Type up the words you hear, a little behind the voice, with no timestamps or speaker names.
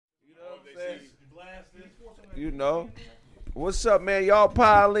You know. What's up, man? Y'all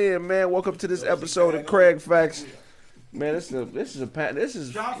pile in, man. Welcome to this episode of Craig Facts. Man, this is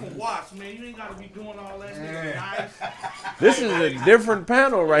John from Watts, man. You ain't gotta be doing all that. Nigga nice. This is a different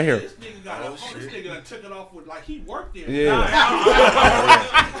panel right here. This nigga got this nigga done took it off with like he worked there. Yeah. Hey,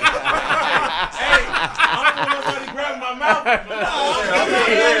 I don't want nobody grabbing my mouth.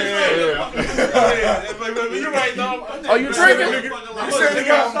 You're right, though. Oh, you drinking? You said he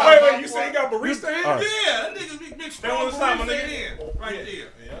got wait. You said he got barista in? Yeah, that nigga big strong barista in right there.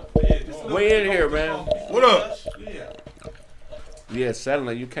 We in here, man. What up? Yeah. Yeah,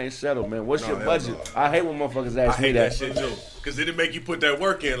 settling. You can't settle, man. What's your budget? No. I hate when motherfuckers I ask me hate that. that shit too. Because it didn't make you put that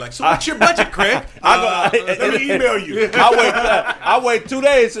work in. Like, so what's your budget, Craig? Let me email you. I wait 2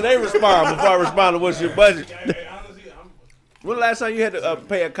 days till they respond before I respond to what's your budget. When the last time you had to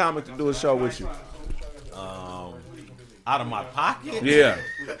pay a comic to do a show with you? Out of my pocket? Yeah.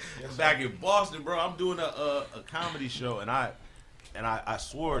 Back in Boston, bro. I'm doing a comedy show, and I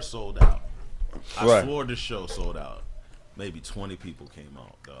swore it sold out. I swore the show sold out. Maybe 20 people came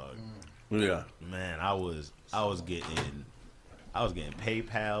out, dog. Yeah. Man, I was getting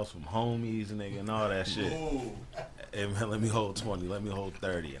PayPals from homies, nigga, and all that shit. And man, let me hold 20, let me hold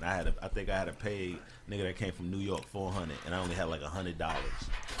 30, and I think I had to pay nigga that came from New York $400, and I only had like $100.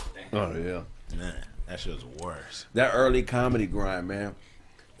 Oh yeah. Man, that shit was worse. That early comedy grind, man.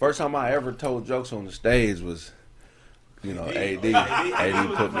 First time I ever told jokes on the stage was, AD.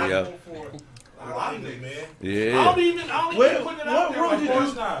 AD put me up. Yeah. I don't even put it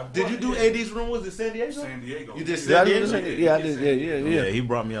out there. Did you do AD's room? Was it San Diego? San Diego. You did Yeah, San Diego? yeah, I did. Yeah. Yeah, he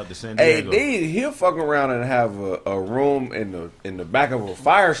brought me out to San Diego. AD, he'll fuck around and have a room in the back of a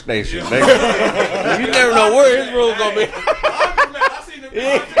fire station. You never know where his room gonna be. I seen them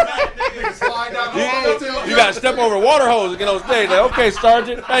niggas slide down the hotel. You gotta step over a water hose and get on stage. Like, okay,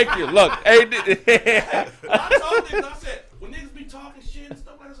 Sergeant, thank you. Look, AD. I told niggas, I said, when niggas be talking shit and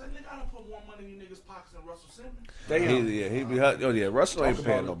stuff like that, I said, nigga, I done put more money in you niggas' pockets than Russell Simmons. He be. Oh yeah, Russell ain't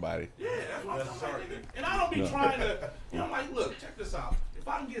paying nobody. Yeah, that's what I'm saying, nigga. And I don't be trying to, I'm like, look, check this out. If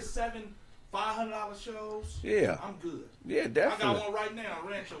I can get 7 $500 shows, Yeah. I'm good. Yeah, I got definitely. one right now,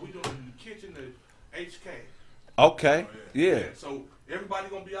 Rancho. We doing it in the kitchen, the HK. Okay. Yeah. So everybody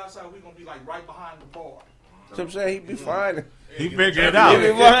gonna be outside. We gonna be like right behind the bar. So I'm saying he be fine. He figured it He out. be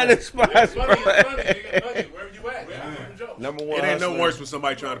behind the spots, bro. Wherever you at? Number one. It ain't no hustler. worse when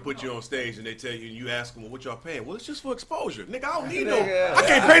somebody trying to put you on stage and they tell you and you ask them, well, what y'all paying? Well, it's just for exposure. Nigga, I don't need no. Nigga. I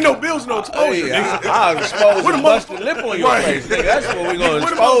can't pay no bills, no exposure. Hey, nigga. I'll expose What a a busted motherfucker- lip on your Right. face, nigga. That's what we're gonna Where the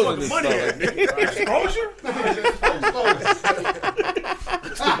expose in motherfucking this money stuff. at? Exposure?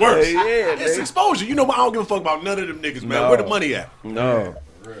 It's the worst. Yeah, It's nigga. exposure. You know, I don't give a fuck about none of them niggas, man. No. Where the money at? No.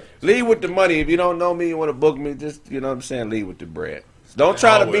 Lead with the money. If you don't know me, you want to book me, just, you know what I'm saying, lead with the bread. Don't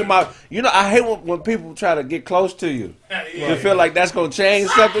try to be my, I hate when people try to get close to you. To feel like that's going to change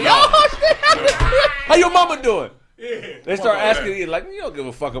something. How your mama doing? Yeah. They start asking you, like, you don't give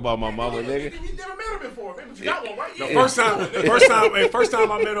a fuck about my mama, nigga. You never met him before, man. But you got one, right? The first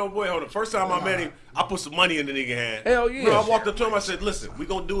time I met old boy, first time I met him, I put some money in the nigga hand. Hell yeah. Bro, I walked up to him, I said, listen, we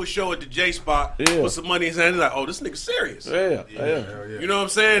gonna do a show at the J Spot. Yeah. Put some money in his hand. He's like, oh, this nigga serious. Yeah. You know what I'm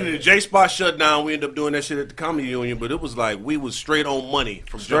saying? And the J Spot shut down. We ended up doing that shit at the Comedy Union, but it was like we was straight on money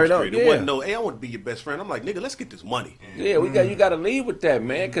from Straight Jump up, Street. yeah. It wasn't no, hey, I want to be your best friend. I'm like, nigga, let's get this money. Yeah, you got to lead with that,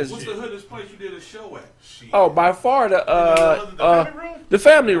 man, because, What's the hoodest place you did a show at? by far, the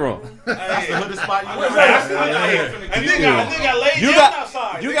family room. That's the hoodest spot you I ever think I laid You down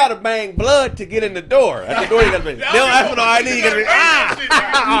outside. got to bang blood to get in the door. At the door, you got to be, they don't ask for no ID. You got to be, you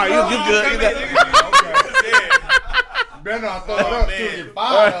good. You got Better not throw it up till you get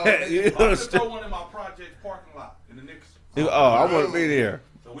fired. you I'm gonna know, throw one in my project parking lot in the Knicks. I want to be there.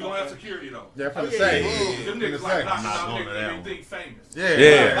 So we don't have security though. Yeah, for the sake. Them niggas like knocking not out going to niggas that and they think famous. Yeah.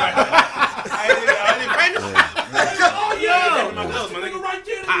 Oh yeah, this nigga right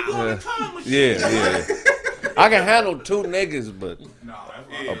there that be doing the time machine. Yeah. I can handle 2 niggas, but Nah,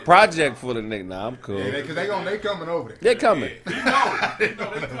 that's a project full of niggas, nah, I'm cool. Yeah, because they coming over there. They're coming. they coming. Because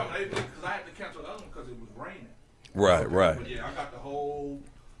I had to cancel the other one because it was raining. Right. But yeah, I got the whole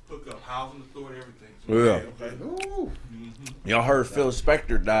hookup, housing authority, everything. Yeah. Okay. Ooh. Y'all heard Phil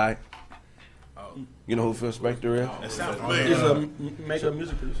Spector died. You know who Phil Spector is? That sounds He's familiar. a mega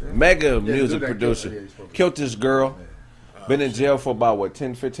music producer. Mega music dude that producer. killed- yeah, he's supposed to- Killed this girl. Been in jail for about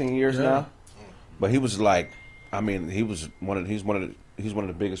 10, 15 years now. But he was like, he's one of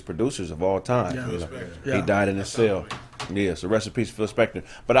the biggest producers of all time. Yeah. You know? Yeah. He died in his cell. Yeah, so rest in peace, Phil Spector.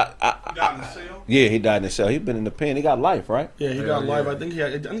 But You got in the cell? yeah, he died in his cell. He been in the pen. He got life, right? Yeah, he got live. I think he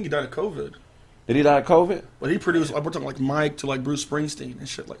died of COVID. Did he die of COVID? But he produced, we're talking like Mike to like Bruce Springsteen and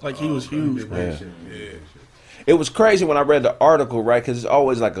shit. Like he was huge. Yeah. It was crazy when I read the article, right? Because it's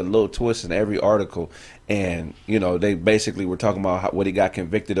always like a little twist in every article. And, you know, they basically were talking about what he got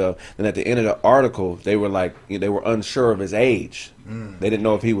convicted of. And at the end of the article, they were like, they were unsure of his age. They didn't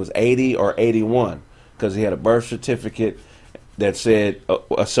know if he was 80 or 81 because he had a birth certificate that said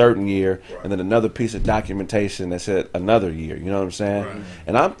a certain year, and then another piece of documentation that said another year. You know what I'm saying? Right.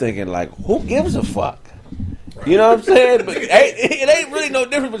 And I'm thinking, like, who gives a fuck? Right. You know what I'm saying? But it ain't really no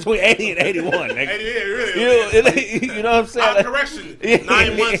difference between 80 and 81. Nigga. 80, yeah, really. You know what I'm saying? Correction.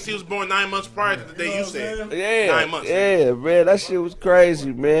 9 months. He was born 9 months prior to the day you said. Yeah. 9 months. Yeah, man. That shit was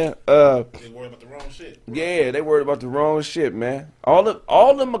crazy, man. They worried about the wrong shit. Yeah, they worried about the wrong shit, man. All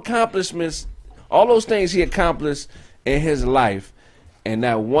them accomplishments, all those things he accomplished in his life, and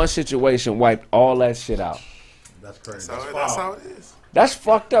that one situation wiped all that shit out. That's crazy. That's how it is. That's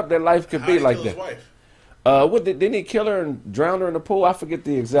fucked up that life could be like His that. wife? Didn't he kill her and drown her in the pool? I forget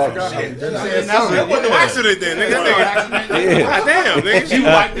the exact shit. That wasn't no accident then, nigga. God damn,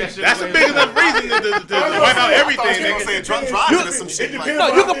 nigga. That's a big enough reason to wipe out everything, nigga. Drunk driving or some shit. No,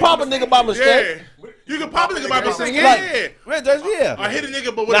 you can pop a nigga by mistake. Yeah. You can pop a nigga by mistake. Like, Yeah. yeah. Or hit a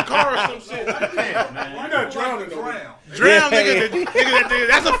nigga but with a car or some shit. You're not drowning. Drown, nigga.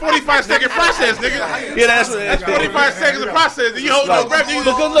 That's a 45-second process, nigga. Yeah, that's 45 seconds of process. You hold no breath.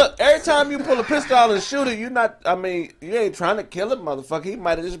 Because look, every time you pull a pistol out and shoot it, you ain't trying to kill it, motherfucker. He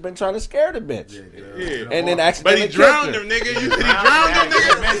might have just been trying to scare the bitch. Yeah. And then But accidentally he drowned killed her, nigga. You said he drowned her,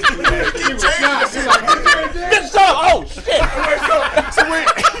 nigga. Bitch, oh shit.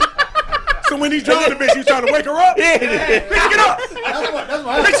 So when he drowned the bitch, you trying to wake her up? Yeah. Bitch, get up. That's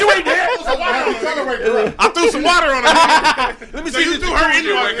what Bitch, you ain't dead. I threw some water on her. Let me So see you this threw her in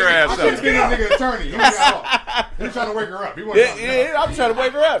the wake her ass I'm up. being this nigga attorney. He was trying to wake her up. He wasn't Yeah, I'm trying to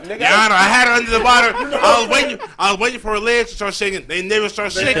wake her up, nigga. Yeah, I know. I had her under the water. I was waiting for her legs to start shaking. They never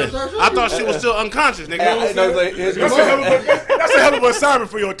start shaking. I thought she was still unconscious, nigga. That's a hell of an assignment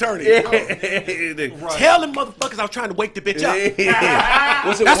for your attorney. Tell them motherfuckers I was trying to wake the bitch up.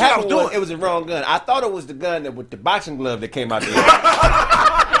 That's what I was doing. It was the wrong gun. I thought it was the gun that with the boxing glove that came out there. You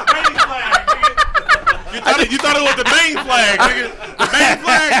thought it was the Maine flag, nigga. The Maine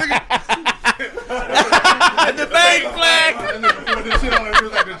flag, nigga. The Maine flag. And then put this shit on it, it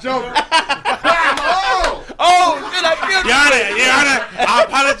was like the Joker. Oh, shit, I killed you. I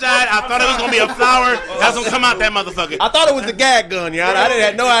apologize. I thought it was going to be a flower. That's going to come out that motherfucker. I thought it was the gag gun, Yana. I didn't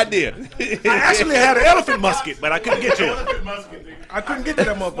have no idea. I actually had an elephant musket, but I couldn't get to it. I couldn't get to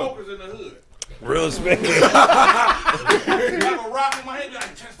that motherfucker. Smokers in the hood. Real spectacle. You have a rock in my head, be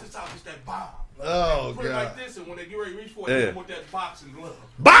like, test this out, it's that bomb. Oh, Put it like God. this, and when they get ready to reach for it, they with that boxing glove.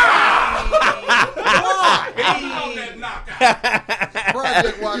 That knockout.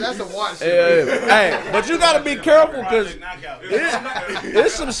 Project Watch, that's a watch shit. Hey, but you got to be careful because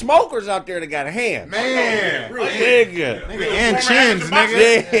there's some smokers out there that got hands. Man. Nigga. And chins,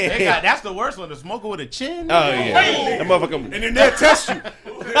 nigga. Yeah. That's the worst one. The smoker with a chin. Oh, yeah. That motherfucker. And then they'll test you.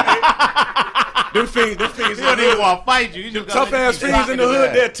 Them fiends You don't even want to fight you. You just tough ass fiends in the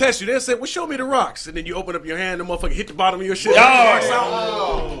hood, they'll test you. They'll say, well, show me the rocks. And then you open up your hand, the motherfucker hit the bottom of your shit. Hey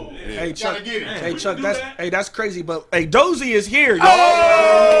Chuck, Gotta get it. hey Chuck, that's crazy. But hey, Dozy is here, yo.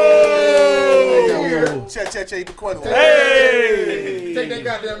 Che, be quiet. Hey. Take that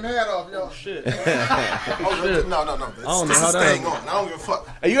goddamn hat off, yo. Shit. No. I don't know This how is that staying on. I don't give a fuck.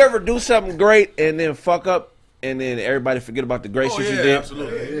 You ever do something great and then fuck up and then everybody forget about the great shit you did?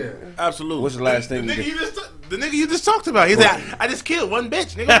 Absolutely. Absolutely. What's the last thing you did? The nigga you just talked about. He's like, I just killed one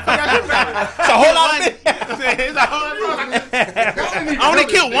bitch. Nigga, It's a whole lot of I only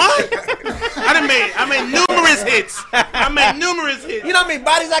killed one. I made numerous hits. You know how many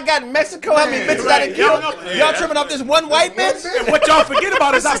bodies I got in Mexico? How many bitches I done killed? Y'all tripping off this one white bitch? And what y'all forget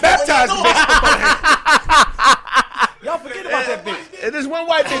about is I baptized the bitch. Y'all forget about that bitch. And this one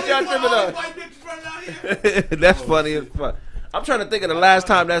white bitch y'all tripping All off. white bitches running out here. That's funny as fuck. I'm trying to think of the last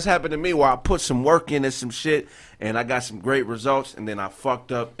time that's happened to me where I put some work into some shit and I got some great results and then I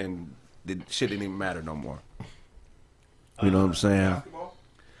fucked up and the shit didn't even matter no more. You know what I'm saying? Basketball?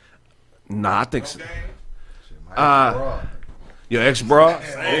 Nah, I think so. Bro. Your ex-bra?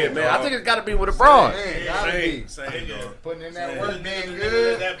 Yeah, man. I think it's got to be with a bra. Man, gotta be. Putting in that work, being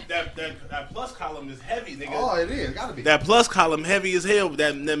good. That plus column is heavy, nigga. Oh, it is. Gotta be. That plus column heavy as hell.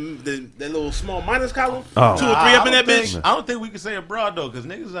 That little small minus column. Oh. 2 or 3 up in that bitch. I don't think we can say abroad though, because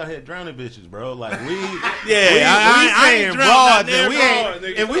niggas out here drowning bitches, bro. Like we I saying ain't abroad, drowned then we abroad, ain't.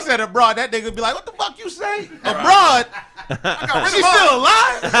 nigga. If we said abroad, that nigga would be like, "What the fuck you say? Abroad? She's still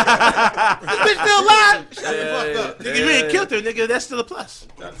alive? This bitch still alive? Shut the fuck up. Nigga, you ain't killed her, nigga. That's still a plus.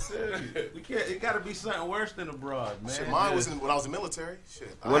 We can't. It got to be something worse than abroad, man. Shit, mine was when I was in the military.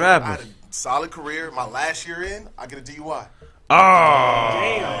 Shit, What I happened? had a solid career. career, my last year in, I get a DUI. Oh,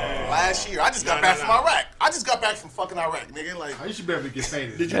 Last year, I just got back from Iraq. I just got back from fucking Iraq, nigga. Like, You should be able to get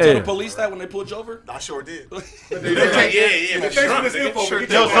paid. Did you tell the police that when they pulled you over? I sure did. So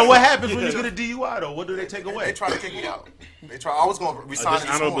what happens when you get a DUI though? What do they take They away? tried to kick me out. I was going to resign.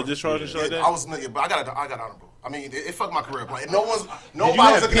 Honorable discharge and shit like that? I was, nigga, but I got honorable. I mean, it fucked my career. Like, Did you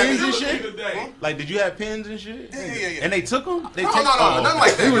nobody's have looking at pins me. and shit? Like, did you have pins and shit? Yeah. And they took them? No, nothing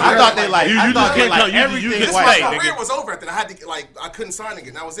like that. I thought they like. You I just thought they can't like come- you everything. just My Hey, career nigga. was over after that. I had to, like, I couldn't sign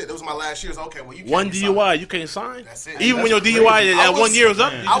again. That was it. That was my last year. Okay, well, you can't One resign. DUI, you can't sign? That's it. Even when your That's DUI crazy. at 1 year was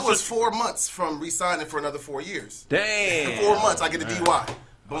up? I was 4 months from resigning for another 4 years. damn. In 4 months, I get a DUI.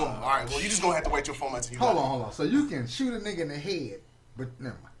 Boom. All right, well, you just going to have to wait your 4 months. And you Hold got it. on. So you can shoot a nigga in the head, but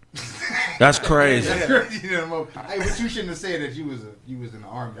never mind. That's crazy. That's crazy. Hey, but you shouldn't have said that you was in the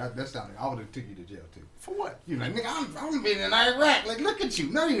army. That sounded. I would have took you to jail too. For what? You like, nigga, I'm been in Iraq. Like, look at you.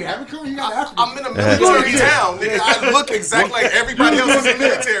 No, you haven't. Come, you got Africa. I'm in a military town, nigga. I look exactly like everybody else in the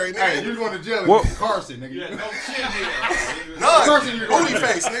military, Hey, nigga. you going to jail What? in Carson, nigga. Yeah, no shit here. None. Carson, you're going Booty to-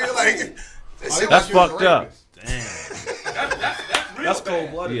 face, nigga. Like, that shit That's was- fucked up. That's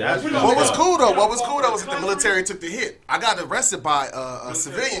cold blooded. Yeah, that's What was cool though? Was that the military took the hit. I got arrested by a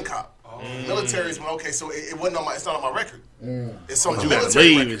civilian cop. Military's okay, so it wasn't on my. It's not on my record. It's on the you gotta military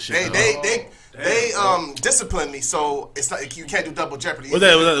leave record. and shit. They disciplined me, so it's not. You can't do double jeopardy. Was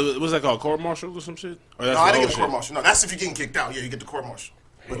that called court martial or some shit? Or that's No, I the didn't old get the court martial. No, that's if you're getting kicked out. Yeah, you get the court martial.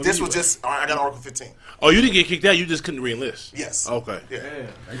 But this was just. All right, I got Article 15. Oh, you didn't get kicked out. You just couldn't re-enlist. Yes. Okay. Yeah.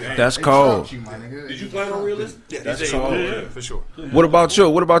 That's They cold. trumped you, my nigga. Did you plan on realist? Yeah, That's for cold. sure. For sure. What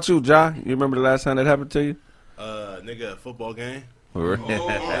about you, Ja? You remember the last time that happened to you? Nigga, football game. For real?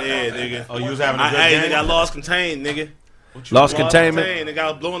 Yeah, nigga. Oh, you was having a good Hey, game? nigga, I lost contained, nigga. Lost containment. Nigga,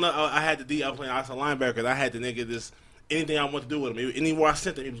 I was blowing up. I had the D. I was playing outside linebacker. I had the nigga this. Anything I wanted to do with him, anywhere I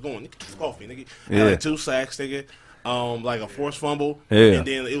sent him, he was going. Nigga, fuck off me, nigga. I had like 2 sacks, nigga. Like a forced fumble. Yeah. And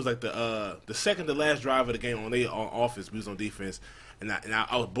then it was like the second to last drive of the game on offense. We was on defense, and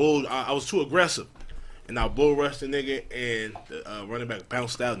I was too aggressive. And I bull rushed the nigga, and the running back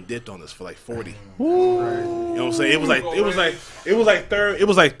bounced out and dipped on us for like 40. You know what I'm saying? It was like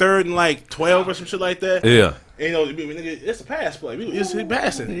third and like 12 or some shit like that. Yeah. And, you know, nigga, it's a pass play. It's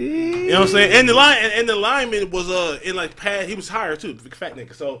passing. You know what I'm saying? And the lineman was in like pass. He was higher too, big fat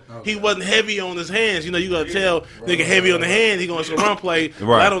nigga. So he wasn't heavy on his hands. You know, you gotta tell nigga heavy on the hand. He going to run play.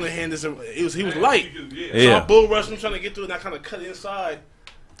 Right. Light on the hand. He was light. So Yeah. I bull rushed him trying to get through, and I kind of cut inside.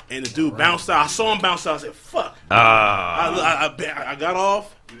 And the dude bounced out. I saw him bounce out. I said, "Fuck!" I got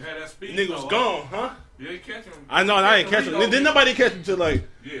off. You had that speed. Nigga was gone, huh? You ain't catch him. I know, and I didn't catch him. Didn't nobody catch him till like,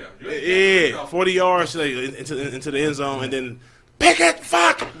 Yeah. You ain't catch him. 40 yards like, into the end zone, and then pick it,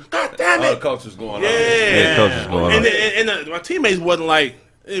 fuck, god damn Oh, it, the coach was going on. yeah. The coach was going on. And then, my teammates wasn't like,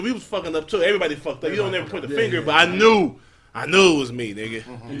 we was fucking up too. Everybody fucked up. You don't ever point the finger, but I knew it was me, nigga.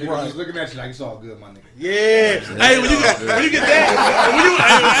 Nigga was just looking at you like it's all good, my nigga. Yeah. Hey, when you get that, when you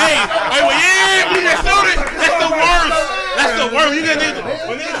get started, that's the worst. That's the worst. You get a nigga,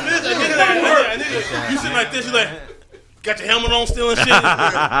 you sit like this, you like, got your helmet on still and shit.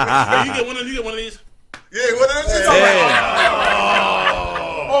 Hey, you get one of these. Yeah, what are you talking about?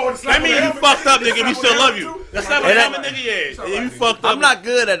 That means you fucked up, nigga. If you still love you. That's not what helmet, nigga. Yeah, you fucked up. I'm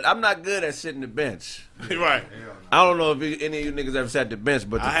not good at sitting the bench. Right. I don't know if any of you niggas ever sat the bench,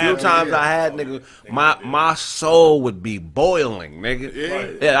 but the I few have. times I had, nigga, my soul would be boiling,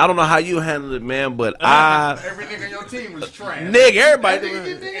 nigga. Yeah, I don't know how you handle it, man, but Every nigga on your team was trash. nigga, everybody,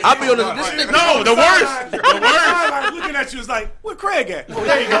 I be on this nigga. No, the worst. The worst. Like, looking at you is like, where Craig at? Oh,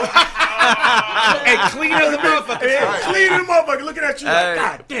 there you go. Hey, clean as a motherfucker. Hey. Clean as a motherfucker. Looking at you Hey. like,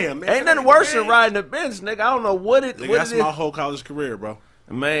 God damn, man. Ain't nothing worse than riding the bench, nigga. I don't know what it Nigga, that's is. my whole college career, bro.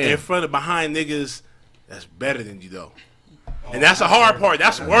 Man. In front of behind niggas that's better than you though. And that's the hard part.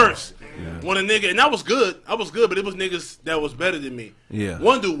 That's worse. When a nigga, and I was good, but it was niggas that was better than me. Yeah.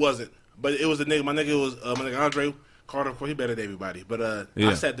 One dude wasn't, but it was a nigga. My nigga was my nigga Andre Carter. Of course, he better than everybody. But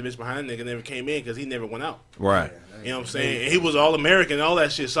I sat the bitch behind the nigga, never came in because he never went out. Right. You know what I'm saying? And he was all American and all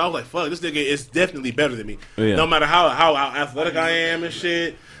that shit. So I was like, fuck, this nigga is definitely better than me. Yeah. No matter how athletic I am and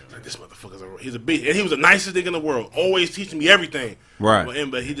shit. Like, this motherfucker's he's a beast. And he was the nicest nigga in the world. Always teaching me everything. Right.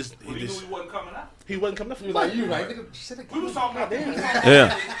 But he just You knew he wasn't coming out. he wasn't coming up for me Like you, right? Nigga, We was talking about that.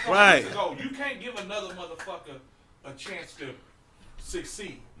 Yeah. Right. You can't give another motherfucker a chance to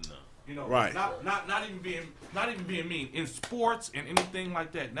succeed. No. You know, Right. Not even being mean in sports and anything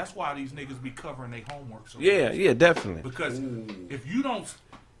like that. And that's why these niggas be covering their homework. So Yeah, definitely. Because if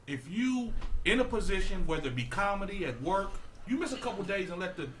you in a position, whether it be comedy at work, you miss a couple days and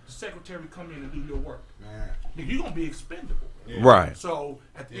let the secretary come in and do your work. Man. You're gonna be expendable. Right. So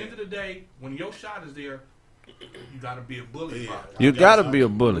at the end of the day, when your shot is there, you gotta be a bully about it. You gotta be a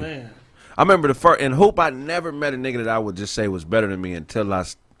bully. I remember the first in hoop. I never met a nigga that I would just say was better than me until I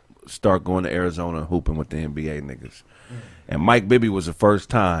start going to Arizona and hooping with the NBA niggas. And Mike Bibby was the first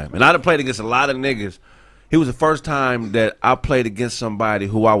time, and I'd have played against a lot of niggas. He was the first time that I played against somebody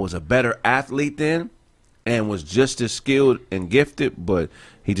who I was a better athlete than, and was just as skilled and gifted, but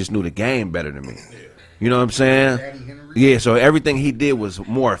he just knew the game better than me. You know what I'm saying? Yeah. So everything he did was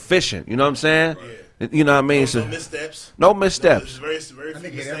more efficient. You know what I'm saying? You know what I mean? No missteps. No missteps. Very few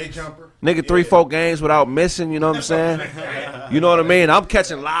mistakes. Nigga 3-4 games without missing, you know what I'm saying? You know what I mean? I'm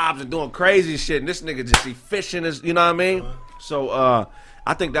catching lobs and doing crazy shit, and this nigga just efficient as, you know what I mean? So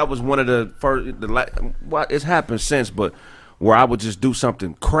I think that was one of the first, well, it's happened since, but where I would just do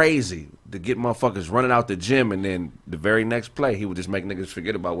something crazy to get motherfuckers running out the gym, and then the very next play, he would just make niggas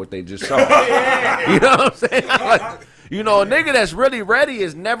forget about what they just saw. You know what I'm saying? Like, you know, a nigga that's really ready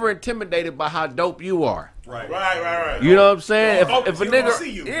is never intimidated by how dope you are. Right. You know what I'm saying? If a nigga,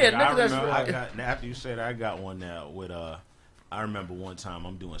 see you. yeah, nigga that's after you said that, I got one now with I remember one time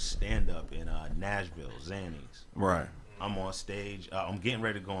I'm doing stand up in Nashville, Xannies. right. I'm on stage. I'm getting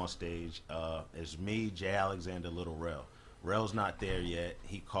ready to go on stage. It's me, Jay Alexander, Little Rel. Rel's not there yet.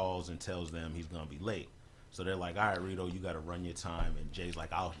 He calls and tells them he's gonna be late. So they're like, "All right, Rito, you got to run your time." And Jay's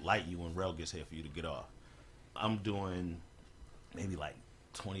like, "I'll light you when Rel gets here for you to get off." I'm doing maybe like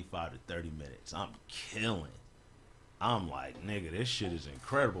 25 to 30 minutes. I'm killing. I'm like, nigga, this shit is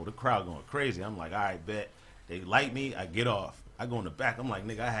incredible. The crowd going crazy. I'm like, all right, bet. They light me. I get off. I go in the back. I'm like,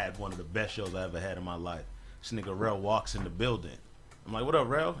 nigga, I had one of the best shows I ever had in my life. This nigga Rel walks in the building. I'm like, what up,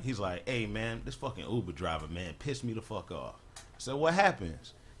 Rel? He's like, hey, man, this fucking Uber driver, man, pissed me the fuck off. I said, what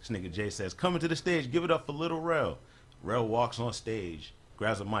happens? This nigga Jay says, coming to the stage, give it up for Little Rel. Rel walks on stage,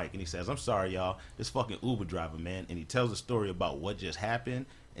 grabs a mic, and he says, I'm sorry, y'all, this fucking Uber driver, man. And he tells a story about what just happened,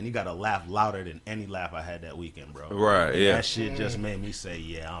 and he got a laugh louder than any laugh I had that weekend, bro. Right, yeah. That shit just made me say,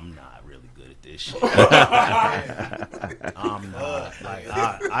 yeah, I'm not really good at this shit. I'm not. Like,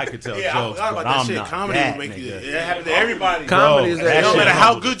 I could tell jokes, but I'm not Comedy that, will make you, nigga. it happened to everybody. Comedy is that no shit matter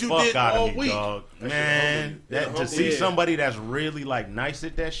how humbled good the you fuck did out of all me, week. dog. Man, that to see somebody that's really like nice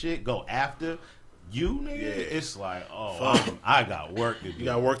at that shit go after you, nigga, it's like, oh, I got work to do. You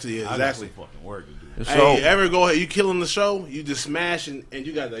got work to do. I got Exactly. some fucking work to do. So, Hey, ever go ahead? You killing the show? You just smash and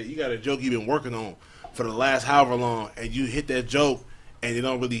you got a joke you've been working on for the last however long, and you hit that joke and it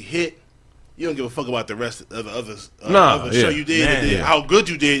don't really hit. You don't give a fuck about the rest of the other show you did, Man, and yeah. how good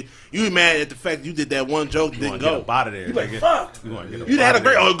you did. You mad at the fact that you did that one joke that You didn't want to get go. up out of there, You like, nigga. fuck. You want to get up You had out a of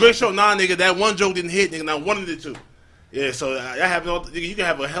there. great show. Nah, nigga, that one joke didn't hit, nigga. Not one of the two. Yeah, so that happens. Nigga, you can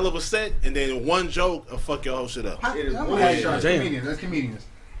have a hell of a set, and then one joke will fuck your whole shit up. I'm gonna ask y'all, as comedians,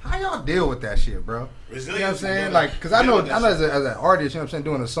 how y'all deal with that shit, bro? You know what I'm saying? Like, cause I know as an artist, you know what I'm saying,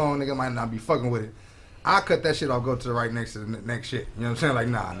 doing a song, nigga might not be fucking with it. I cut that shit off, go to the right next to the next shit. You know what I'm saying? Like,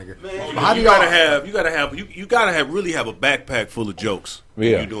 nah, nigga. Man, How do you y'all gotta have really have a backpack full of jokes when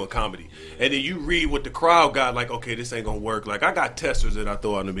Yeah. you're doing comedy, and then you read what the crowd got. Like, okay, this ain't gonna work. Like, I got testers that I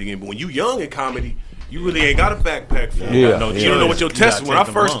throw out in the beginning, but when you young in comedy, you really ain't got a backpack full. Yeah. You don't know what your You test. gotta When I take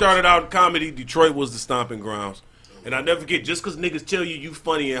them first lumps. started out in comedy, Detroit was the stomping grounds, and I never forget. Just because niggas tell you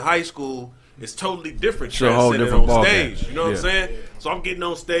funny in high school, it's totally different. It's a whole Transcended different on ballgame. stage. You know what I'm Yeah. saying? So I'm getting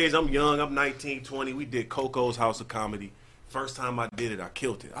on stage. I'm young. I'm 19, 20. We did Coco's House of Comedy. First time I did it, I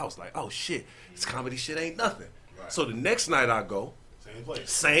killed it. I was like, oh shit, this comedy shit ain't nothing. So the next night I go,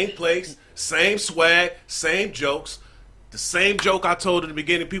 same place, same swag, same jokes. The same joke I told at the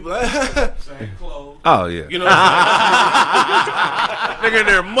beginning, people like, Same clothes. oh yeah, you know what I'm nigga,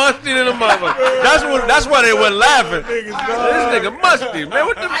 they're musty than a motherfucker. That's why they wasn't laughing. This nigga musty, man.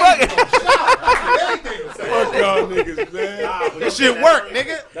 What the fuck? Fuck y'all niggas, man. This shit work,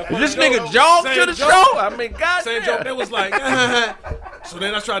 nigga. This nigga jogged Same to the joke. show. I mean, goddamn. Same joke. They was like, so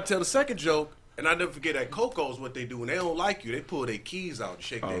then I tried to tell the second joke, and I never forget at Coco's what they do when they don't like you. They pull their keys out and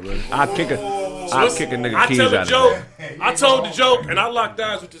shake their keys. I kick a nigga I keys tell the out joke. of there. I told the joke, and I locked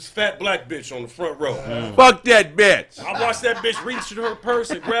eyes with this fat black bitch on the front row. Fuck that bitch. I watched that bitch reach to her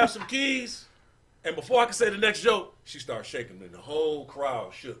purse and grab some keys. And before I could say the next joke, she started shaking, and the whole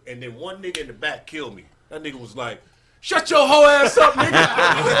crowd shook. And then one nigga in the back killed me. That nigga was like, "Shut your whole ass up, nigga."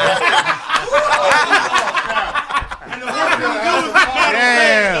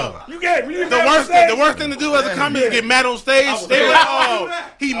 Damn. You get really The worst thing to do as a comic is get mad on stage. They like, oh,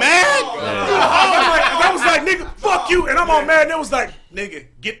 he mad? I was like, nigga, fuck you. And I'm all mad. And it was like, nigga,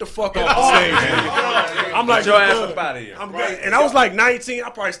 get the fuck off the stage. Nigga. I'm like, Get your ass up out of here. I'm great. And I was like 19. I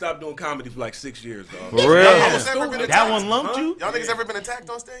probably stopped doing comedy for like 6 years, dog. For real? That one lumped you? Y'all niggas ever been attacked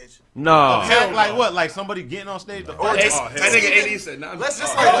on stage? No. Attack like what? Like somebody getting on stage? Or That nigga AD said, let's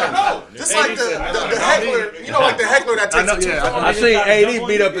just like just like the heckler, you know, like the heckler that takes a two. I seen AD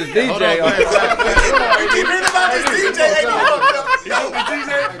beat up his DJ. He beat about his DJ.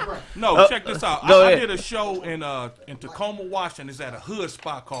 No, check this out. Go I ahead. did a show in Tacoma, Washington. It's at a hood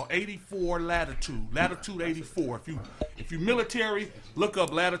spot called 84 Latitude. Latitude 84. If you military, look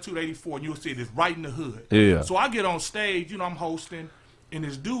up Latitude 84 and you'll see it. It's right in the hood. Yeah. So I get on stage, you know, I'm hosting, and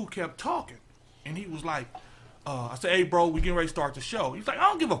this dude kept talking. And he was like, I said, hey, bro, we getting ready to start the show. He's like, I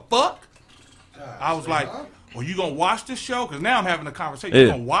don't give a fuck. I was like, well, you going to watch the show? Because now I'm having a conversation. You Yeah.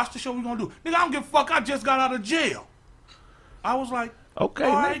 going to watch the show? We going to do? Nigga, I don't give a fuck. I just got out of jail. I was like, Okay,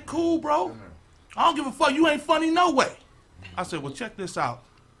 all man. right, cool, bro. I don't give a fuck. You ain't funny no way. I said, well, check this out.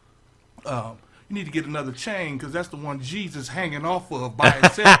 You need to get another chain because that's the one Jesus hanging off of by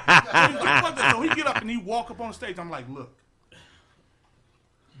himself. So he get up and he walk up on the stage. I'm like, look,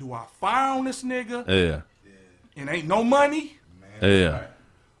 do I fire on this nigga Yeah. and ain't no money, Yeah.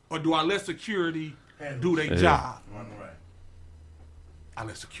 or do I let security do their job? I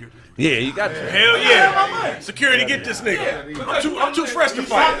let security do Yeah, you got to. hell yeah. Security, get this nigga. I'm too fresh to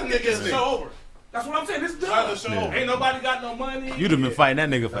fight. That's what I'm saying. This done. Ain't nobody got no money. You'd have been fighting that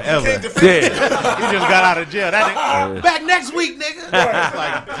nigga forever. Yeah. He just got out of jail. That nigga, back next week, nigga. It's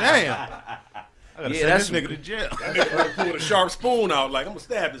like, damn. I gotta Yeah, send this nigga to jail. Nigga pulled a sharp spoon out like, I'm gonna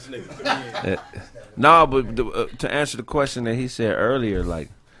stab this nigga. No, but to answer the question that he said earlier, like,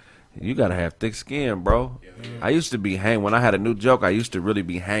 you gotta have thick skin, bro. I used to be when I had a new joke, I used to really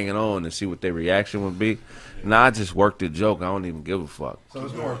be hanging on to see what their reaction would be. Now I just work the joke. I don't even give a fuck. So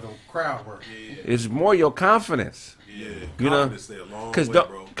it's more of the crowd work. It's more your confidence. Yeah, You know, confidence stay a long cause way, the-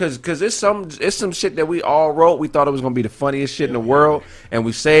 bro. cause it's some shit that we all wrote. We thought it was gonna be the funniest shit in the world, and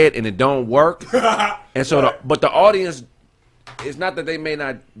we say it and it don't work. And so, but the audience, it's not that they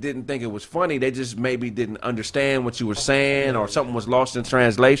didn't think it was funny. They just maybe didn't understand what you were saying, or something was lost in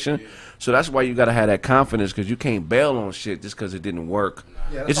translation. So that's why you gotta have that confidence, cause you can't bail on shit just cause it didn't work.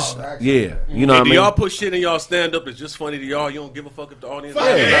 Yeah, It's that's just all actually. yeah, you know Hey, what I do mean? y'all put shit in y'all stand up that's just funny to y'all? You don't give a fuck if the audience.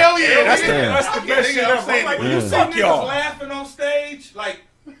 Hell yeah. That's the best shit I'm saying. Like when you see Fuck niggas y'all. laughing on stage, like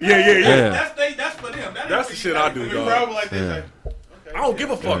Yeah. that's for them. That ain't That's for the you. shit I do, dog. Bro, like this. I don't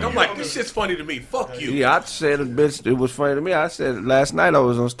give a fuck. I'm like, this shit's funny to me. Fuck you. Yeah, I said a bitch. It was funny to me. I said last night I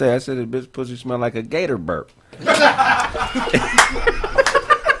was on stage. I said the bitch pussy smelled like a gator burp.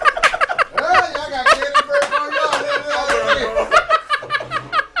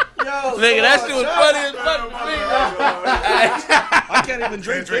 Nigga, that shit was funny as fuck to me. I can't even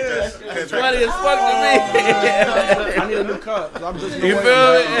drink this. Funny as fuck to me. I need a new cup. So I'm just You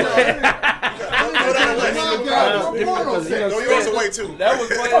feel me? Throw yours away too. That was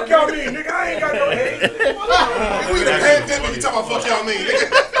funny. Fuck y'all mean, nigga. I ain't got no head. We in the pandemic. You talking about fuck y'all mean?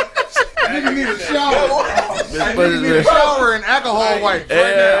 Nigga need a shower. Bitch Nigga pussy need a smell- shower and alcohol wipes right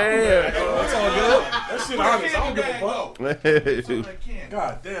Yeah, That shit honest. I don't give a fuck. yeah.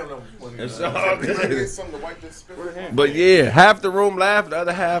 God damn, that was funny. It's all good. Get something to wipe this spit. But yeah, half the room laughed, the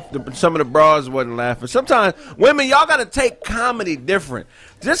other half, some of the bras wasn't laughing. Sometimes women, y'all gotta take comedy different.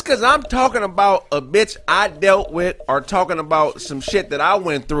 Just because I'm talking about a bitch I dealt with or talking about some shit that I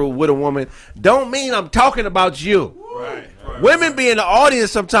went through with a woman, don't mean I'm talking about you. Right. Women be in the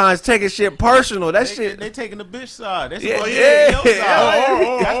audience sometimes taking shit personal. That shit. They taking the bitch side. They Yeah, say, yeah. your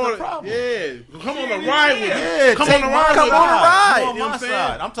side. That's the problem. Yeah. Come on the ride with me. Yeah, Come take on the my ride Come with on me. the ride. You on You know my what I'm saying?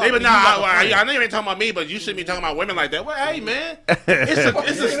 side. I'm talking Hey, but to nah, you like a friend. I know you ain't talking about me, but you shouldn't be talking about women like that. Well, hey, man, it's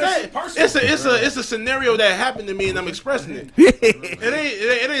a scenario that happened to me, and I'm expressing it.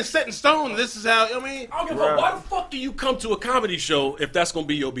 It ain't set in stone. This is how I mean. I don't give a fuck. Why the fuck do you come to a comedy show if that's gonna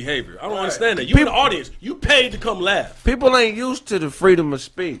be your behavior? I don't understand that. You in the audience. You paid to come laugh. People ain't used to the freedom of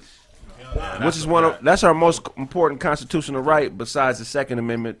speech, which is that's our most important constitutional right, besides the Second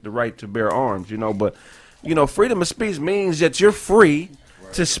Amendment, the right to bear arms. But freedom of speech means that you're free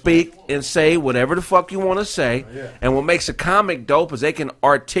to speak and say whatever the fuck you want to say. And what makes a comic dope is they can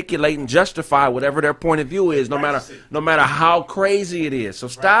articulate and justify whatever their point of view is, no matter how crazy it is. So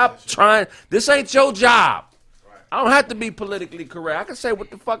stop trying. This ain't your job. I don't have to be politically correct. I can say what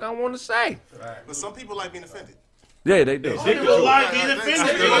the fuck I want to say. But some people like being offended. Yeah, they do. People like being Some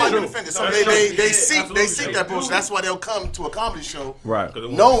offended. people like being offended. So they seek that bullshit. That's why they'll come to a comedy show Right.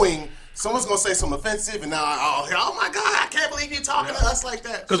 knowing someone's gonna say something offensive, and now oh my god, I can't believe you're talking to us like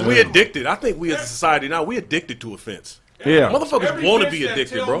that. Because we addicted. I think we as a society now, we addicted to offense. Yeah. Motherfuckers Every want to bitch be that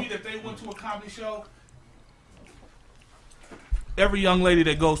addicted, tell bro. me that they went to a comedy show, every young lady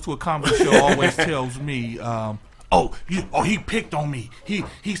that goes to a comedy show always tells me, he picked on me.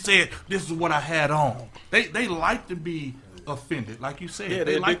 He said this is what I had on. They like to be offended, like you said. Yeah,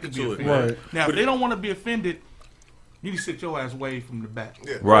 they like to be addicted to it. offended. Right. Now, if they don't want to be offended, you need to sit your ass way from the back.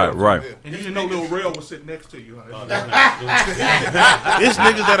 Yeah. Right. And you didn't know Lil Rel was sitting next to you. It's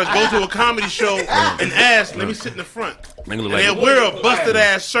niggas that'll go to a comedy show and ask, let me sit in the front. And they'll wear a busted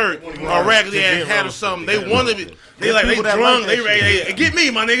ass shirt or a raggedy ass hat or something. They want to be. They drunk. They ready. Get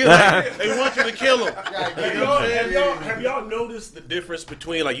me, my nigga. Like, they want you to kill them. Have y'all noticed the difference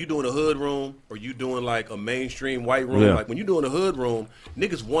between like you doing a hood room or you doing like a mainstream white room? Yeah. Like when you doing a hood room,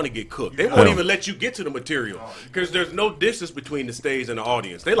 niggas want to get cooked. They won't even let you get to the material because there's no distance between the stage and the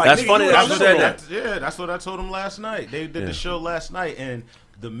audience. They like That's nigga, funny you that in you the said living that. room. That's what I told them last night. They did the show last night, and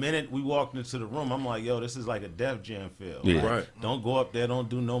the minute we walked into the room, I'm like, yo, this is like a Def Jam feel. Yeah. Like, Right. don't go up there, don't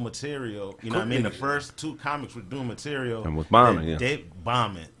do no material. You know what I mean? The first two comics were doing material. And was bombing, Then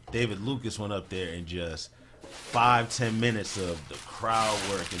David Lucas went up there and just 5-10 minutes of the crowd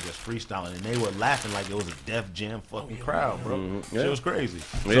work and just freestyling, and they were laughing like it was a Def Jam fucking crowd, bro. Yeah. It was crazy.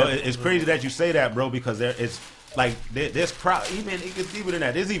 Yeah. So it's crazy that you say that, bro, because it's like there's crowd, even it gets deeper than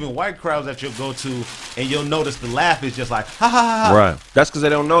that. There's even white crowds that you'll go to, and you'll notice the laugh is just like ha ha ha. Ha. Right. That's because they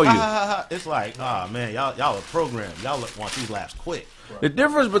don't know Ha, you. ha, ha, ha. It's like, man, y'all are programmed. Y'all want these laughs quick. The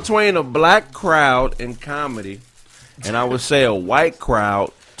difference between a black crowd in comedy and I would say a white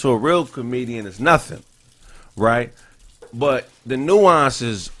crowd to a real comedian is nothing, right? But the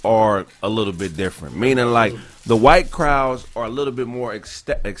nuances are a little bit different, meaning like the white crowds are a little bit more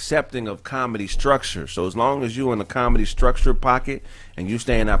accepting of comedy structure. So as long as you're in the comedy structure pocket and you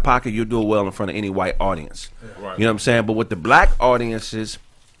stay in that pocket, you'll do it well in front of any white audience. Right. You know what I'm saying? But with the black audiences,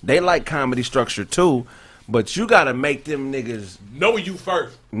 they like comedy structure too, but you got to make them niggas Know you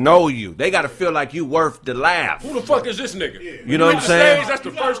first. know you. They got to feel like you worth the laugh. Who the fuck is this nigga? You know what I'm On the saying? stage, that's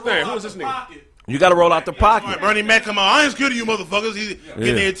the first thing. Who is this nigga? You got to roll out the All pocket. right, Bernie Mac, come on. I ain't scared of you motherfuckers. He's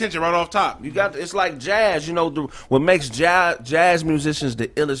getting their attention right off top. You got it's like jazz, you know. What makes jazz musicians the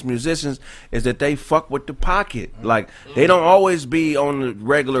illest musicians is that they fuck with the pocket. Like they don't always be on the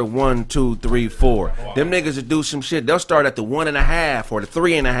regular 1, 2, 3, 4. Them niggas that do some shit, they'll start at the 1.5 or the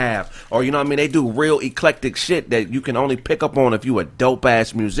 3.5, or you know what I mean. They do real eclectic shit that you can only pick up on if you a dope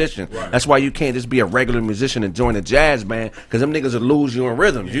ass musician. That's why you can't just be a regular musician and join a jazz band because them niggas will lose you in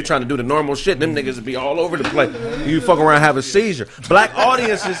rhythms. You trying to do the normal shit, them niggas will be all over the place. You fuck around, have a seizure. Black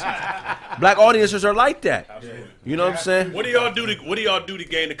audiences are like that. You know what I'm saying? What do y'all do to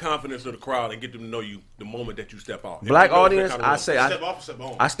gain the confidence of the crowd and get them to know you the moment that you step out? Black If you know audience, that kind of I say, way. Step off or step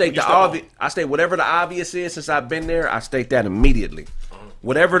on. I state You the step obvious. I state whatever the obvious is. Since I've been there, I state that immediately.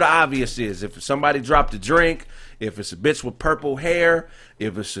 Whatever the obvious is. If somebody dropped a drink, if it's a bitch with purple hair,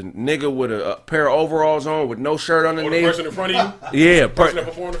 if it's a nigga with a pair of overalls on with no shirt Or the underneath, person in front of you? yeah, Person that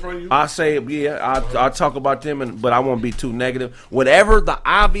performed in front of you? I say, yeah, I'll talk about them, but I won't be too negative. Whatever the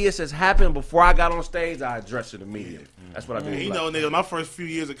obvious has happened before I got on stage, I address it immediately. That's what I do. You know, nigga, my first few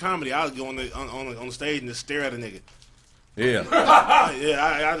years of comedy, I was going on the stage and just stare at a nigga. Yeah.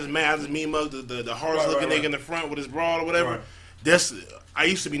 I just mean mug the hardest looking nigga in the front with his broad or whatever. I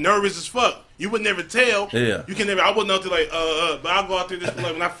used to be nervous as fuck. You would never tell. Yeah. You can never. I wouldn't know till like but I'll go out there just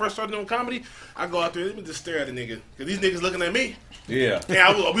like when I first started doing comedy, I go out there and just stare at a nigga because these niggas looking at me. Yeah.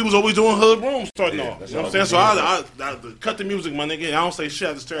 And we was always doing hood rooms starting off. You know what I'm saying? So I cut the music, my nigga. I don't say shit.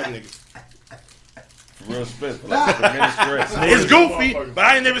 I just stare at niggas. Real spit. Like It's goofy, but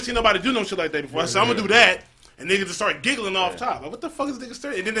I ain't never seen nobody do no shit like that before. So I'm gonna do that. And niggas just start giggling off top. Like, what the fuck is this nigga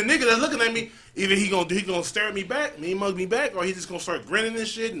staring? And then the nigga that's looking at me, either he gonna stare at me back, mug me back, or he just gonna start grinning and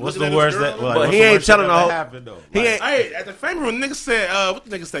shit. And What's looking the at his worst girl. that? Like, But what's he the ain't worst telling that the whole- ever happened, though? He Like, ain't. Hey, at the Fame Room, the nigga said, what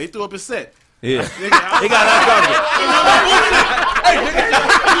the nigga say? He threw up his set. Yeah. Nigga, He got that.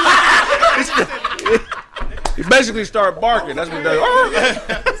 He basically started barking. That's what they.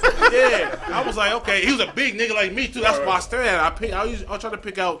 yeah. I was like, okay. He was a big nigga like me too. That's why I stared at him. I'll try to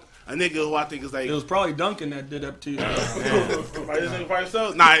pick out a nigga who I think is like. It was probably Duncan that did that to you. Probably this nigga by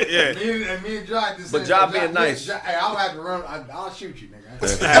himself. Nah, yeah. Me and Jai just But said, Jai being nice. Hey, I'll have to run. I'll shoot you, nigga.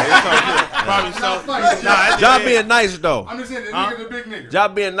 Probably so. Nah, Job being nice thoh. I'm just saying, the nigga's a big nigga.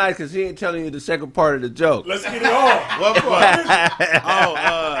 Job being nice because he ain't telling you the second part of the joke. Let's get it on. What part?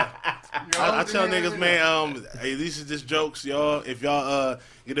 I tell niggas, man, hey, these are just jokes, y'all. If y'all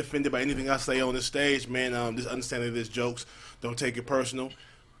get offended by anything I say on this stage, man, just understand that it's jokes. Don't take it personal.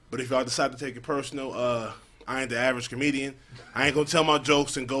 But if y'all decide to take it personal, I ain't the average comedian. I ain't gonna tell my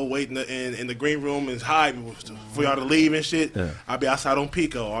jokes and go wait in the green room and hide for y'all to leave and shit. Yeah. I'll be outside on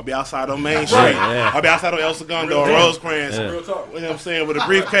Pico. I'll be outside on Main Street. I'll be outside on El Segundo or Rosecrans. You know what I'm saying? With a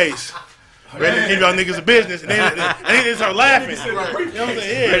briefcase. Ready to give y'all niggas a business, and they start laughing. You know what I'm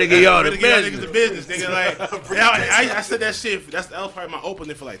saying? Yeah. Ready to give y'all the niggas a business, nigga. Like, I said that shit. That was probably my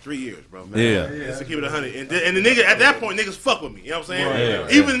opening for like 3 years, bro. Man. Yeah. Just to keep it 100. And the nigga at that point, niggas fuck with me. You know what I'm saying?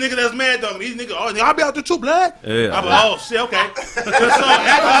 Right. Even the nigga that's mad dog, these niggas, oh, I'll be out there too, blood. Yeah. I'm like, oh shit, okay. So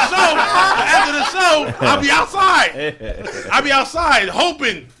after the show, I'll be outside. I'll be outside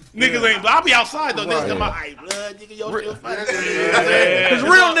hoping. Niggas ain't. I'll be outside though. Niggas come out, hey, blood, nigga, yo, still fighting. Because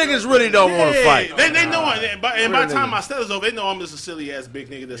real niggas really don't want to fight. They know it. And by the time my set is over, they know I'm just a silly ass big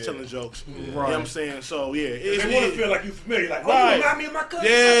nigga that's telling jokes. You know what I'm saying? So yeah, they want to feel like you familiar. Like, right. Oh, you remind me of my cousin.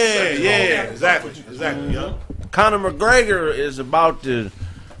 Yeah, exactly. Yeah. Conor McGregor is about to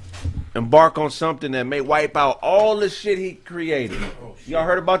embark on something that may wipe out all the shit he created. Y'all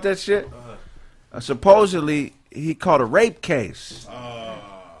heard about that shit? Supposedly, he caught a rape case.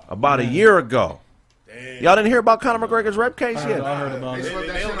 About a year ago. Damn. Y'all didn't hear about Conor McGregor's rape case yet? I heard about it.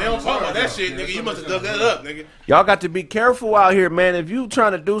 They don't talk about that shit, nigga. You must have dug that up, nigga. Y'all got to be careful out here, man. If you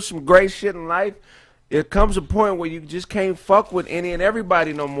trying to do some great shit in life, it comes a point where you just can't fuck with any and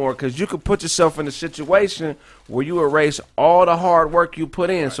everybody no more, because you could put yourself in a situation where you erase all the hard work you put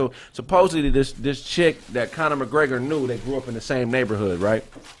in. Right. So supposedly this chick that Conor McGregor knew, they grew up in the same neighborhood, right?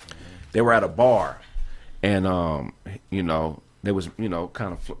 They were at a bar, and they was,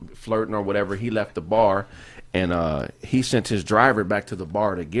 kind of flirting or whatever. He left the bar, and he sent his driver back to the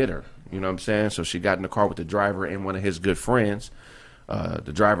bar to get her. You know what I'm saying? So she got in the car with the driver and one of his good friends.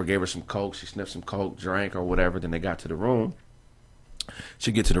 The driver gave her some coke. She sniffed some coke, drank or whatever. Then they got to the room.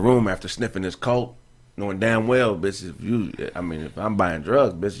 She get to the room after sniffing this coke, knowing damn well, bitch, if I'm buying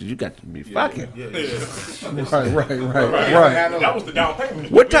drugs, bitch, you got to be fucking. Right. That was the down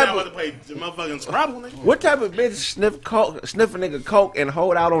payment. What type of play motherfucking Scrabble, nigga? What type of bitch sniff a nigga coke and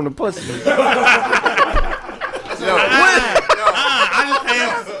hold out on the pussy?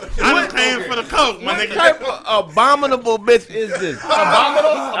 I just came for the coke, my nigga. What type of abominable bitch is this?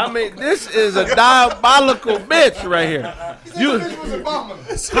 Abominable? I mean, this is a diabolical bitch right here. How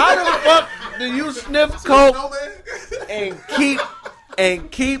the fuck do you sniff coke and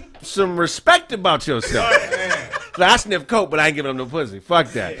keep some respect about yourself? So I sniff coke, but I ain't giving them no pussy.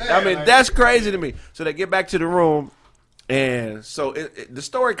 Fuck that. I mean, that's crazy to me. So they get back to the room, and so the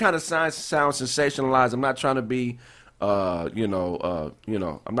story kind of sounds sensationalized. I'm not trying to be, I'm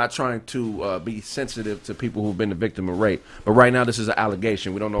not trying to be sensitive to people who've been the victim of rape. But right now, this is an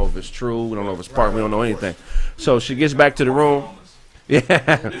allegation. We don't know if it's true. We don't know if it's part. We don't know anything. So she gets back to the room.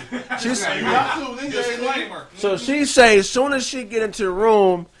 Yeah. So she says, as soon as she get into the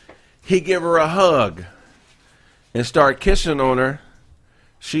room, he give her a hug and start kissing on her.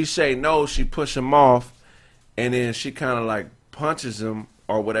 She say no. She push him off, and then she kind of like punches him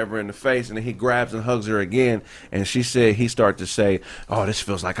or whatever in the face, and then he grabs and hugs her again. And she said he started to say, "Oh, this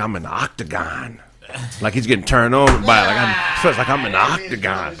feels like I'm in the octagon." Like he's getting turned on by it. Like feels like I'm in the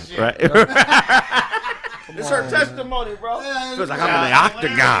octagon, right? It's her testimony, bro. Feels like I'm in the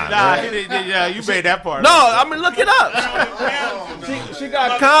octagon. Nah, you made that part. No, I mean look it up. She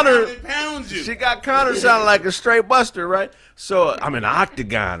got Conor. She got Conor sounding like a straight buster, right? So I'm in the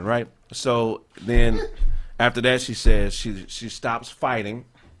octagon, right? So then after that, she says she stops fighting.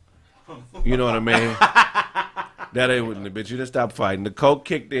 You know what I mean? That ain't with the bitch. You just stop fighting. The coke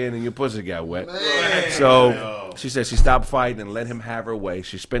kicked in and your pussy got wet. Man. So she said she stopped fighting and let him have her way.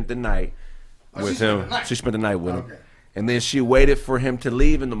 She spent the night with him. She spent the night with him. And then she waited for him to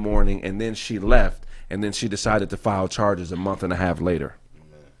leave in the morning, and then she left. And then she decided to file charges a month and a half later.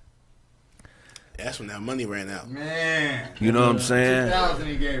 That's when that money ran out. Man. You know what I'm saying? 2,000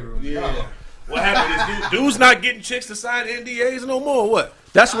 he gave her. Yeah. What happened? Dude's not getting chicks to sign NDAs no more. What?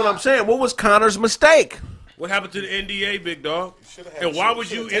 That's what I'm saying. What was Conor's mistake? What happened to the NDA, big dog? And why would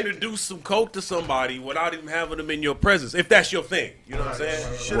you introduce some coke to somebody without even having them in your presence? If that's your thing, you know what I'm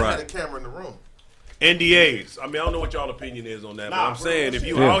saying? Should have had a camera in the room. NDAs. I mean, I don't know what y'all opinion is on that, but I'm saying if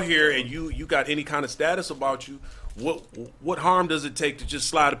you out here and you got any kind of status about you, what harm does it take to just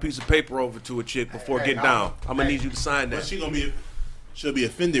slide a piece of paper over to a chick before getting down? I'm gonna need you to sign that. She'll be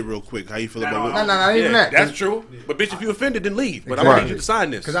offended real quick. How you feel about No, not even that. That's true. But bitch, if you offended, then leave. But I'm gonna need you to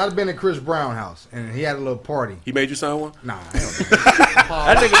sign this. Because I've been at Chris Brown's house, and he had a little party. He made you sign one? Nah,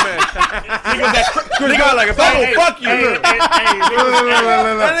 That nigga, man. Chris Brown like, if I don't fuck you. That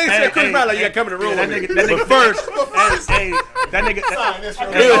nigga said Chris Brown like, yeah, come in the room with me. But first, that nigga.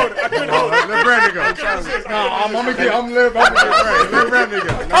 I couldn't hold it. Let Brandon go. I'm let Brandon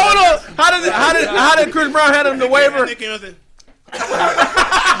go. Hold on. How did Chris Brown hand him the waiver?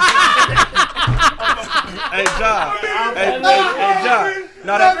 Hey, John. Hey, John.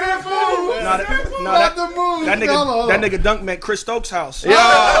 That nigga Dunk meant Chris Stokes' house. Hey,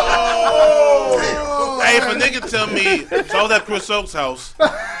 if a nigga tell me, so I was at Chris Stokes' house,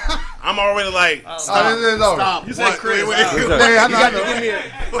 I'm already like, stop. You said Chris. You got to give me a...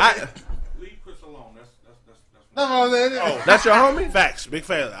 Leave Chris alone. That's your homie? Facts, big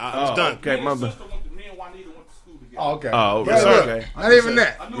fan. I was done. Okay, my bad. Me and Juanita went to school together. Oh, okay. Oh, okay. Yeah, look, Okay. not even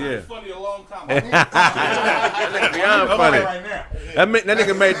that. I knew it was funny a long time. Beyond funny. That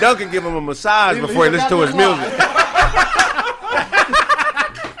nigga made Duncan give him a massage before he listened to his music.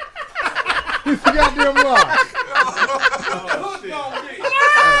 He's a goddamn lie.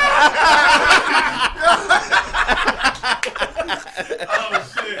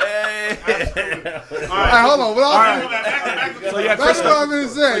 All right, hold on. So yeah, That's what I'm gonna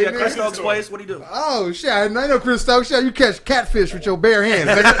say. Yeah, Chris Stokes' place. What do you do? Oh shit! I know Chris Stokes. Shit, you catch catfish with your bare hands.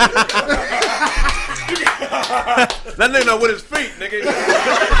 That nigga know with his feet, nigga.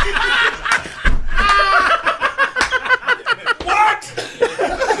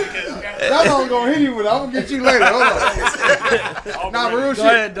 That's all I'm gonna hit you with. I'm gonna get you later. Hold on. Nah, real shit. Go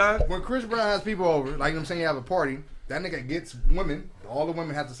ahead, Don. When Chris Brown has people over, like I'm saying, you have a party. That nigga gets women. All the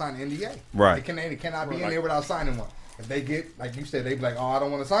women have to sign an NDA. Right. They cannot be in there without signing one. If they get, like you said, they be like, oh, I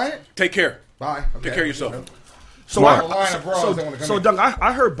don't want to sign it. Take care. Bye. Okay. Take care of yourself. So Dunk,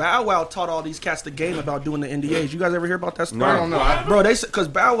 I heard Bow Wow taught all these cats the game about doing the NDAs. You guys ever hear about that story? I don't know. Bro, they said because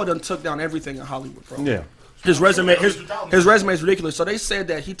Bow Wow done took down everything in Hollywood, bro. Yeah. His resume is ridiculous. So they said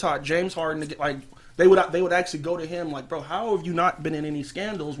that he taught James Harden to get like they would actually go to him like, bro, how have you not been in any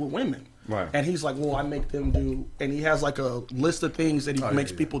scandals with women? Right. And he's like, well, I make them do, and he has like a list of things that he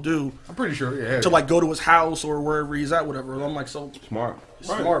makes people do. I'm pretty sure. Yeah. To like go to his house or wherever he's at, whatever. And I'm like, so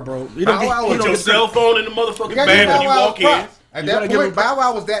Smart, bro. You Bow Wow Put your cell phone in the motherfucking You bag gotta when you give Bow Wow walk in. props. At You that gotta give point, him- Bow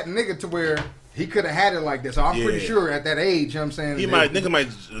Wow was that nigga to where he could have had it like this. So I'm pretty sure at that age, you know what I'm saying? Nigga might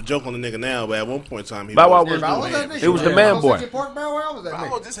joke on the nigga now, but at one point in time, he Bow Wow was was Bow Wow was that nigga. It was the man boy. Park Bow Wow was that Bow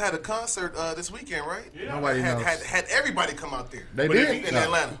nigga. Wow just had a concert this weekend, right? Yeah. Nobody knows. Had everybody come out there. They But did? in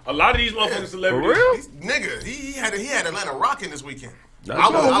Atlanta. A lot of these motherfucking celebrities. real? Nigga, he had Atlanta rocking this weekend. That's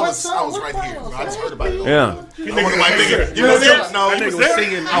I dope. was right here. I just heard about it. Yeah. You nigga like nigga. You was was there? there? No, That nigga was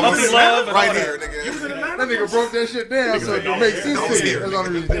singing I was Puppy Love and right all here, that. nigga. That nigga broke that shit down so it makes sense to you. That's all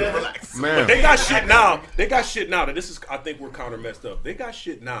the reason. Relax. Man. They got shit now. That this is, I think we're counter messed up. They got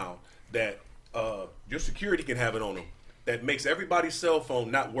shit now that your security can have it on them. That makes everybody's cell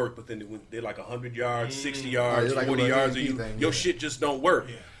phone not work when they're like 100 yards, 60 yards, like a 40 little yards of you. thing, Your shit just don't work.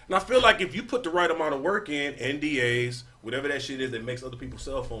 And I feel like if you put the right amount of work in, NDAs, whatever that shit is that makes other people's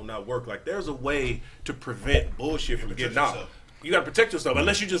cell phone not work, like there's a way to prevent bullshit from getting out. You gotta protect yourself,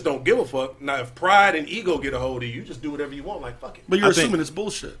 unless you just don't give a fuck. Now, if pride and ego get a hold of you, just do whatever you want. Like fuck it. But you're assuming it's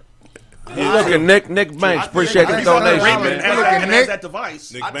bullshit. Look at Nick Banks. Appreciate the donation, man. And has that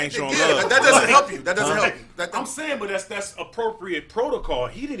device. Nick Banks on Yeah, love. that doesn't help you. That doesn't help you. I'm saying, but that's appropriate protocol.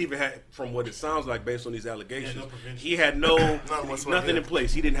 He didn't even have, from what it sounds like, based on these allegations, he had nothing in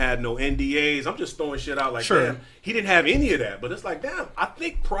place. He didn't have no NDAs. I'm just throwing shit out like that. He didn't have any of that. But it's like, damn, I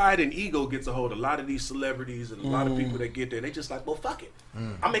think pride and ego gets a hold of a lot of these celebrities and a lot of people that get there. They just like, well, fuck it.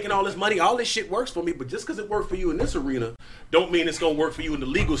 I'm making all this money. All this shit works for me. But just because it worked for you in this arena, don't mean it's gonna work for you in the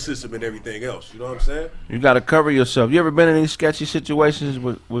legal system and everything else. You know what I'm saying? You got to cover yourself. You ever been in any sketchy situations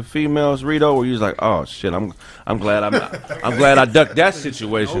with females, Rito, where you was like, oh shit, I'm glad I'm glad I ducked that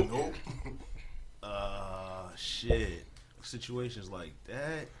situation. Shit. Situations like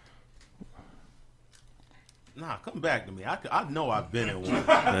that. Nah, come back to me. I know I've been in one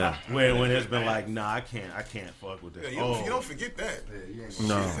when it's been like, nah, I can't fuck with that. You don't forget that.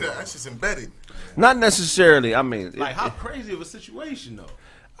 No. That's just embedded. Not necessarily. I mean, like how crazy of a situation though.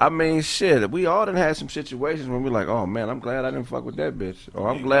 I mean, shit. We all done had some situations when we're like, oh man, I'm glad I didn't fuck with that bitch, or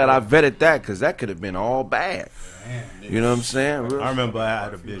I'm glad I vetted that because that could have been all bad. You know what I'm saying? I remember I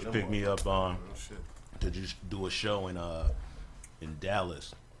had a bitch pick me up to just do a show in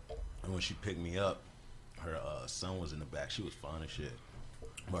Dallas, and when she picked me up, her son was in the back. She was fine as shit,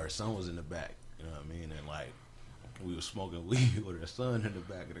 but her son was in the back. You know what I mean? And like, we were smoking weed with her son in the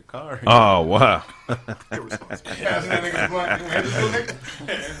back of the car. Oh wow!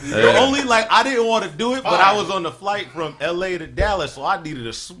 Only like I didn't want to do it, but I was on the flight from LA to Dallas, so I needed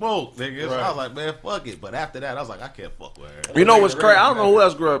to smoke, nigga. So I was like, man, fuck it. But after that, I was like, I can't fuck with her. You know what's crazy? I don't know who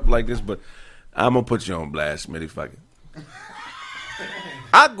else grew up like this, but I'm gonna put you on blast, Smitty. Fuck it.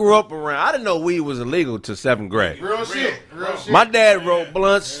 I grew up around. I didn't know weed was illegal till 7th grade. Real shit. My dad rolled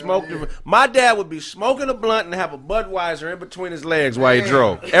blunts, smoked. My dad would be smoking a blunt and have a Budweiser in between his legs while he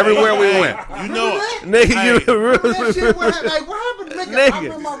drove. Everywhere we went. You know, Nigga, That shit, what happened,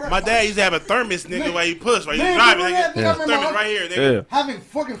 nigga. My dad used to have a thermos, nigga, while he pushed, while he was Nigga, driving. nigga, Nigga, nigga, thermos right here, nigga. Yeah. Having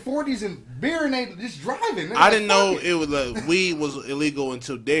fucking 40s and beer and they just driving. Nigga, I didn't know it was weed was illegal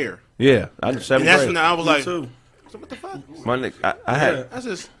until Dare. Yeah, I just And that's when I was like, too. so what the fuck? my nigga, I had That's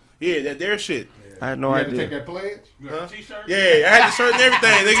just, that Dare shit. I had no You had to take idea. that pledge? Yeah, I had the shirt and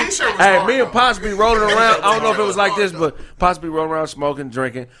everything, nigga. T-shirt was Hey, hard, me and though. Pops be rolling around. I don't know if it was like this, but Pops be rolling around smoking,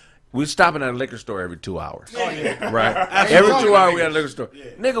 drinking. We stopping at a liquor store every 2 hours. Right? Every 2 hours we at a liquor store.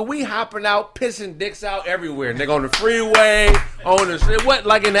 Nigga, we hopping out, pissing dicks out everywhere. Nigga, on the freeway, on the shit. What,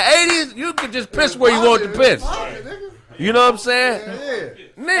 like in the 80s, you could just piss where you want to piss. You know what I'm saying?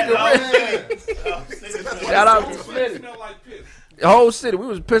 Nigga, shout out to the city. The whole city. We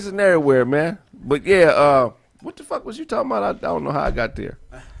was pissing everywhere, man. But yeah, what the fuck was you talking about? I don't know how I got there.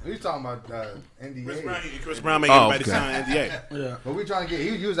 We talking about NDA. Chris Brown making everybody okay. sign NDA. Yeah. But we trying to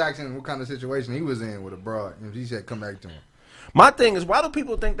get, he was asking what kind of situation he was in with a broad. And he said come back to him. My thing is, why do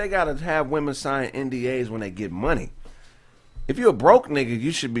people think they gotta have women sign NDAs when they get money? If you're a broke nigga,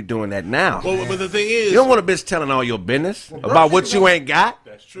 you should be doing that now. But the thing is, You don't want a bitch telling all your business about what you ain't got.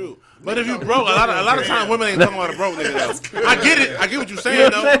 that's true. But if you broke, a lot of times women ain't talking about a broke nigga though. I get it. I get what you're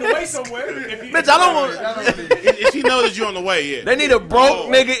saying though. Bitch, I don't want. If she knows that you're on the way, yeah. They need a broke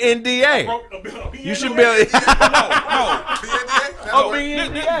nigga NDA. You should be.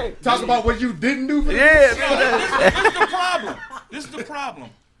 NDA. Talk about what you didn't do for Yeah. This is the problem. This is the problem.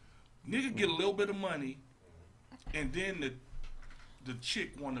 Nigga get a little bit of money, and then the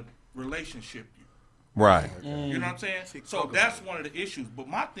chick want to relationship you. Right. You know what I'm saying? So that's one of the issues. But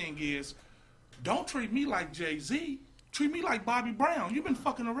my thing is, don't treat me like Jay-Z. Treat me like Bobby Brown. You've been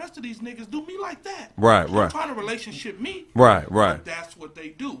fucking the rest of these niggas. Do me like that. Right, Don't right. try to relationship me. Right. But that's what they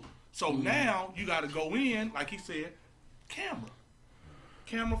do. So now you got to go in, like he said, camera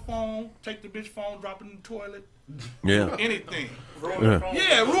phone, take the bitch phone, drop it in the toilet, Yeah. anything. Yeah.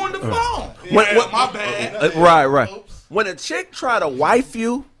 Yeah, ruin the phone. When- My bad. Right. When a chick try to wife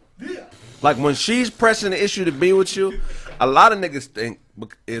you, like when she's pressing the issue to be with you, a lot of niggas think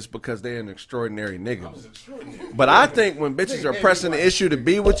it's because they're an extraordinary nigga. But I think when bitches are pressing the issue to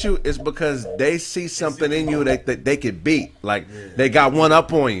be with you, it's because they see something in you that they could beat. Like they got one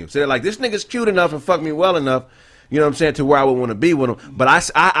up on you. So they're like, this nigga's cute enough and fuck me well enough, you know what I'm saying, to where I would want to be with him. But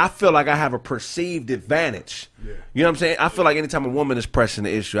I feel like I have a perceived advantage. You know what I'm saying? I feel like anytime a woman is pressing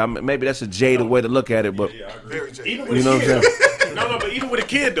the issue, maybe that's a jaded way to look at it, but Even you know what I'm saying? No, but even with a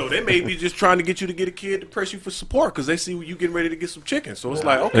kid though, they may be just trying to get you to get a kid to press you for support because they see you getting ready to get some chicken. So it's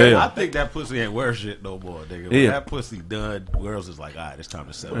like, okay, Yeah. I think that pussy ain't worth shit no more, nigga. When Yeah. that pussy done, girls is like, all right, it's time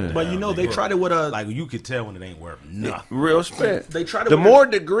to settle down. But you know, they nigga. tried it with a. Like, you could tell when it ain't worth nothing. Real spit. They try to The put more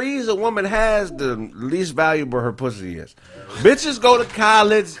degrees a woman has, the least valuable her pussy is. Bitches go to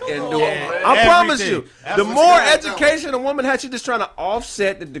college and do it. I promise you, the more education a woman has, she's just trying to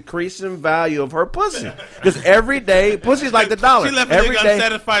offset the decreasing value of her pussy. Because every day, pussy's like the dollar. She left a Every nigga day,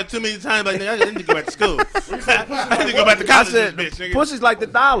 unsatisfied too many times. Like, nigga, I need to go back to school. I need to go back to I college. said, This bitch, nigga. pussy's like the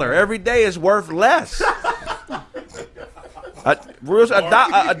dollar. Every day is worth less.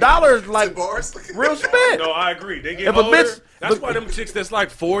 A dollar is like Bars. real spit. No, I agree. They get If a older. bitch- That's but- why them chicks that's like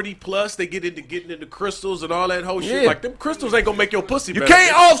 40 plus, they getting into crystals and all that whole shit. Yeah. Like them crystals ain't gonna make your pussy You better.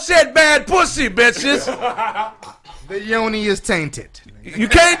 can't offset bad pussy, bitches. The yoni is tainted. You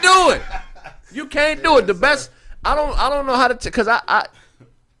can't do it. You can't do it. The best. I don't know how to because I.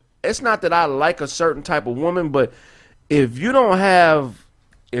 It's not that I like a certain type of woman, but if you don't have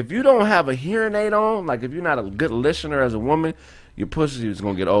a hearing aid on, like if you're not a good listener as a woman, your pussy is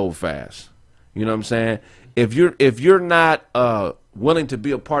gonna get old fast. You know what I'm saying? If you're not willing to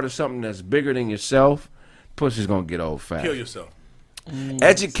be a part of something that's bigger than yourself, pussy's gonna get old fast. Kill yourself.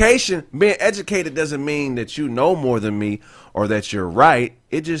 Education, being educated doesn't mean that you know more than me or that you're right.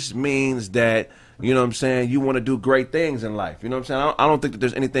 It just means that, you know what I'm saying, you want to do great things in life. You know what I'm saying? I don't think that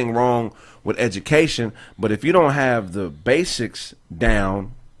there's anything wrong with education, but if you don't have the basics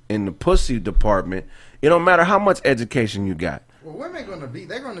down in the pussy department, it don't matter how much education you got. Well, women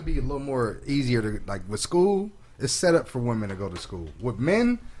they're gonna be a little more easier to, like, with school. It's set up for women to go to school. With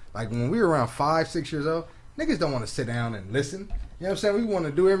men, like when we were around 5-6 years old, niggas don't want to sit down and listen. You know what I'm saying? We want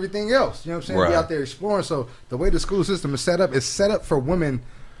to do everything else. You know what I'm saying? Right. Be out there exploring. So the way the school system is set up for women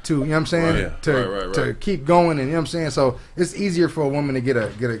to, you know what I'm saying, to keep going, and you know what I'm saying. So it's easier for a woman to get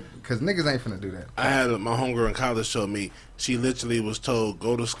a because niggas ain't finna do that. I had my homegirl in college told me she literally was told,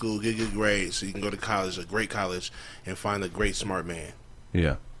 go to school, get good grades so you can go to college, a great college, and find a great smart man.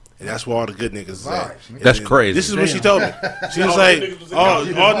 Yeah. And that's where all the good niggas is at. That's crazy. This is what she told me. She was like, all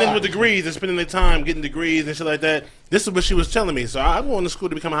niggas with degrees and spending their time getting degrees and shit like that. This is what she was telling me. So I'm going to school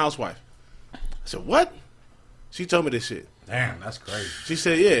to become a housewife. I said, what? She told me this shit. Damn, that's crazy. She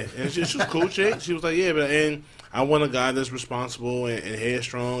said, yeah. And she was a cool chick. She was like, yeah, and I want a guy that's responsible and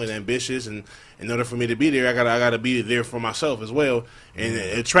headstrong and ambitious. And in order for me to be there, I gotta be there for myself as well and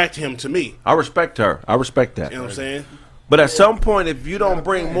attract him to me. I respect her. I respect that. You know what I'm saying? But at some point, if you don't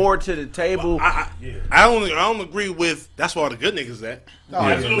bring more to the table, I don't agree with. That's where all the good niggas at.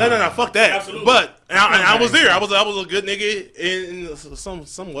 Absolutely. No, fuck that. Absolutely. But I was there. I was a good nigga in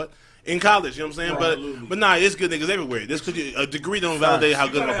somewhat in college. You know what I'm saying? But nah, it's good niggas everywhere. This could a degree don't validate how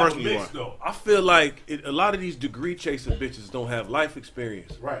good of a person you are. Though. I feel like a lot of these degree chasing bitches don't have life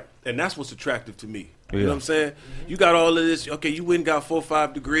experience. Right. And that's what's attractive to me. Yeah. You know what I'm saying? You got all of this. Okay, you went and got 4 or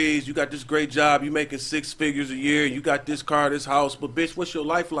 5 degrees. You got this great job. You making 6 figures a year. You got this car, this house. But bitch, what's your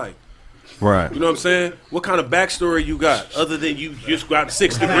life like? right? You know what I'm saying? What kind of backstory you got other than you just got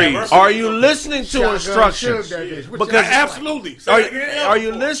 6 degrees? Are you listening to instructions? Because absolutely. Are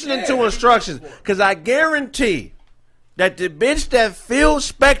you listening to instructions? Because I guarantee that the bitch that Phil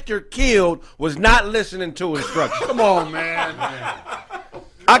Spector killed was not listening to instructions. Come on, man.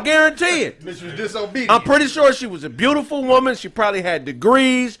 I guarantee it. Bitch was disobedient. I'm pretty sure she was a beautiful woman. She probably had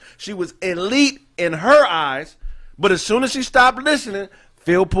degrees. She was elite in her eyes. But as soon as she stopped listening,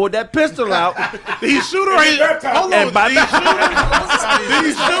 Phil pulled that pistol out. Did he shoot her? Hold on. And by Did he shoot her? Did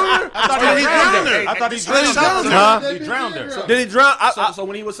he shoot her? I thought he drowned her. Huh? He drowned her. Did he drown? So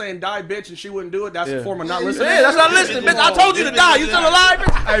when he was saying die, bitch, and she wouldn't do it, that's a form of not listening. Yeah, that's not listening, bitch. I told you to die. You still alive,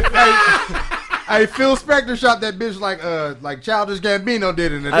 bitch? Hey, Phil Spector shot that bitch like Childish Gambino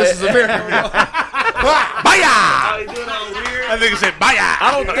did in it. This is America. Baya! That nigga said, bye.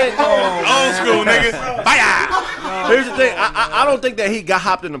 I don't think. Old school, nigga. Bye. Here's the thing. I don't think that he got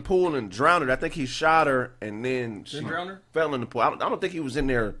hopped in the pool and drowned her. I think he shot her and then she drown her? fell in the pool. I don't think he was in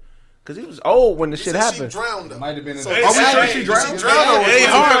there because he was old when the shit She happened. drowned her. Might have been in So- the. Are we sure she drowned? She drowned her. Hey,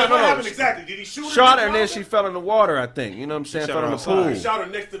 hard. What happened exactly? Did he shoot her? Shot her and then she fell in the water. I think. You know what I'm saying? shot Fell her in the outside. pool. He shot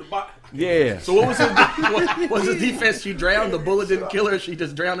her next to the body. Yeah. So what was his was his defense? She drowned. The bullet didn't kill her. She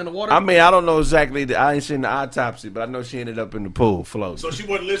just drowned in the water. I mean, I don't know exactly. I ain't seen the autopsy, but I know she ended up in the pool floating. So she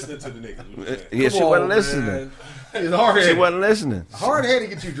wasn't listening to the niggas. Yeah, she wasn't listening. It's hard She headed. wasn't listening. Hard headed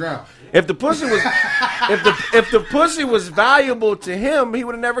get you drowned. If the pussy was, if the pussy was valuable to him, he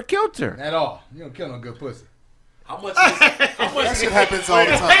would have never killed her. At all. You don't kill no good pussy. How much? That shit happens all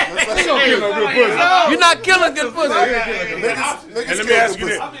the time. You don't kill no good pussy. You're not killing good pussy. Niggas And let me kill ask good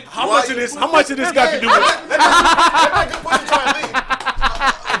you pussy. this: How much of this got to do with? That good pussy try to leave. A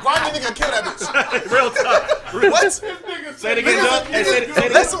grimy nigga kill that bitch. Real tough. What? Say it again, Doug. Hey, say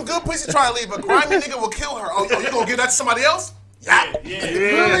it Let some good pussy try to leave. A grimy nigga will kill her. Oh, you gonna give that to somebody else? Yeah.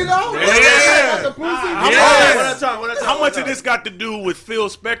 Really though? Yeah. The pussy. How much of this got to do with Phil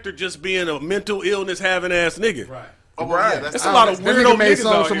Spector just being a mental illness having ass nigga? Right. Oh, well, yeah, that's a lot of That weirdo nigga made niggas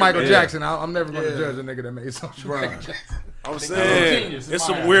songs out for here, Michael man. Jackson. I'm never going to judge a nigga that made songs for Michael Jackson. I'm saying genius. it's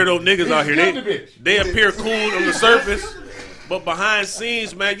some weirdo niggas out here. killed the bitch. They appear cool on the surface, but behind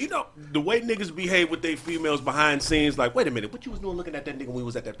scenes, man, you know the way niggas behave with their females behind scenes. Like, wait a minute, what you was doing looking at that nigga when we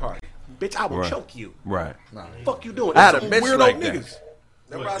was at that party? Bitch, I will Right. choke you. Right. Fuck you doing? I had It's a some bitch weirdo like that. niggas.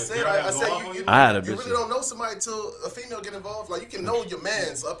 That's what I said. I said you I had a you bitch. really don't know somebody till a female get involved. Like you can know your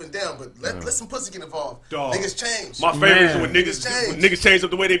man's up and down, but let some pussy get involved. Dog. Niggas change. My favorite is Man. when niggas change up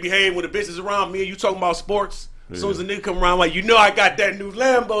the way they behave when the bitch is around me and you talking about sports. As soon as a nigga come around, like, you know I got that new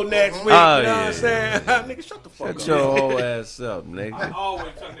Lambo next week. You know what I'm saying? Nigga, shut the fuck Shut up. your whole ass up, I nigga.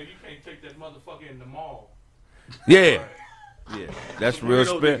 always tell nigga, you can't take that motherfucker in the mall. Yeah. Yeah. That's real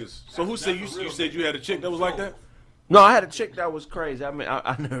Weirdo spit. niggas. So who said you said you had a chick that was like that? No, I had a chick that was crazy. I mean,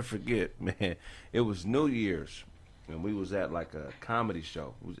 I never forget, man. It was New Year's, and we was at like a comedy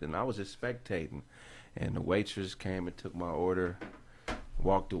show, and I was just spectating, and the waitress came and took my order,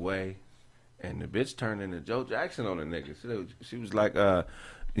 walked away, and the bitch turned into Joe Jackson on the nigga. She was like, "Are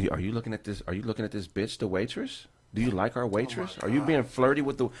you looking at this? Are you looking at this bitch, the waitress? Do you like our waitress? Are you being flirty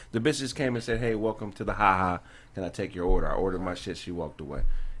with the bitch?" Just came and said, "Hey, welcome to the Ha Ha. Can I take your order?" I ordered my shit. She walked away.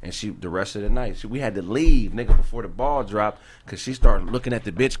 And the rest of the night, we had to leave, nigga, before the ball dropped, because she started looking at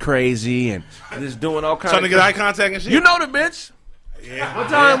the bitch crazy and just doing all kinds Trying of to get eye contact and shit? You know the bitch. Yeah. One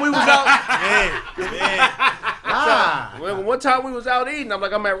time we was out. Man. One time we was out eating. I'm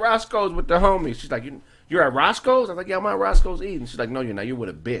like, I'm at Roscoe's with the homies. She's like, you're at Roscoe's? I'm like, yeah, I'm at Roscoe's eating. She's like, no, you're not. You're with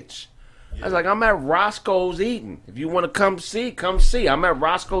a bitch. I was like, I'm at Roscoe's eating. If you want to come see, come see. I'm at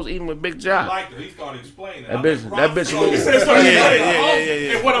Roscoe's eating with Big I Job. liked it. He started explaining. That bitch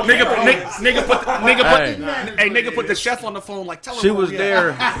Nigga put the chef on the phone like, tell him. She was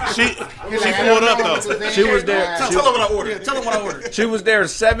there. She pulled up though. She was there. Tell her what I ordered. Tell him what I ordered. She was there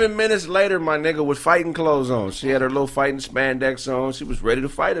 7 minutes later, my nigga, with fighting clothes on. She had her little fighting spandex on. She was ready to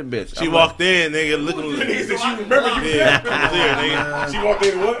fight a bitch. She walked in, nigga, looking. Nigga said she remember you. Yeah, I was there, nigga. She walked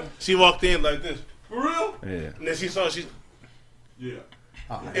in what? She walked in like this, For real? Yeah. and then she saw she. Yeah.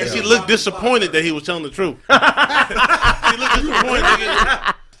 And she looked disappointed that he was telling the truth. She looked disappointed.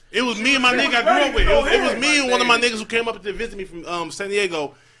 Nigga. It was me and my nigga I grew up with. It was me and one of my niggas who came up to visit me from San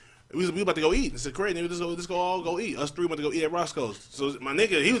Diego. We about to go eat. It's great. Nigga, let's go all go eat. Us three went to go eat at Roscoe's. So my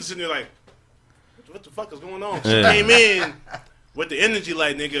nigga, he was sitting there like, what the fuck is going on? She came in with the energy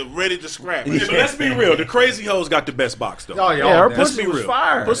like, nigga, ready to scrap. But let's be real. The crazy hoes got the best box though. Oh, Yeah, her yeah, pussy be was real.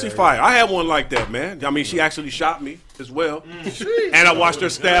 fire. Pussy fire. I had one like that, man. I mean, she actually shot me as well. And I watched her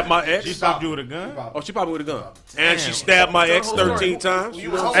stab my ex. She stopped you with a gun? Oh, she probably with a gun. And she stabbed my ex 13 times.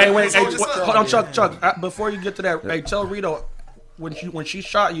 Hey, wait, hold on, Chuck. Before you get to that, hey, tell Rito when she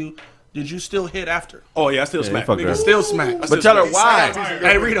shot you, did you still hit after? Oh yeah, I still smack. fucked her. Nigga still smacked. But tell her why.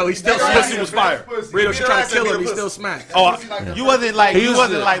 Hey, Rito, he still Pussy was fire. Rito, she tried to kill him. He still smacked. Oh, You wasn't like He used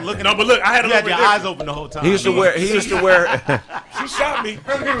to- looking. No, but look, I had a You had little your bit eyes open the whole time. He used to wear. She shot me.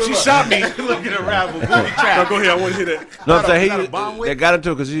 She shot me. looking around with booty No, trap. go ahead. I want to hear that. No, I'm saying Is that a bomb they wig? got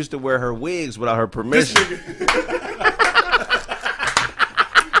into it because he used to wear her wigs without her permission.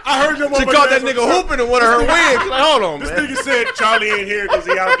 I heard them. She caught that nigga hooping in one of her wigs. Like, hold on, This man. nigga said Charlie ain't here because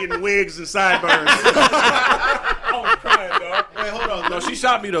he out getting wigs and sideburns. I was crying, dog. Wait, hold on. No, she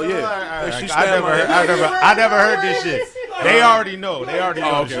shot me though. Yeah, she I stabbed my ex. never heard this shit. They already know. They already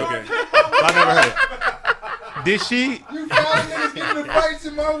know. Okay, okay. I never heard it. Did she? You found niggas getting in fights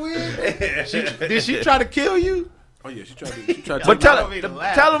in my wig? Did she try to kill you? Oh yeah, she tried to. But I don't mean to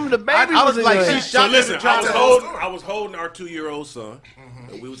laugh. tell him the baby I was in like, your she hand. So shot listen, me. I was holding our 2-year-old son,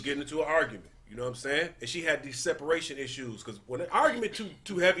 and we was getting into an argument. You know what I'm saying? And she had these separation issues because when an argument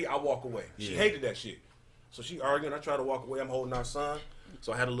too heavy, I walk away. She hated that shit. So she arguing. I try to walk away. I'm holding our son.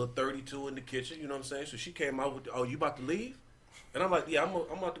 So I had a little 32 in the kitchen. You know what I'm saying? So she came out with, "Oh, you about to leave?" And I'm like, "Yeah, I'm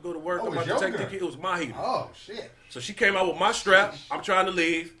about to go to work. Oh, I'm it was about to your take the gun. kid." It was my heater. Oh, shit. So she came out with my strap. I'm trying to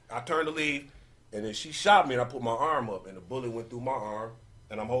leave. I turned to leave. And then she shot me, and I put my arm up, and the bullet went through my arm,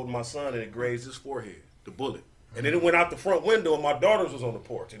 and I'm holding my son, and it grazed his forehead, the bullet. And then it went out the front window, and my daughter's was on the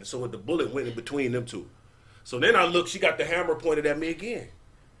porch, and so the bullet went in between them two. So then I looked, she got the hammer pointed at me again.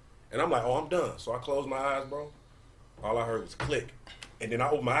 And I'm like, oh, I'm done. So I closed my eyes, bro. All I heard was click. And then I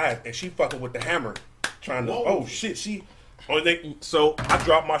opened my eyes, and she fucking with the hammer, trying to, oh, shit, she... So I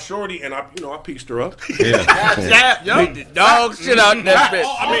dropped my shorty and I pieced her up. Beat the dog shit out that bitch.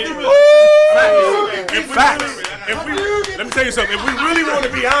 Let me tell you something. If we really want to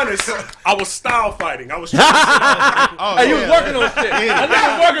be honest, I was style fighting. I was. Hey, you was working on shit. That nigga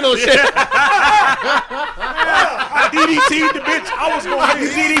was working on shit. I DDT'd the bitch. I was going to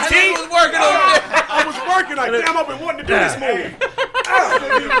DDT. He was working on shit. I was working like, damn, I've been wanting to do this move.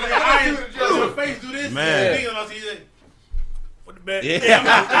 Your face do this. Man. What the bet? I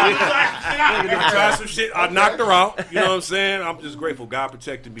tried some shit. I knocked her out. You know what I'm saying? I'm just grateful God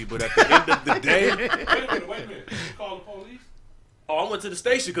protected me. But at the end of the day, Wait a minute. You call the police? I went to the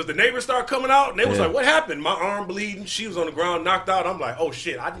station because the neighbors started coming out and they was like, what happened? My arm bleeding. She was on the ground, knocked out. I'm like, oh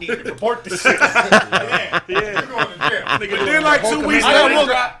shit, I need to report this shit. Yeah. Nigga, then like 2 weeks later.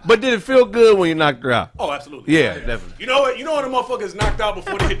 But did it feel good when you knocked her out? Oh, absolutely. Yeah, definitely. You know what? You know when the motherfuckers knocked out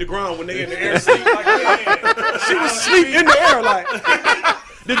before they hit the ground when they in the air sleep? Like, yeah. She was asleep in the air like.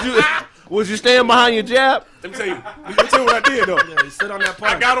 Was you standing behind your jab? Let me tell you what I did though. Yeah, you sit on that I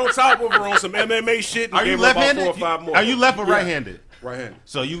punch. got on top of her on some MMA shit and Are you gave her about left-handed? 4 or 5 more. Are you left or right-handed? Right-handed.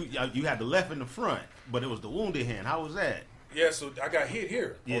 So you had the left in the front, but it was the wounded hand. How was that? Yeah, so I got hit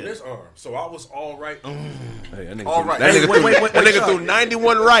here on this arm. So I was all right. Hey, that nigga All threw- right. That nigga Wait, threw- wait, that wait, nigga threw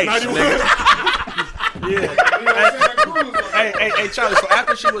 91 rights. 91. Hey, Charlie. So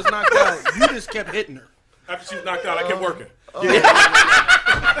after she was knocked out, you just kept hitting her. After she was knocked out, I kept working.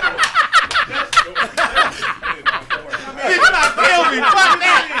 Bitch trying to kill me. Fuck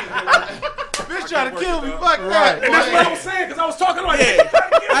that. Bitch trying to kill me. Fuck that. And that's what I was saying, because I was talking like, Hey,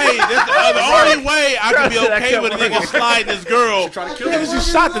 that's the only way I can be okay with a nigga sliding this girl. Nigga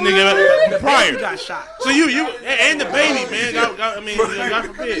just shot the nigga prior. You got shot. So you and the baby, man. God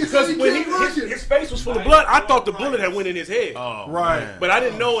forbid. because when his face was full of blood, I thought the bullet had went in his head. Right. But I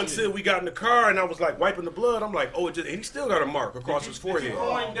didn't know until we got in the car and I was like wiping the blood. I'm like, oh, and he still got a mark across his forehead.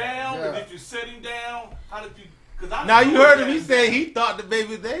 Going down, or did you sit him down? How did you Now you heard him. He said he thought the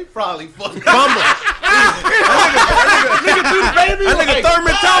baby they probably fucking Bumble. Nigga threw the baby. That nigga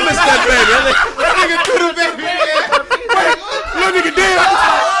Thurman Thomas, that baby. That nigga threw the baby. Little nigga dead.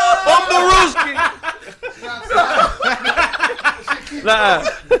 Nah.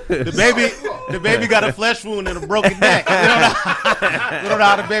 The baby got a flesh wound and a broken neck. We don't know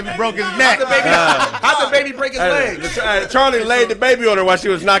how the baby broke his neck. How'd the baby break his leg? Charlie laid the baby on her while she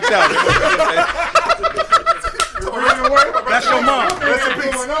was knocked out. That's your mom.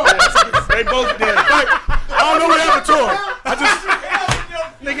 They both dead. I don't know what happened to her.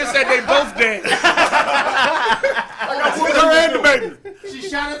 Nigga said they both dead. Her and the baby. She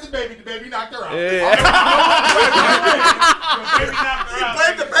shot at the baby knocked her out.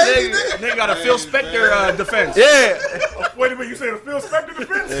 They got a Phil Spector defense. Yeah. Wait a minute, you saying a Phil Spector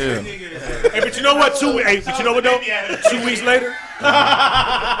defense? Hey, but you know what? But you know what though? 2 weeks later,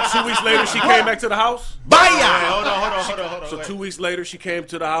 she came back to the house. Hold on. So 2 weeks later, she came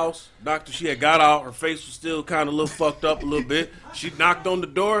to the house. She had got out. Her face was still kind of a little fucked up a little bit. She knocked on the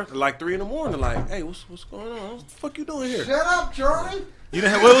door at like 3 a.m. Like, hey, what's going on? What the fuck you doing here? Shut up, Charlie. You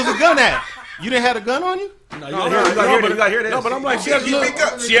didn't have, where was the gun at? You didn't have a gun on you? You gotta hear this. No, but I'm like, she had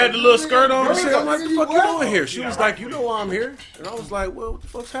the little skirt on. I'm like, what the fuck you doing here? She was like, you know why I'm here? And I was like, well, what the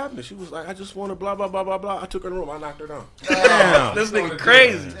fuck's happening? She was like, I just want to blah, blah, blah, blah, blah. I took her in the room. I knocked her down. Damn. This nigga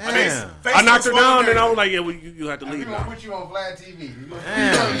crazy. Damn. I knocked her down, and I was like, yeah, well, you have to leave We're gonna now. put you on Vlad TV.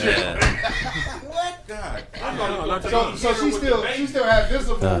 What? So she still had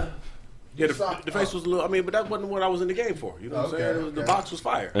visible. Yeah, the face was a little. I mean, but that wasn't what I was in the game for. You know what I'm saying? It was, the box was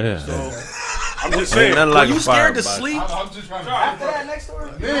fire. Yeah. So I'm just saying. Nothing Were like you a scared to fire sleep? I'm just trying to. Dad next door?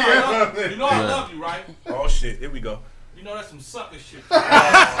 You know I love you, right? Oh shit! Here we go. You know that's some sucker shit. Charlie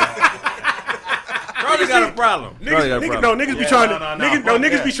got a problem. Niggas be trying to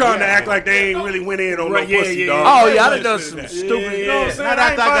niggas be trying to act like they ain't really went in on no pussy, dog. Oh yeah, I done done some stupid. You know what I'm saying? Not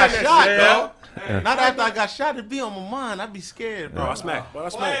after I got shot, shit, though. Not after I got shot, it'd be on my mind. I'd be scared, bro. I smacked. But I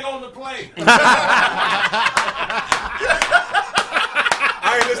Flag smacked. on the plate.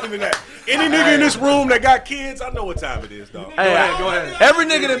 I ain't listening to that. Any nigga in this room that got kids, I know what time it is, dog. Hey, go ahead. Every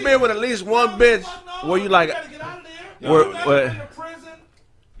nigga that been with at least one bitch, where you like, You gotta get out of there. Where- You where- in the prison,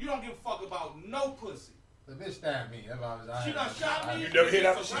 you don't give a fuck about no pussy. The bitch stabbed me. That's why I She done shot me. You never hear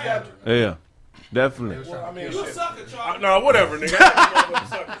that when she stabbed you? yeah, definitely. I mean, You a shit. sucker, Charlie. No, whatever, nigga. I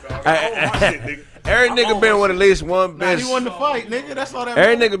own my shit, nigga. Every nigga been with at least one Nah, bitch. he won the fight, nigga. That's all that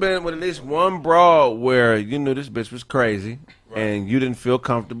Every matters. nigga been with at least one broad where you knew this bitch was crazy and you didn't feel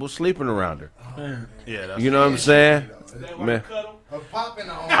comfortable sleeping around her. Yeah, that's You know what I'm saying? Man. A pop in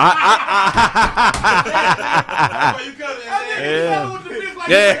the arm. Why you cut it? Yeah.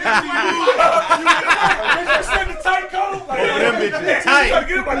 Them bitches tight. You gotta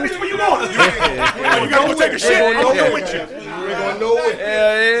get up, bitch, where you going? You gotta go take a shit. I'm going with you.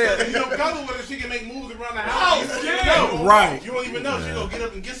 Yeah. You don't cuddle with her, she can make moves around the house. yeah. Right. You don't even know. She gonna get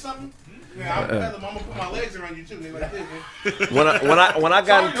up and get something. Yeah, I'm gonna put my legs around you too. They like this, man. When I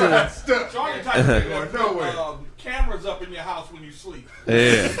got into Charlie type of nigga put cameras up in your house when you sleep.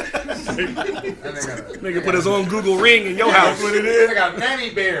 Nigga put his own Google Ring in your house. They got a nanny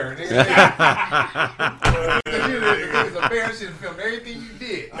bear. It's a bear. She filmed everything you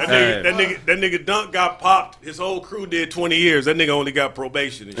did. That nigga Dunk got popped. His whole crew did 20 years. That nigga only got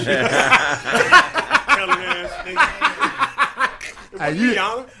probation and shit.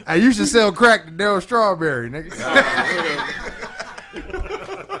 I used to sell crack to Daryl Strawberry, nigga.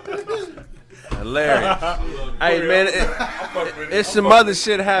 hilarious. Hey man, it's some other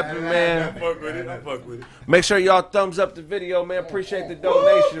shit happening, man. I fuck with it. Make sure y'all thumbs up the video, man. Appreciate the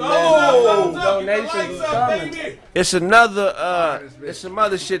donation, man. Donations is coming. It's another it's some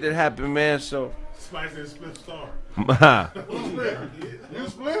other shit that happened, man. So Spice and Split Star. You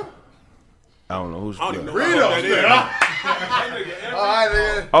split? I don't know who's I don't even know Rito what that All right,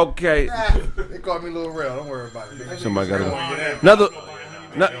 nigga. okay. They call me Lil Rel. Don't worry about it. Nigga. Somebody got another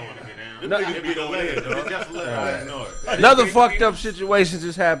another fucked up situation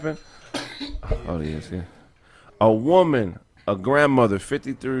just happened. Oh yes, yeah. A woman, a grandmother,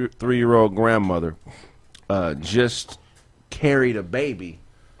 53-year-old grandmother, just carried a baby.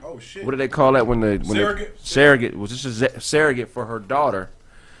 Oh shit. What do they call that when Surrogate? surrogate was just a surrogate for her daughter,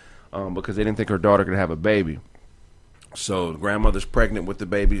 because they didn't think her daughter could have a baby. So the grandmother's pregnant with the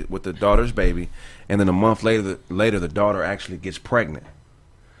baby, with the daughter's baby, and then a month later the daughter actually gets pregnant,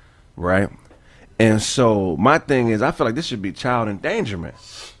 right? And so my thing is, I feel like this should be child endangerment.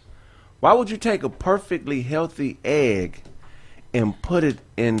 Why would you take a perfectly healthy egg and put it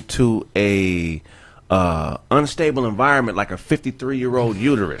into a unstable environment like a 53-year-old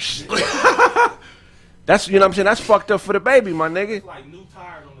uterus? That's, you know what I'm saying? That's fucked up for the baby, my nigga. It's like new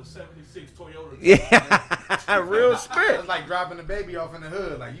tires on the 76 Toyota. Yeah, real spit. It's like dropping the baby off in the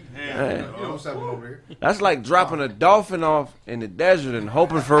hood. Like, you know what's happening over here. That's like dropping a dolphin off in the desert and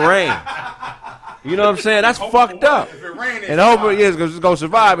hoping for rain. You know what I'm saying? That's fucked up. If it rain, And hoping it's going to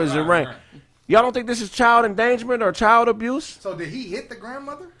survive as it rain. Y'all don't think this is child endangerment or child abuse? So did he hit the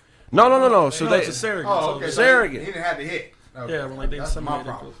grandmother? No. So No, they it's a surrogate. Oh, okay. So, So surrogate. He didn't have to hit. Okay. yeah, when like they That's my inseminated,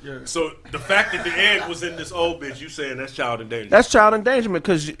 problem. yeah. So the fact that the egg was in this old bitch, you saying that's child endangerment? That's child endangerment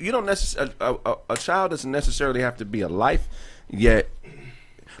because you don't necessarily a child doesn't necessarily have to be a life yet.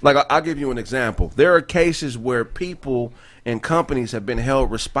 Like I'll give you an example. There are cases where people and companies have been held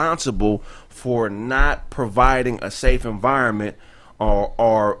responsible for not providing a safe environment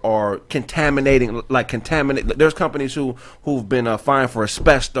or contaminating, There's companies who've been fined for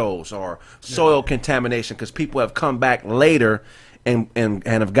asbestos or soil contamination because people have come back later and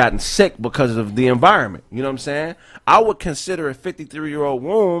have gotten sick because of the environment. You know what I'm saying? I would consider a 53-year-old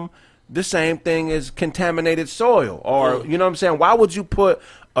womb the same thing as contaminated soil, or you know what I'm saying? Why would you put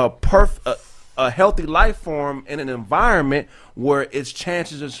a healthy life form in an environment where its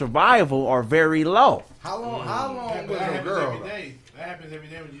chances of survival are very low? How long was a girl? That happens every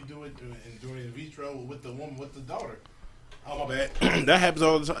day when you do it doing in vitro with the woman with the daughter. Oh my bad. That happens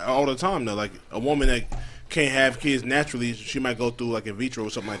all the time though. Like a woman that can't have kids naturally, she might go through like in vitro or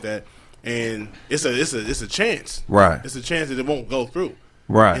something like that, and it's a chance. Right. It's a chance that it won't go through.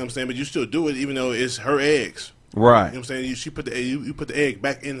 Right. You know what I'm saying? But you still do it even though it's her eggs. Right. You know what I'm saying? You put the egg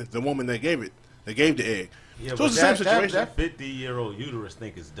back in the woman that gave the egg. Yeah, so it's the same situation. That 50-year-old uterus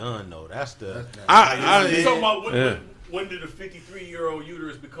think it's done though. That's the. You talking about when did a 53-year-old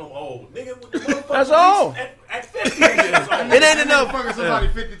uterus become old? Nigga, with the motherfucker That's old. At 50 years old. It ain't enough. Fucking somebody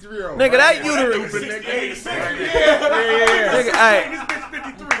 53-year-old. Nigga, that uterus. Nigga, hey.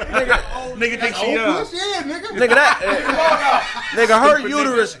 Nigga think she Yeah, nigga. Nigga, that. Nigga, her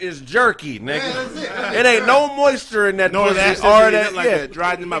uterus is jerky, nigga. Yeah, that's it. It ain't no moisture in that No, pussy. that's Or that that, like that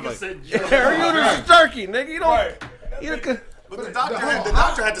dried in my mouth. her uterus is jerky, nigga. You don't. You don't But the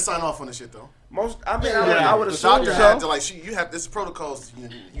doctor had to sign off on the shit though. I would The assume doctor had so. to you have this protocols.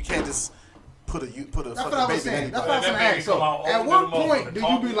 You can't just put a That's what fucking I was baby in saying. anybody. That's what I was saying. So, at what point do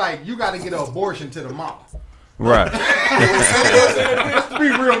you be like, you got to get an abortion to the mama? Right. Let's be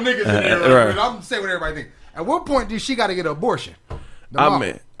real niggas in here. Right. I'm gonna say what everybody think. At what point do she got to get an abortion? The I mama.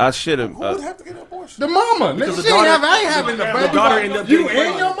 mean, I should have. Who would have to get an abortion? The mama. Nigga, the she ain't daughter- have, I ain't having the baby. daughter ended up You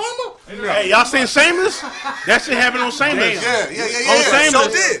getting and your mama? Hey, y'all seen Shameless? That shit happened on Shameless. Yeah. On So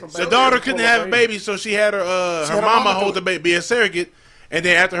Shameless, did. the daughter couldn't have a baby, so she had her mama hold the baby, be a surrogate, and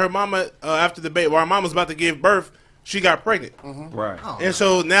then after her mama, after the baby, while her mama was about to give birth, she got pregnant, Right. and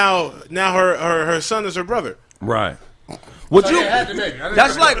so now her son is her brother. Right. Would So you? they had the baby.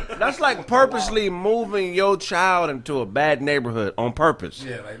 That's like purposely moving your child into a bad neighborhood on purpose.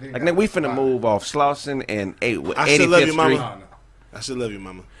 Yeah, like, Like nigga, we finna move off Slauson and 85th I still love you, Street. mama. I still love you,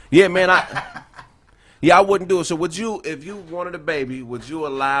 mama. Yeah, man. I wouldn't do it. So would you, if you wanted a baby, would you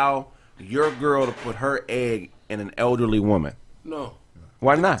allow your girl to put her egg in an elderly woman? No.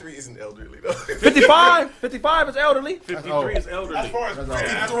 Why not? 53 isn't elderly though. 55 is elderly. 53 is elderly. As far as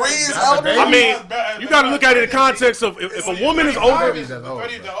 53 is elderly. I mean, you got to look at it in the context of if a woman is older, Babies that's old,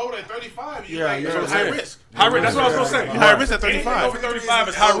 The older at 35, Yeah, you're you're high right. risk. High risk. That's what I was gonna say. high risk at Anything 35. over 35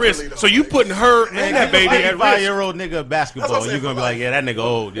 is high risk. So you putting her and that baby at risk. 55-year-old nigga basketball, you're gonna be like, yeah, that nigga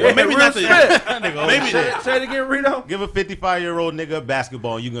old. Yeah. Well, maybe not the. That nigga old as shit. Say it again, Rito. Give a 55-year-old nigga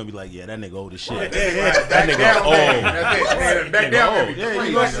basketball, you're gonna be like, yeah, that nigga old as shit. That nigga old. That's it. Back down, baby. Yeah,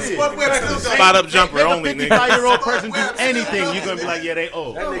 you like shit. Spud Webb still done. Spot up jumper only, nigga. 55-year-old person do anything, you're gonna be like, yeah, they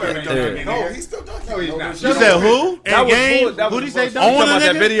old. No, he's still done. No, he's not. You said who? That was game? bull- that Who'd was he say bull- done? You talking about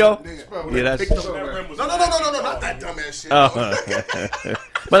that Nigga? video? Yeah, that's. No, not that dumbass shit.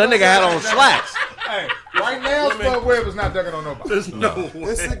 But that nigga had on slacks. Hey, right now, Spud Webb is not dunking on nobody. It's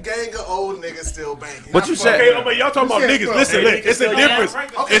a gang of old niggas still banging. What you Okay, said? but y'all talking about Who said niggas. so? Listen, Hey, it's a difference.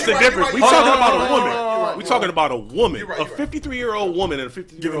 Okay, It's a you're right, difference. you're We right. talking about Hold a on, woman. We talking about a woman. You're right, A you're right. 53-year-old woman and a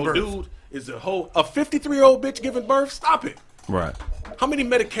 53-year-old Giving dude is a whole. A 53-year-old bitch giving birth? Stop it. Right. How many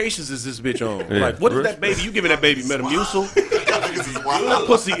medications is this bitch on? Yeah. Like, what is that baby? You giving that baby Metamucil? Niggas is wild. That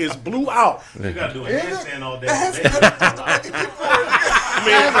pussy is blew out. You gotta do a handstand all day. I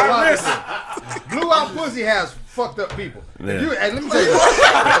mean, high risk. Blue out pussy has fucked up people. Yeah. Let me tell you,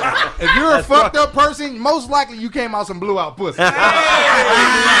 if you're a fucked up person, most likely you came out some blue out pussy.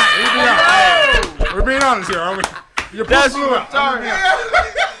 We're being honest here, aren't we? Your pussy blew out.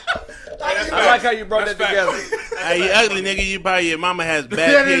 I like how you brought that together. Hey, you ugly nigga. You probably your mama has Yeah,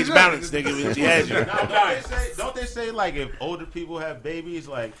 bad they pH do. balance, nigga, when she has you. Don't they say like if older people have babies,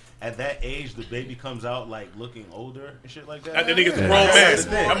 like at that age the baby comes out like looking older and shit like that? That nigga's a grown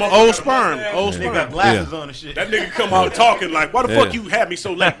man. I'm an old sperm. Old They sperm. got glasses on and shit. That nigga come out talking like, why the fuck you had me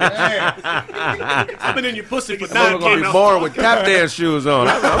so late? I've been in your pussy for 9 I'm gonna be born with tap dance shoes on.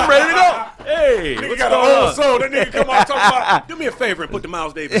 I'm ready to go. Hey, Nigga what's got going an old on? soul. That nigga come out talking about, do me a favor and put the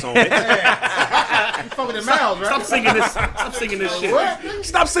Miles Davis on, bitch. You fucking the mouths, right? Stop singing this. Stop singing this shit.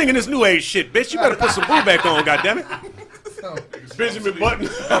 Stop singing this new age shit, bitch. You better put some blue back on, goddammit. Benjamin Button.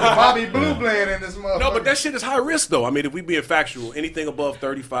 Bobby Blue playing in this motherfucker. No, but that shit is high risk, though. I mean, if we being factual, anything above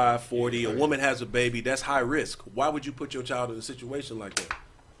 35, 40, a woman has a baby, that's high risk. Why would you put your child in a situation like that?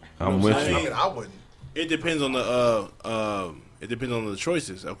 I'm with I you. mean, I wouldn't. It depends on the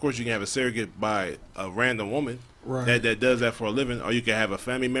choices. Of course, you can have a surrogate by a random woman that does that for a living, or you can have a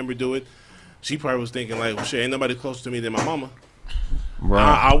family member do it. She probably was thinking like, well, shit, ain't nobody closer to me than my mama. Right.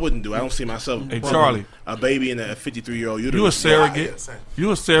 I wouldn't do it. I don't see myself. Hey, Charlie. A baby in a 53-year-old uterus. You a surrogate? same.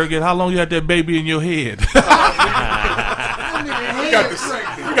 You a surrogate? How long you had that baby in your head? You got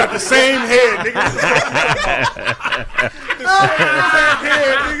the same head, nigga. The same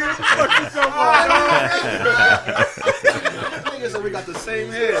head, nigga. Fuck you so much. Nigga said we got the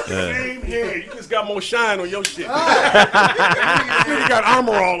same head. Same head. You just got more shine on your shit. Nigga got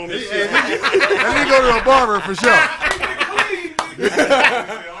armor all on this shit. Let me go to a barber for sure.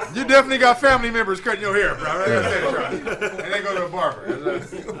 You definitely got family members cutting your hair, bro. And they go to a barber.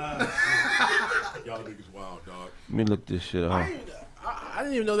 Y'all niggas wild, dog. Let me look this shit up. I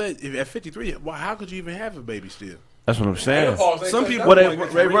didn't even know that at 53. Why? How could you even have a baby still? That's what I'm saying. Some people, Well, they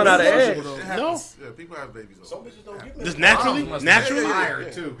run out of eggs. No, Yeah, people have babies. Some bitches don't get just naturally.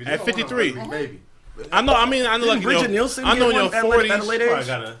 Tired, too, 'cause you At don't want 53. no baby. I know. I mean, I know. Like, Bridget you know, Nielsen I know in get your one at late- 40s. at a late Probably age?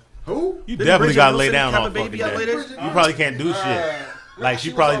 gotta, Who? you Didn't definitely Bridget gotta lay Nielsen down have on a baby fucking at that. late age? You probably can't do shit. Like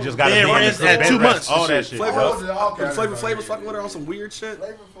she probably just gotta Yeah, be right, in it's the at bed 2 rest, months all and that shit. shit. Flavor, bro. Flavor fucking with her on some weird shit.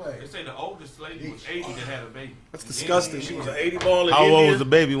 They say the oldest lady was 80 that had a baby. That's disgusting. She was an 80 ball in How India. old was the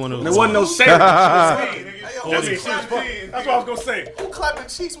baby when it was? There wasn't no That's Sarah. what I was gonna say. Who clapping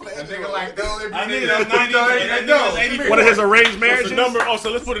cheeks with an 80-year-old? like, don't let I me think nigga that's 90. One of his arranged marriages.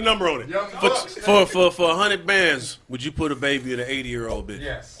 So let's put a number on it. For 100 bands, would you put a baby in an 80-year-old bitch?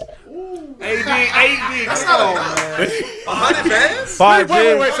 Yes. AD. That's not a 100 bands?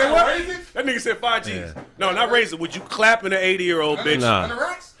 5G. Wait, say what? That nigga said 5 G's. Yeah. No, not raise it. Would you clap in an 80-year-old bitch? Nah. 100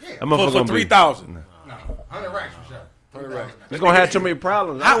 racks? Yeah. That motherfucker For gonna be- 3,000. No, 100 racks for sure. 100 racks. He's gonna have too many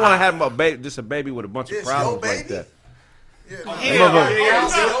problems. I don't want to have just a baby with a bunch of It's problems your like baby? that. Yeah.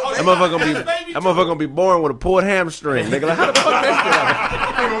 That motherfucker gonna be born with a pulled hamstring. Nigga, like, how the fuck that shit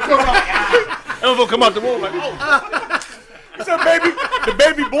happen? That motherfucker come out the womb like, oh. Is that baby? The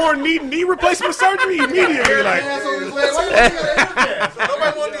baby born needing knee replacement surgery immediately? Like,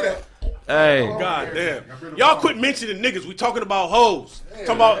 Nobody want to do that. Hey, God damn. Y'all quit mentioning niggas. We talking about hoes.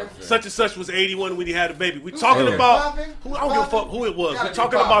 Talking about such and such was 81 when he had a baby. We talking about who, I don't give a fuck who it was. We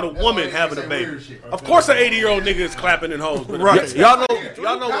talking about a woman having a baby. Of course, an 80-year-old nigga is clapping in hoes. But right? Y'all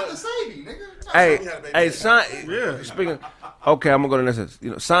know what? Hey, speaking. Okay, I'm gonna go to this.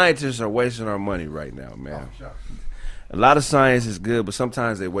 You know, scientists are wasting our money right now, man. A lot of science is good, but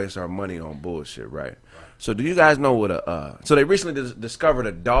sometimes they waste our money on bullshit, right? So do you guys know what so they recently discovered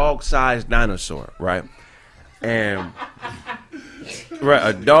a dog-sized dinosaur, right? And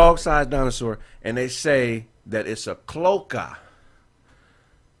a dog-sized dinosaur, and they say that it's a cloaca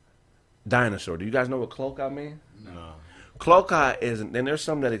dinosaur. Do you guys know what cloaca means? No. Cloaca is, and there's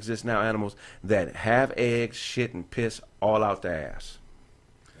some that exist now, animals that have eggs, shit, and piss all out their ass.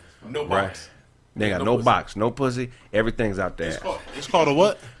 no Right? box. They got no box, no pussy, everything's out there. It's called a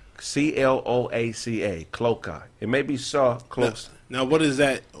what? Cloaca, cloaca. It may be close. Now, what is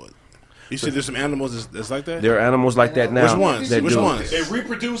that? You said there's some animals that's like that? There are animals like that now. Which ones? that Which do ones? They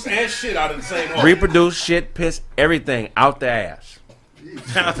reproduce and shit out of the same hole. Reproduce, shit, piss, everything out their ass.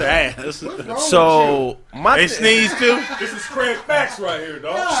 Out the ass. So They sneeze too? This is Craig Facts right here,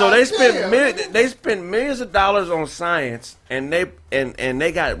 dog. So they spend millions of dollars on science, and they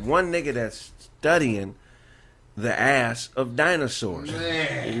got one nigga that's studying the ass of dinosaurs.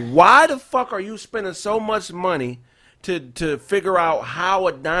 Man. Why the fuck are you spending so much money to figure out how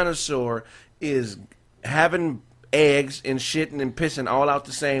a dinosaur is having eggs and shitting and pissing all out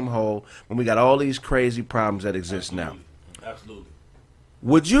the same hole when we got all these crazy problems that exist now? Absolutely.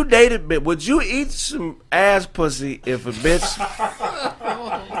 Would you date a bitch? Would you eat some ass pussy if a bitch?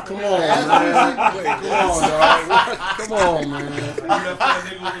 Come on, man. Come on, man.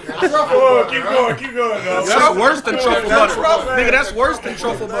 Keep going, dog. That's worse than truffle butter. Nigga, that's worse than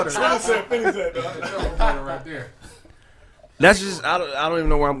truffle butter. Finish that, dog. Right there. That's just I don't even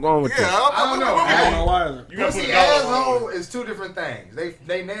know where I'm going with this. I don't know. I don't know either. Pussy asshole is two different things.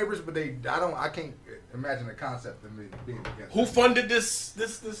 They neighbors, but I can't imagine the concept of being together. Who funded this?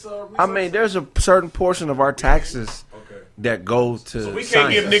 I mean, there's a certain portion of our taxes that go to. So we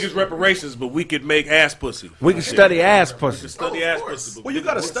can't science. give niggas reparations, but we could make ass pussy. We can study ass pussy. Study ass pussy. but Well, you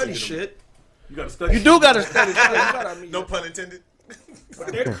gotta study shit. You gotta study. You do gotta study shit. No pun intended.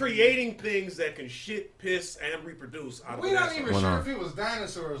 They're creating things that can shit, piss, and reproduce out of We an not asshole. even sure if it was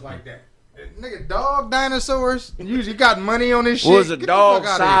dinosaurs like that. Nigga, dog dinosaurs usually got money on this shit. Was a Get the fuck outta here.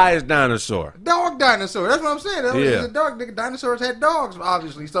 dog-sized dinosaur. Dog dinosaur. That's what I'm saying. That was Yeah. a dog. Nigga, dinosaurs had dogs,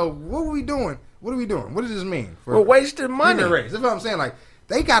 obviously. So what are we doing? What are we doing? What does this mean? For We're wasting money. human race? That's what I'm saying. Like,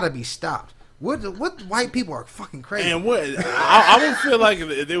 they gotta be stopped. What white people are fucking crazy. And what I would feel like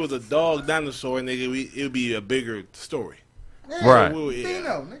if there was a dog dinosaur, nigga, it would be a bigger story. Yeah, Right.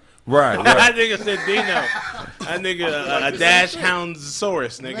 Dino, nigga. Right. That nigga said Dino. That nigga a dash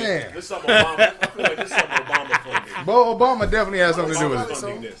houndsaurus, nigga. Man. This is something Obama. I feel like this is something Obama funded. Obama definitely has something to do with Obama's it.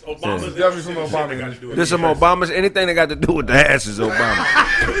 funding this. Obama's Definitely from Obama. Obama. There's some Obamas. Anything that got to do with the ass is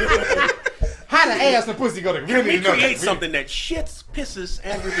Obama. How the ass and pussy go together? We create something that shits, pisses,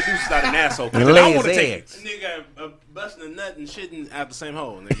 and reproduces out an asshole. And I lays want to take it. eggs. Nigga busting a nut and shitting out the same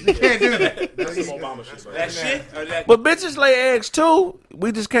hole, nigga. You can't do that. That's some Obama shit. Bro. That shit or that? But bitches lay eggs too.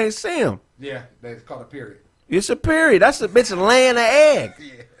 We just can't see them. Yeah, that's called a period. It's a period. That's a bitch laying an egg.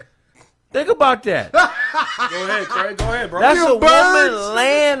 Think about that. Go ahead, Craig. Go ahead, bro. That's You a birds. woman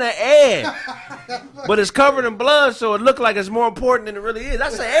laying an egg. But it's covered in blood, so it look like it's more important than it really is.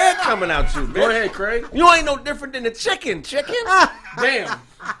 That's an egg coming out you, Go bitch. ahead, Craig. You ain't no different than a chicken. Damn.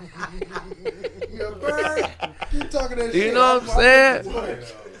 You a bird? Keep talking that shit. You know what I'm saying?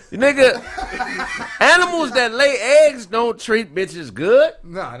 Nigga, animals that lay eggs don't treat bitches good.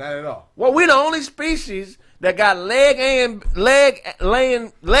 Nah, not at all. Well, we the only species that got leg laying.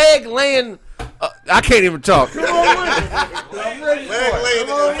 I can't even talk. Leg laying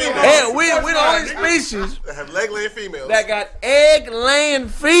females. And we the only species That have leg laying females. that got egg laying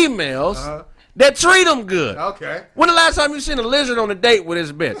females that treat them good. Okay. When the last time you seen a lizard on a date with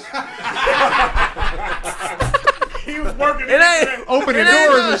his bitch? He was working. It ain't Opening it ain't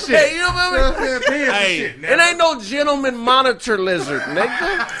doors no- and shit. Hey, you know what I mean? Hey, It ain't no gentleman monitor lizard,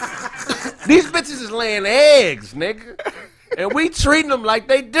 nigga. These bitches is laying eggs, nigga. And we treating them like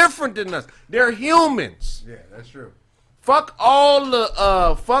they different than us. They're humans. Yeah, that's true. Fuck all the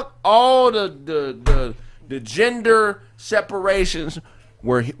gender separations.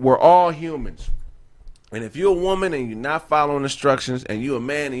 We're all humans. And if you're a woman and you're not following instructions, and you're a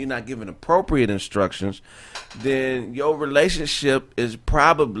man and you're not giving appropriate instructions, then your relationship is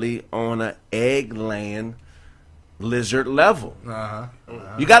probably on an egg-laying lizard level.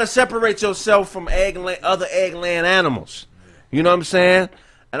 You got to separate yourself from other egg-laying animals. You know what I'm saying?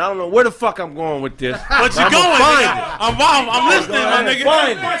 And I don't know where the fuck I'm going with this. But you going, nigga. I'm listening, my nigga.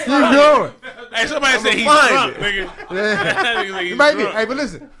 Find it. Keep going. Hey, somebody said he's find drunk, it. nigga. That nigga think he's Maybe. drunk. Hey, but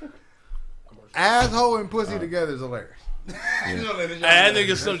listen. Asshole and pussy together is hilarious. That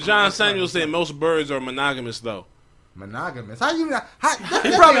nigga, some John Samuel said most birds are monogamous though. Monogamous. How you not?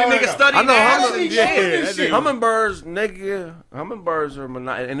 He probably a nigga studying that. Hummingbirds, nigga. Hummingbirds are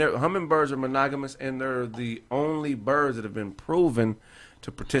monogamous, and they're the only birds that have been proven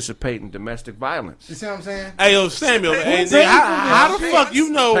to participate in domestic violence. You see what I'm saying? Hey, yo, Samuel, hey, nigga, how the fuck you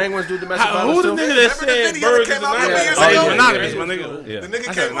know? Penguins do domestic Who's violence the too? nigga that Remember the said video birds that is came out a couple years monogamous? ago? My nigga. Yeah. The nigga I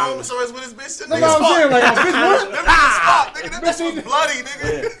came said home, so it's with his bitch. That's what I'm saying. Like, bitch, what? Remember the spot, nigga? That bitch was bloody,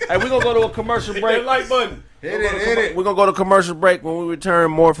 nigga. Hey, we're gonna go to a commercial Hit break. that like button. Hit it. We're gonna go to commercial break. When we return,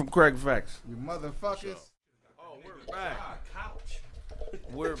 more from Craig Facts. You motherfuckers.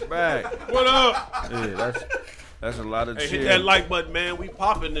 We're back. What up? Yeah, that's a lot of Hey, cheer. hit that like button, man. We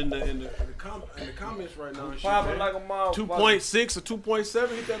popping in the comments right now. and shit, Popping man. like a motherfucker. 2.6 or 2.7.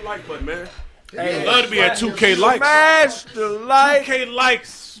 Hit that like button, man. Hey, Love to be at 2K likes. smash the like 2K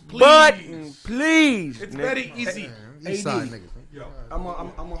likes, please. button, please. It's nigga. very easy. These side niggas. I'm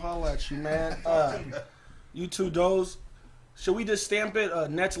gonna holler at you, man. You two does. Should we just stamp it?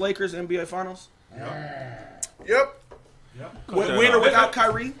 Nets Lakers NBA Finals. Yep. With or without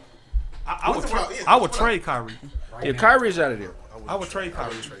Kyrie? I would trade Kyrie. Yeah, Kyrie's out of there. I would trade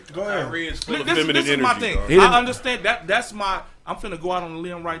Kyrie. Go ahead. Kyrie is full Look, of this feminine is energy. my thing. dog. I understand that. That's my. I'm finna go out on a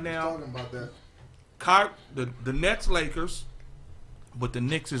limb right now. Talking about that. The Nets, Lakers, but the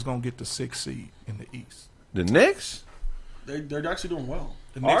Knicks is gonna get the 6th seed in the East. The Knicks? They're actually doing well.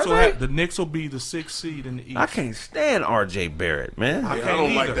 The Knicks will be the 6th seed in the East. I can't stand R.J. Barrett, man. I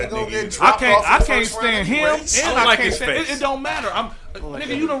don't like either. that nigga. I can't stand him, and I like can't his stand. face. It don't matter.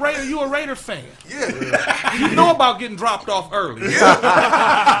 Nigga, you the Raider. You a Raider fan. Yeah. You know about getting dropped off early. If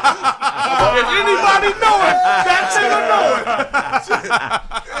anybody know it, that nigga know it.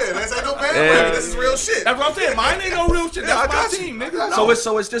 Yeah, this ain't no bad way. This is real shit. That's what I'm saying. Mine ain't no real shit. Yeah, I That's my got you. team, nigga.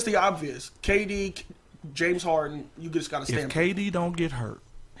 So it's just the obvious. KD, James Harden. You just got to If stand. KD don't get hurt,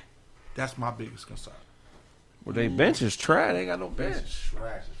 that's my biggest concern. Well, they bench is trash. They ain't got no bench.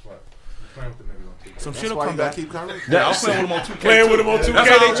 Trash as fuck. Playing with the niggas on TV. Some That's shit will why come you gotta back. keep Kyrie. Yeah, I was playing with him on 2K. Playing with him on 2K, That's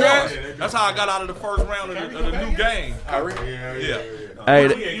they how I trash? won. That's how I got out of the first round of the new game. Yeah.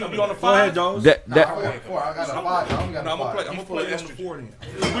 Hey, You on the Go ahead, 5? Jones. that I got 4. I got a 5. I only got No, a I'm gonna 5. play on the 4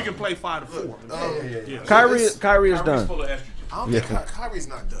 then. We can play 5 to 4. Kyrie is Kyrie's done. full of estrogen. I don't think Kyrie's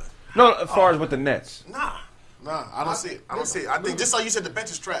not done. No, as far as with the Nets. Nah, I don't see it. I think just like you said, the bench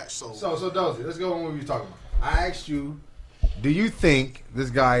is trash. So So Dozy, let's go on what we were talking about. I asked you, do you think this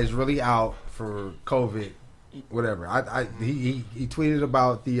guy is really out for COVID? Whatever. He tweeted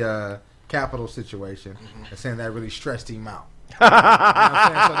about the Capitol situation and saying that really stressed him out. You know what I'm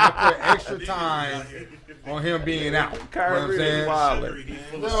saying? So they put extra time on him being out. You know what I'm saying?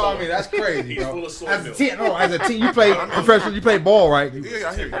 No, I mean that's crazy, bro. As a team, you play professional, you play ball, right? yeah,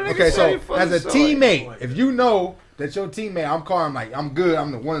 I hear you. Okay, so as a teammate, if you know that your teammate, I'm calling like I'm good,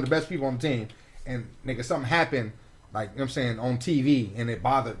 I'm one of the best people on the team, and nigga something happened, like you know what I'm saying, on TV, and it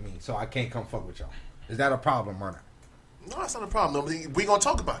bothered me, so I can't come fuck with y'all. Is that a problem or not? No, that's not a problem. No, we gonna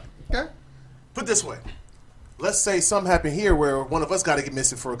talk about it. Okay. Put it this way. Let's say something happened here where one of us got to get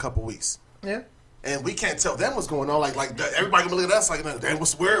missing for a couple weeks. Yeah. And we can't tell them what's going on. Like everybody gonna look at us like, damn,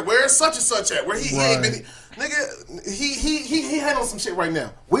 where's such and such at? Where he ain't been, nigga. He handling some shit right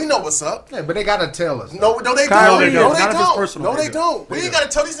now. We know what's up. Yeah, but they gotta tell us. No, they Kyrie, don't. No, they none of his don't. personal No, they data. don't. We ain't gotta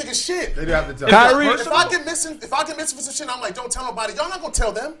tell these niggas shit. They do have to tell. Kyrie, If I get missing for some shit, I'm like, don't tell nobody. Y'all not gonna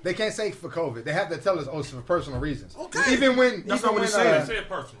tell them. They can't say for COVID. They have to tell us for personal reasons. Okay. Even when That's even not what when he said. He said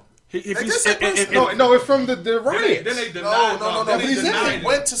personal. no, it's from the riots. Then they denied. No. Then they He denied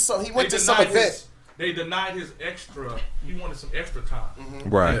went to some denied event. They denied his extra. He wanted some extra time.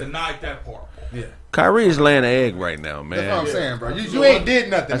 Right. They denied that part. Yeah. Kyrie's laying an egg right now, man. That's what I'm saying, bro. You ain't did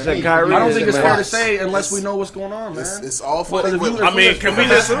nothing. I to said me. Kyrie I don't is think it's the fair man. to say unless we know what's going on, man. It's all for But the if you- I mean, can we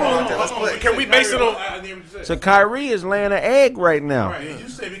just Can we base it on? So Kyrie is laying an egg right now. Right, you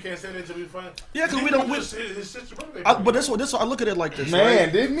say we can't say that until we find. Yeah, because we don't. His sister birthday. But this I look at it like this. Man,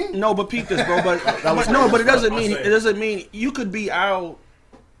 right? didn't he? No, but peep this, bro. But it doesn't mean you could be out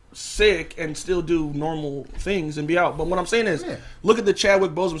sick and still do normal things and be out. But what I'm saying is, look at the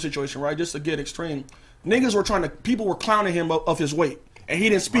Chadwick Boseman situation, right? Just to get extreme, people were clowning him of his weight, and he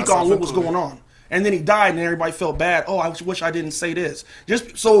didn't speak on what was going on. And then he died, and everybody felt bad. Oh, I wish I didn't say this.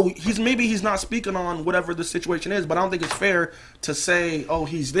 Just so he's not speaking on whatever the situation is. But I don't think it's fair to say, oh,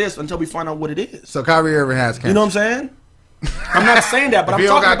 he's this until we find out what it is. So Kyrie Irving has cancer. You know what I'm saying? I'm not saying that, but If I'm you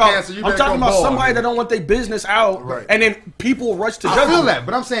don't talking got about cancer, you I'm better talking come about ball, somebody nigga. that don't want their business out, Right. and then people rush to I judge feel them. that,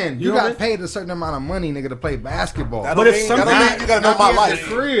 but I'm saying you know what I got mean? paid a certain amount of money, nigga, to play basketball. That But don't if mean- something- that don't mean you gotta know my life.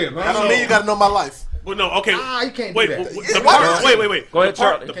 Crib, That don't mean you gotta know my life. Well, no, okay. You can't wait, do that. wait. Go ahead, The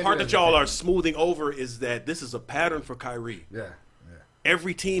Charlie. part that y'all are smoothing over is that this is a pattern for Kyrie. Yeah.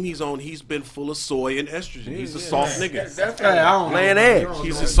 Every team he's on, he's been full of soy and estrogen. He's a soft nigga. Hey, I don't Laying eggs.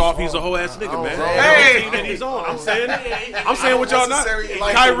 He's a whole ass nigga, man. Hey! Every team that he's on, I'm saying what y'all not. necessarily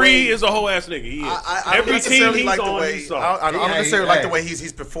like the Kyrie way- is a whole ass nigga. He is. I don't Every team necessarily he's like the on, way, he's soft. I don't necessarily like the hey. way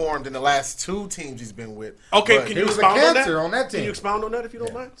he's performed in the last 2 teams he's been with. Okay, But can he you was a expound on that? cancer on that Can team. you expound on that if you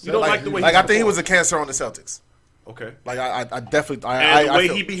don't mind? You So don't like the way like he I think he was performed. a cancer on the Celtics. Okay. Like I definitely And the I way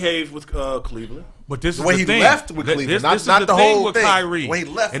feel- he behaved with Cleveland. But this The is way the he thing. left with Cleveland, This not is the the thing whole with thing. Kyrie. When he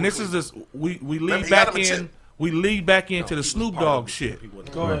left and with this is this. We Remember, lead he back got him a in. chip. We lead back into the Snoop Dogg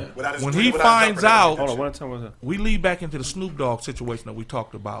shit. Go ahead. without his- When he without his finds number, out, Hold on, one time. we lead back into the Snoop Dogg situation that we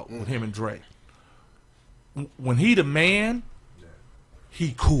talked about with him and Dre. When he the man,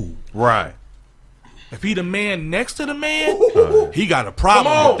 he cool. Right. If he the man next to the man, he got a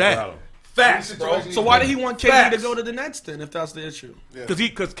problem with that. Facts, bro. So why did he want KD to go to the Nets then, if that's the issue?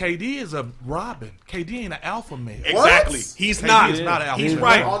 Because KD is a Robin. KD ain't an alpha male. Exactly. What? He's KD not. is not an alpha He's male.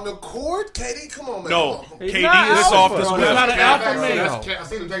 right. on the court, KD, come on, man. No, Come on. KD not is soft alpha. as He's well. not an alpha I male.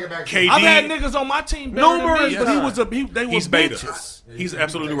 seen him take it back. KD, I've had niggas on my team better Numerous than me, but times. they were he's beta. bitches. He's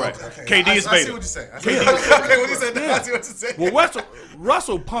absolutely right. Okay. KD is I see beta. what you're saying. I see what you're saying. I see what you're saying. Well,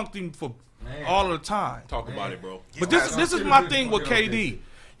 Russell punked him for all of the time. Talk about it, bro. But this is my thing with KD.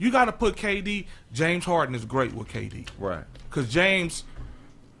 You got to put KD. James Harden is great with KD Right. because James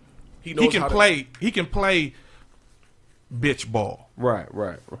He he knows can how to- play. He can play bitch ball. Right.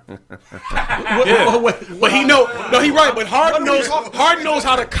 But he he right. But Harden knows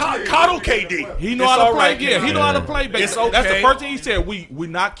how to coddle KD. He know how to play. Yeah, he know how to play. It's okay. That's the first thing he said. We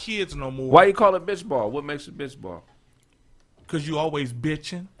not kids no more. Why you call it bitch ball? What makes it bitch ball? Because you always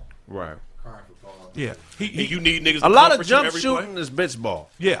bitching. Right. Yeah. You need niggas. A lot of comfort you jump every shooting play. is bitch ball.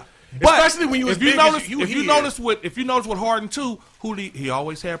 Yeah. Especially when you was if you big notice, as you if you here. notice with Harden too, he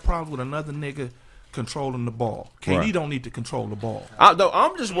always had problems with another nigga controlling the ball. KD Right. don't need to control the ball.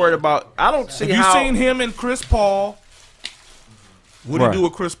 I'm just worried about. I don't see Have how. you seen him and Chris Paul? What Right. he do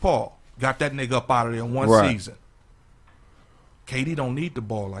with Chris Paul? Got that nigga up out of there in one Right. season. KD don't need the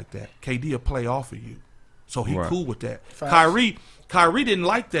ball like that. KD will play off of you, so he Right. cool with that. Kyrie didn't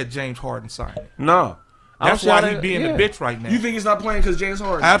like that James Harden signing. No. That's why he being a bitch right now. You think he's not playing because James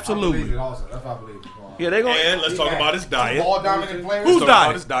Harden? Absolutely. Also, that's what I believe. Yeah, they going. And let's talk about his diet. All dominant players. Who's Talk about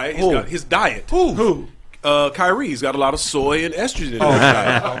diet? his diet. Who? He's got his diet. Who? Kyrie's got a lot of soy and estrogen in his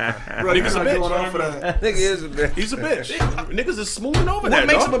diet. Nigga's a bitch. Nigga is a bitch. He's a bitch. Niggas is smoothing over What that.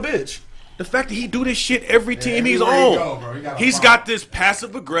 makes dog. him a bitch? The fact that he do this shit every team he's everywhere he on. go, bro. He got a He's problem. got this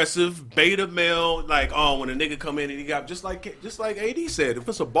passive aggressive beta male, like when a nigga come in and he got just like AD said, if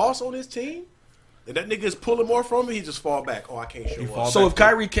it's a boss on his team and that nigga is pulling more from him, he just fall back. Oh, I can't show up. So if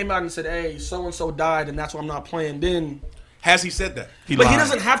Kyrie came out and said, "Hey, so and so died, and that's why I'm not playing," then has he said that? he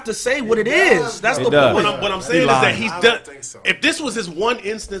doesn't have to say what it is. That's He the does. point. What I'm saying is lied. that he's I done. don't think so. If this was his one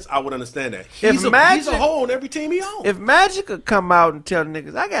instance, I would understand that. If He's a Magic- hole in every team he owns. If Magic could come out and tell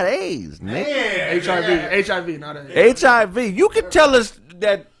niggas, I got AIDS, nigga. HIV, not a. HIV. You can tell us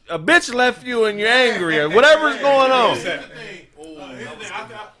that a bitch left you and you're angry or whatever's going on.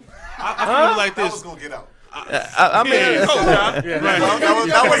 I feel like That was this. gonna get out. I mean,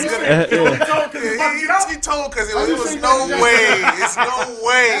 That was good. He told because it was no way. It's no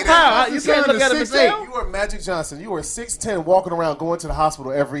way. how? You can't look at him and say You were Magic Johnson. You were 6'10", walking around, going to the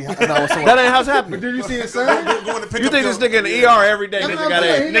hospital every hour. that ain't how's happening. Did you see his son? Going to pick You up think your- this nigga in the ER every day? Nigga got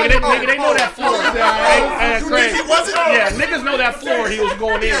AIDS. Nigga, they know that floor. You think he wasn't? Yeah, niggas know that floor. He was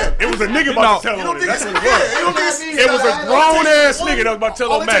going in. It was a nigga about to tell You him don't that. think That's it's what it was. you don't think it's- It was a grown ass nigga that was about to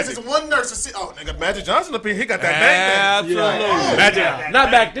tell All him it takes Magic. is one nurse to see. Oh, nigga, Magic Johnson up here. He got that bang. Absolutely. Magic. Not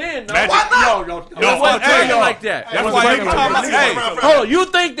back then. No. Magic. No, No, it wasn't hey, talking like that. That's was why a he nigga talking about. talking Hey, about- Hold on, you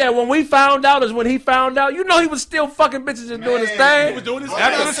think that when we found out is when he found out? You know he was still fucking bitches and doing his thing. He was doing his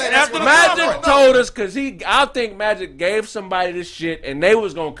after the Magic told us because I think Magic gave somebody this shit and they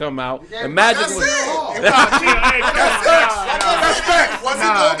was gonna come out and Magic That's was. it. That's facts. Was he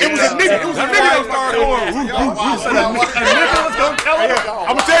gonna get It was a nigga. It was a nigga that started going.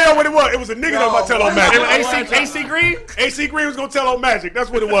 I'm gonna tell y'all what it was. It was a nigga that was about to tell on Magic. AC Green? AC Green was gonna tell on Magic. That's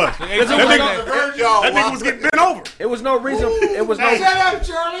what it was. That That nigga was getting bent over. It was no reason. It was no. Shut up,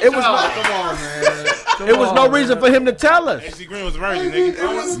 Charlie. It was no. Come on, man. It was no reason for him to tell us. AC Green was a virgin,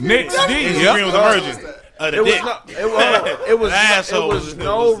 nigga. Nick AC D. Green was a virgin. It The was dick. no. It was. Asshole. It was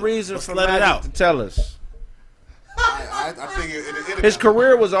no reason for let it Magic out. to tell us. I think it His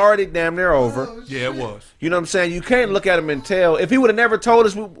career was already damn near over. Yeah, it was. You know what I'm saying? You can't look at him and tell. If he would have never told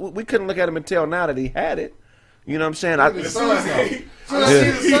us, we couldn't look at him and tell now that he had it. You know what I'm saying?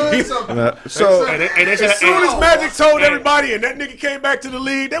 So As soon as Magic told everybody and that nigga came back to the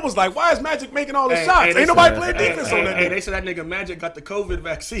league, they was like, why is Magic making all the shots? Ain't nobody playing defense on that Hey, nigga. they said that nigga Magic got the COVID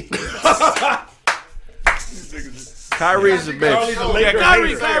vaccine. Kyrie's a bitch. Yeah,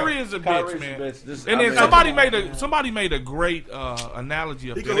 Kyrie is a bitch, Kyrie's a man. bitch. This- And I then mean- somebody made a great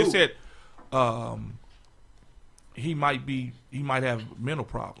analogy up there. They said he might have mental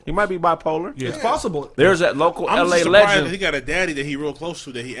problems. He might be bipolar. Yeah. It's possible. There's that local I'm LA just surprised that he legend. got a daddy that he real close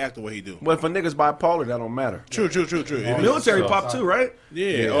to that he act the way he do. Well, if a nigga's bipolar, that don't matter. True. Military pop too, right?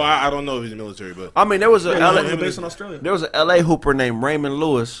 Yeah. Oh, I don't know if he's in the military, but I mean, there was a LA, Based in Australia. there was an LA hooper named Raymond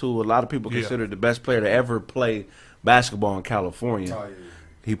Lewis, who a lot of people Yeah. consider the best player to ever play basketball in California.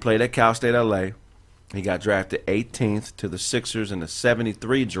 He played at Cal State LA. He got drafted 18th to the Sixers in the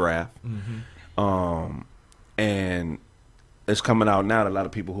 '73 draft. And it's coming out now that a lot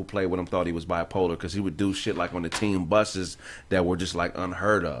of people who played with him thought he was bipolar because he would do shit like on the team buses that were just like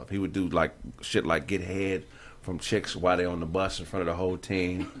unheard of. He would do like shit like get head from chicks while they on the bus in front of the whole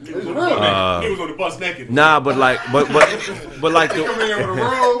team. He was on the bus naked. Nah, but like but like the,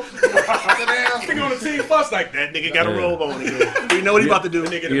 Nigga on the team bus like that nigga got a robe on again. You know what he about to do.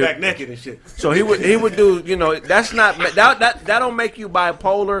 Nigga in the back naked and shit. so he would do, you know, that's not that don't make you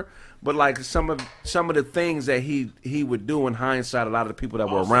bipolar, but like some of the things that he would do in hindsight, a lot of the people that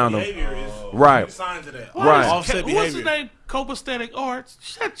were around him. Right. signs of that. Right. Offset What's his behavior. name? Copacetic Arts.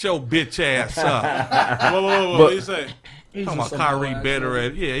 Shut your bitch ass up. Whoa, But- what you say? Talking about Kyrie better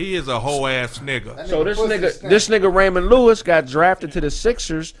at he is a whole ass nigga. So this nigga Raymond Lewis got drafted to the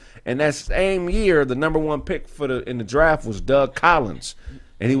Sixers, and that same year the #1 pick in the draft was Doug Collins,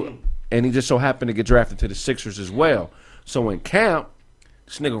 and he just so happened to get drafted to the Sixers as well. So in camp,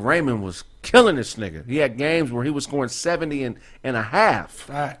 this nigga Raymond was killing this nigga. He had games where he was scoring 70 and a half.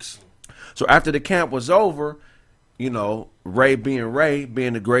 Facts. So after the camp was over, you know, Ray being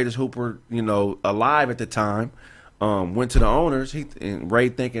the greatest hooper, you know, alive at the time, went to the owners. And Ray,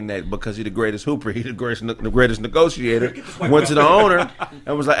 thinking that because he's the greatest hooper, he's the greatest negotiator, went to the owner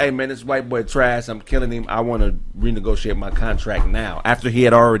and was like, "Hey man, this white boy trash. I'm killing him. I want to renegotiate my contract now." After he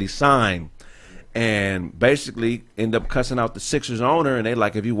had already signed, and basically end up cussing out the Sixers owner, and they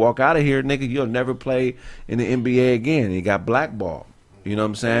like, "If you walk out of here, nigga, you'll never play in the NBA again." And he got blackballed. You know what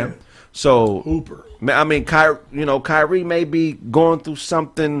I'm saying? So Hooper. I mean, Kyrie may be going through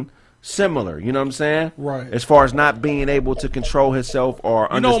something similar, you know what I'm saying? Right. As far as not being able to control himself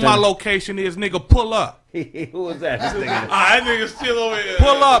or understand. You know what my location is, nigga? Pull up. Who is that? This nigga. That nigga still over here.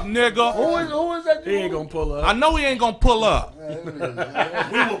 Pull up, nigga. Who is that? He ain't gonna pull up. I know he ain't gonna pull up. We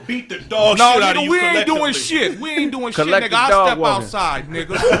will beat the dog No, shit out of nigga, you we ain't doing collectively. shit. We ain't doing shit, Collective nigga. I'll dog step walking. outside,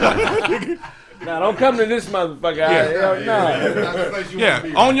 nigga. Nah, don't come to this motherfucker.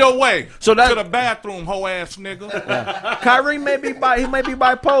 Yeah, on your way. So to the bathroom, hoe ass nigga. Kyrie may be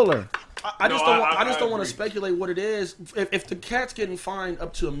bipolar. I just don't want to speculate what it is. If the cat's getting fined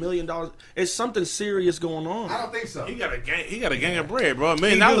up to $1 million, it's something serious going on. I don't think so. He got a gang of bread, bro. $1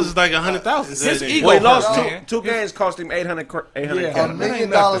 million is like 100,000. His ego Well, he lost hurt, two games, cost him $800. $1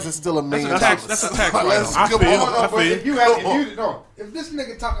 million is still $1 million. That's a tax write-off. I But feel. if this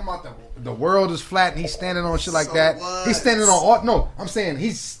nigga talking about the world is flat and he's standing on shit like that, he's standing on I'm saying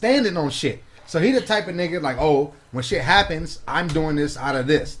he's standing on shit. So he the type of nigga like, oh, when shit happens, I'm doing this out of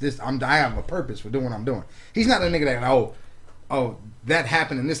this. I have a purpose for doing what I'm doing. He's not a nigga that oh, that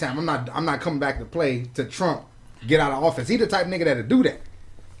happened and this happened. I'm not coming back to play to Trump get out of office. He the type of nigga that'll do that.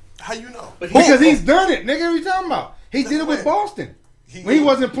 How you know? Because he's done it, nigga. What you talking about? He did it with Boston. When he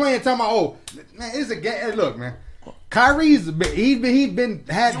wasn't playing, talking about, oh, man, it's a game. Hey, look, man. Kyrie's had big behavior.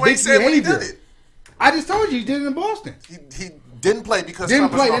 He did it. I just told you he did it in Boston. He didn't play because Didn't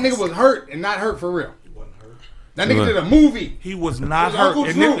Trump was play. in That nigga office. was hurt and not hurt for real. That nigga did a movie. He was not It was hurt. Uncle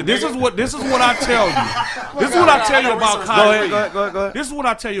And Drew, this is what I tell you. This is what I tell you about Kyrie. Go ahead. This is what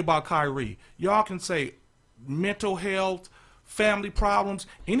I tell you about Kyrie. Y'all can say mental health, family problems.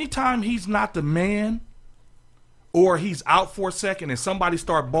 Anytime he's not the man, or he's out for a second and somebody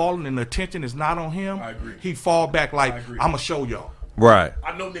start balling and the attention is not on him, I agree. he fall back like, I'm gonna show y'all. Right.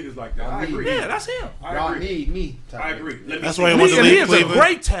 I know niggas like that. I agree. Yeah, that's him. Y'all need me. I agree. That's why he He wants to leave is a Cleveland.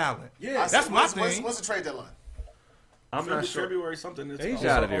 great talent. Yeah, That's my thing. What's the trade deadline? I'm not sure. February something. He's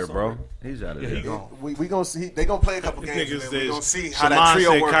out of there, bro. He's out of there. He gone. We gonna see. They gonna play a couple games. niggas And then we says- gonna see how that Shaman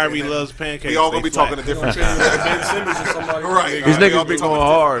trio said works. Kyrie and then loves pancakes. We all gonna they be talking a flat. different shit. Ben Simmons or somebody. Right. These We all niggas be be talking going a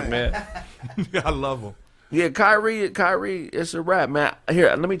hard, different man. I love him. Yeah, Kyrie, it's a wrap, man. Here,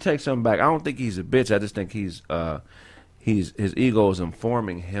 let me take something back. I don't think he's a bitch. I just think his ego is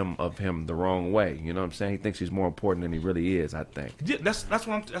informing him of him the wrong way. You know what I'm saying? He thinks he's more important than he really is. I think. Yeah, that's that's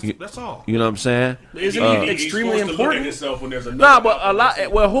all. You know what I'm saying? Isn't he extremely important? Nah, but a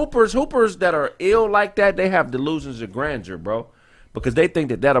lot. Well, hoopers that are ill like that, they have delusions of grandeur, bro. Because they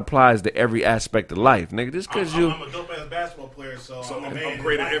think that applies to every aspect of life, nigga. Just because you. I'm a dope ass basketball player, so I'm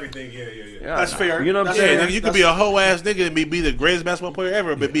great at everything. Yeah. Yeah, That's fair. You know what I'm That's saying? fair. You could be a hoe ass nigga and be the greatest basketball player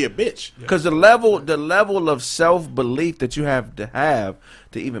ever, but be a bitch. Because the level of self belief that you have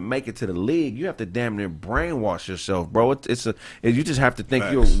to even make it to the league, you have to damn near brainwash yourself, bro. You just have to think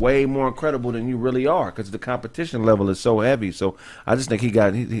you're way more incredible than you really are, because the competition level is so heavy. So I just think he's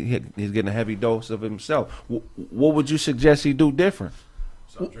getting a heavy dose of himself. What would you suggest he do different?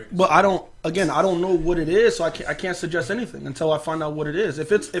 But I don't know what it is, so I can't suggest anything until I find out what it is.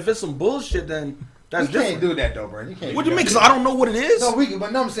 If it's some bullshit, then that's You different. can't do that though, bro. You can't. What do you mean? Because I don't know what it is. No,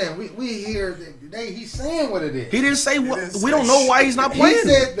 but no, I'm saying we hear he's saying what it is. He didn't say what. We don't know why he's not He playing.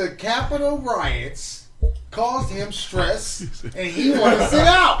 said the Capitol riots caused him stress, and he wanted to sit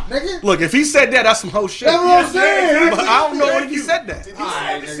out, nigga. Look, if he said that, that's some whole shit. That's what I'm saying. But I don't know if he said that.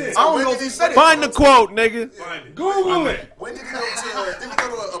 I don't know if he said it. Find the quote, nigga. Google it. When did he go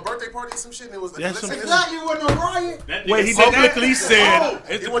to a birthday party or some shit? And it was Exactly, it wasn't a riot. Wait, he did that? publicly said.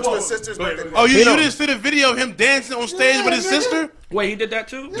 He went to his sister's birthday Oh, party. you didn't see the video of him dancing on stage with his nigga. sister? Wait, he did that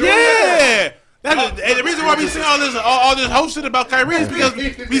too? Yeah. And the reason why we see all this whole shit about Kyrie is because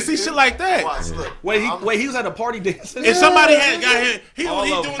we see shit like that. Wait, he was at a party dancing. If somebody got him, he doing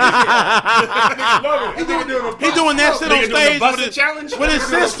that shit on stage with his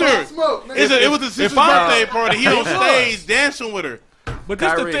sister. It was his sister's birthday party. He on stage dancing with her. But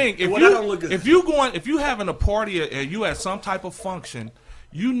that's the thing. If you having a party and you at some type of function,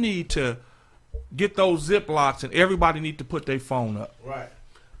 you need to get those Ziplocs and everybody need to put their phone up. Right.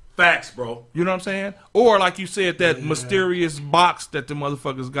 Facts, bro. You know what I'm saying? Or like you said, that mysterious box that the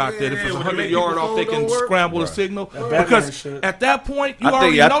motherfuckers got that if it's 100 yards off, they can scramble the signal. Because at that point, you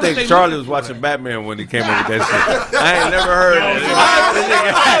already know that I think Charlie was watching Batman when he came up with that shit. I ain't never heard that.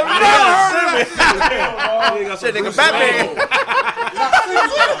 Shit, nigga, Batman.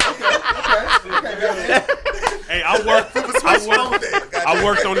 Hey, I worked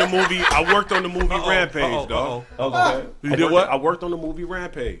on the movie. I worked on the movie Rampage, dog. Okay. You did what? I worked on the movie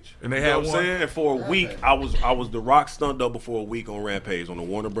Rampage. And they had what I'm saying? And for a week, I was the Rock stunt double for a week on Rampage on the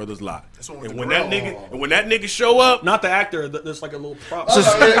Warner Brothers lot. And when that nigga show up, not the actor, there's like a little prop. It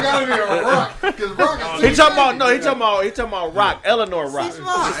gotta be a Rock. Because Rock is he talking about Rock, Eleanor Rock. You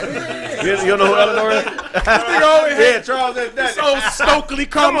know who Eleanor is? Yeah, Charles is that. So Stokely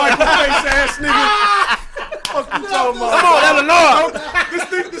Carmichael face ass nigga. Come on, Eleanor.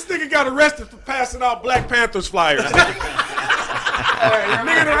 This nigga got arrested for passing out Black Panthers flyers. Nigga,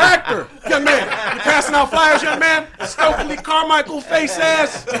 the actor. Young man, you passing out flyers, young man? Stokely Carmichael face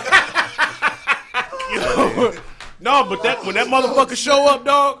ass. No, but when that motherfucker show up,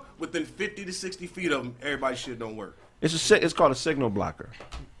 dog, within 50 to 60 feet of him, everybody's shit don't work. It's called a signal blocker.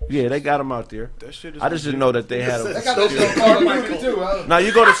 Yeah, they got them out there. That shit is I just didn't know that they had them. They got those too. Now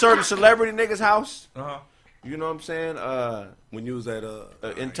you go to certain celebrity niggas' house. You know what I'm saying? When you was at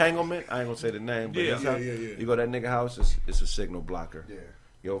Entanglement, I ain't gonna say the name, but you go to that nigga house, it's a signal blocker. Yeah.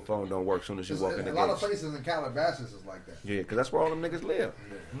 Your phone don't work as soon as you walk in the gate. A lot of places in Calabasas is like that. Yeah, because that's where all them niggas live.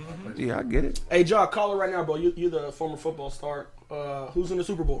 Yeah, I get it. Hey, John, call it right now, bro. You're the former football star. Who's in the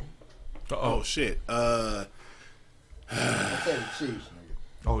Super Bowl? Oh, shit. I'd say the Chiefs, nigga.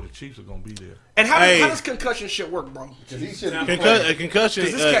 Oh, the Chiefs are gonna be there. And how does concussion shit work, bro? Concussion. Because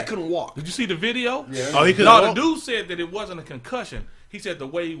this cat couldn't walk. Did you see the video? Yeah. Oh, he couldn't No, walk? the dude said that it wasn't a concussion. He said the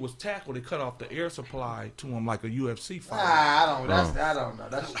way he was tackled, it cut off the air supply to him like a UFC fighter. I don't know.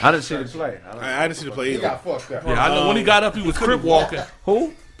 I didn't see the play. I didn't see the play He either. got fucked up. Yeah, I know when he got up, he was crip walking.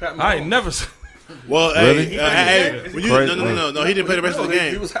 Who? I ain't never seen. Well, Really? No, he didn't play the rest of the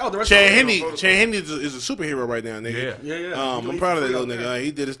game. He was held the rest Chad of the Henne is a superhero right now, nigga. Yeah. I'm proud of that little nigga.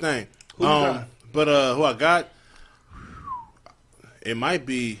 He did his thing. Who you got? But who I got? It might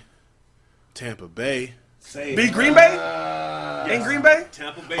be Tampa Bay. Be Green Bay? In Green Bay?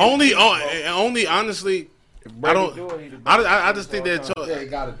 Tampa Bay. Only honestly, I don't. I just think that. Yeah, he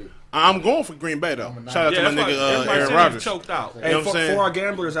gotta do. I'm going for Green Bay though. Shout out to my nigga Aaron Rodgers. Choked out. Hey, You know what I'm saying? for our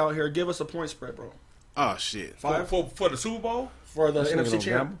gamblers out here, give us a point spread, bro. Oh shit. For the Super Bowl? For the This nigga NFC don't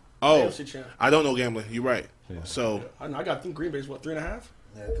champ. gamble? Oh, NFC champ. I don't know gambling. You're right. So I know. I got Green Bay's what, 3.5?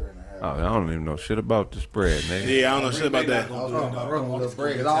 Yeah, 3.5. Oh, I don't even know shit about the spread, nigga. yeah, I don't know shit about that. I was running a little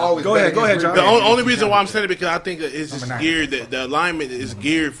break. I always Go ahead, John. The only reason why I'm saying it because I think that it's just geared. The alignment is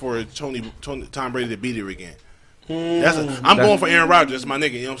geared for Tom Brady to beat it again. I'm going for Aaron Rodgers. That's my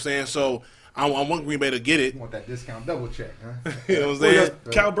nigga. You know what I'm saying? So I want Green Bay to get it. You want that discount double check, huh? You know what I'm Well, saying?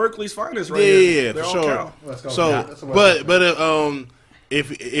 that's Cal Berkeley's finest right here. Yeah, They're for all sure. Cal. Let's go. So, That's what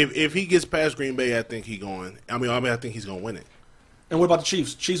if he gets past Green Bay, I think he's going. I think he's going to win it. And what about the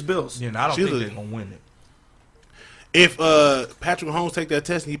Chiefs? Chiefs Bills. Yeah, I don't She's think a- they're going to win it. If Patrick Mahomes take that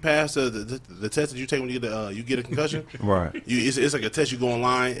test and he passed the test that you take when you get a concussion, Right. it's like a test you go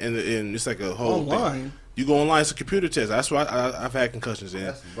online and it's like a whole Online? thing. You go online, it's a computer test. That's why I've had concussions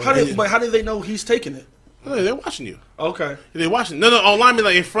in. How did they know he's taking it? They're watching you. Okay. They're watching. No, online mean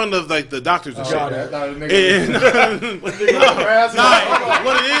like in front of like the doctors and shit. Got it.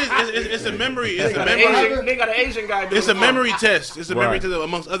 What it is, it's a memory. It's a memory. They got an Asian guy doing It's a it. memory test. It's a memory Right. test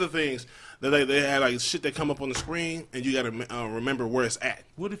amongst other things. That they had like shit that come up on the screen, and you got to remember where it's at.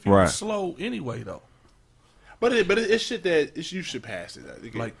 What if you Right. were slow anyway, though? But it's shit that you should pass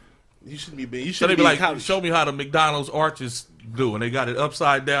it. Like, you shouldn't be. You so they shouldn't be be like, college. show me how the McDonald's arches do, and they got it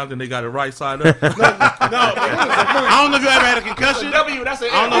upside down, then they got it right side up. No, I don't know if you ever had a concussion. W, that's an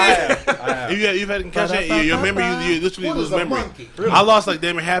I don't know if you've had a concussion. Your memory, you literally lose memory. I lost like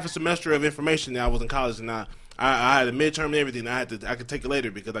damn half a semester of information. That I was in college, and I had a midterm and everything. I could take it later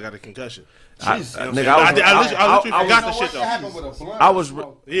because I got a concussion. Jeez. I literally forgot the shit though. I was,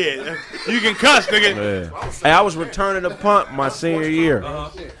 Yeah, you can cuss, nigga. Hey, I was returning a punt my senior year.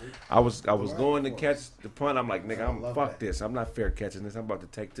 I was going to catch the punt. I'm like, nigga, fuck this. I'm not fair catching this. I'm about to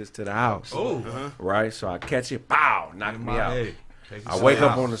take this to the house. Right? So I catch it. Pow! Knock me out. I wake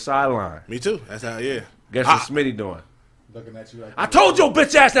up on the sideline. Me too. That's how. Yeah. Guess what Smitty doing? Looking at you like I told your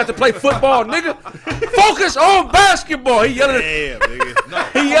bitch ass not to play football, nigga. Focus on basketball. He yelling. Damn,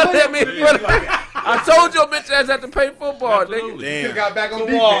 nigga. He yelled at me in front of I told your bitch ass not to play football, nigga. Damn. got back on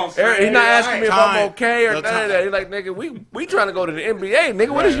defense. He not asking me if I'm okay or No none of that. He's like, nigga, we trying to go to the NBA, nigga.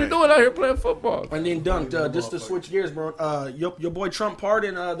 What is you doing out here playing football? And then Dunk, just to switch gears, bro. Your boy Trump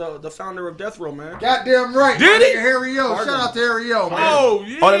pardoned the founder of Death Row, man. Goddamn right. Did he? Harry O. Shout out to Harry O, man. Oh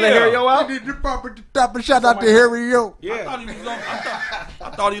yeah. Oh, did they hear yo out? Did the proper top and shout out to Harry O. Yeah.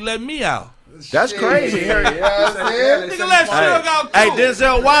 I thought he let me out. That's crazy, Harry. You know what I'm saying? Nigga let Suge out too. Hey,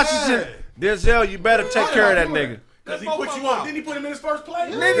 Denzel Washington. Denzel, you better take care of that nigga. Cause he put you on. Didn't he put him in his first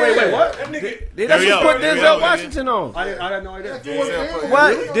play? Wait, what? That nigga. That's what put Denzel Washington on. I had no idea.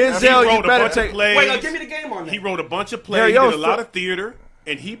 What? He Denzel, wrote you a better bunch take. of plays. Wait, give me the game on that. He wrote a bunch of Harry plays. He did a O's lot of theater,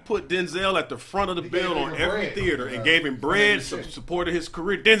 and he put Denzel at the front of the bill on every theater and gave him bread, supported his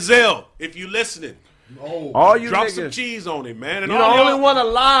career. Denzel, if you listening, All you drop niggas. some cheese on him, man. And You the all only y'all- one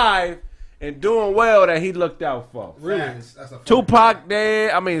alive and doing well that he looked out for. Really? Tupac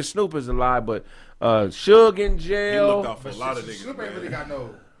dead. I mean, Snoop is alive, but Suge in He jail. looked out for a lot of niggas. Snoop ain't really man. got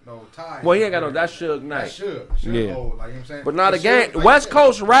no ties. Well, he ain't got no. That's Suge That Knight. should. Yeah. Old, like, you know what I'm saying? But not The again. Suge, like, West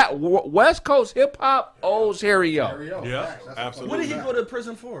Coast rap, West Coast hip hop owes Harry O. Harry O. Yeah, Facts. That's absolutely. What did he go to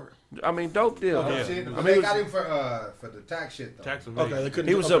prison for? I mean, dope deal. Shit. I I mean, mean, he they got was, him for the tax shit though. Tax Okay, they couldn't.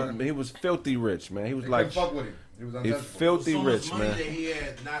 he was okay. he was filthy rich, man. He was They like couldn't fuck with him. He was he untouchable. filthy rich, man. he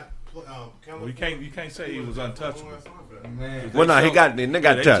had not Well, you can't say he was untouchable. Man. Well, no, he got the nigga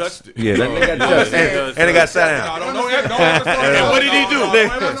got they touched. touched it. Yeah, that nigga got touched, and he got signed. Don't ever say And what did he do? Don't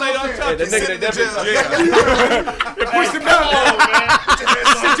ever say untouchable. The nigga that definitely They pushed him down.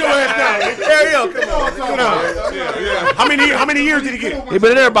 Sit your ass down. Harry O, come on. How many years did he get? He been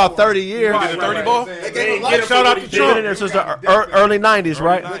in there about 30 years. The 30 ball. They gave him life. Shout out to He been in Trump. there since the early 90s,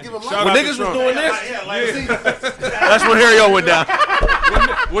 right? They give him Shout When out to niggas was Trump. doing this, that's when Harry O went down.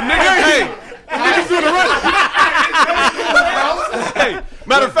 Well, nigga, hey, Hey,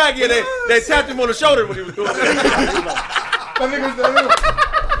 matter of fact, yeah, they tapped him on the shoulder when he was doing that.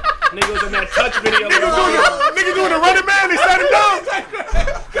 Nigga was in that touch video. Nigga doing the running man. They sat him down.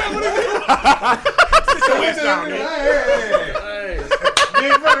 Sit your ass down, man.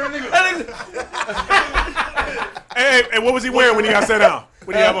 Hey, what was he wearing when he got sat down?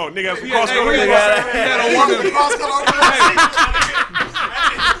 What did he have on? Nigga had some cross color.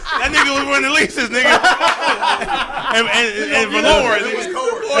 That nigga was wearing the leases, nigga. and velour. It was cold.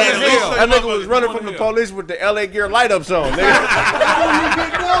 That nigga was running from the police with the LA Gear light ups on. Nigga. That's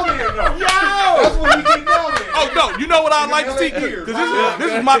when he get down there. oh no, you know what I like to see? Because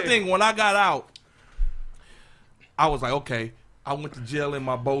this is my thing. When I got out, I was like, okay. I went to jail in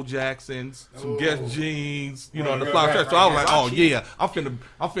my Bo Jacksons, some Guess jeans, you know, the flower shirt. So I was like, oh yeah, I'm finna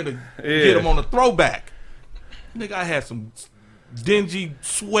get him on a throwback. Nigga, I had some dingy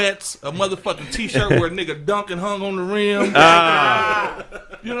sweats, a motherfucking t-shirt where a nigga Duncan hung on the rim. You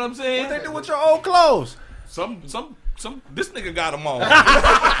know what I'm saying? What they do with your old clothes? Some this nigga got them on.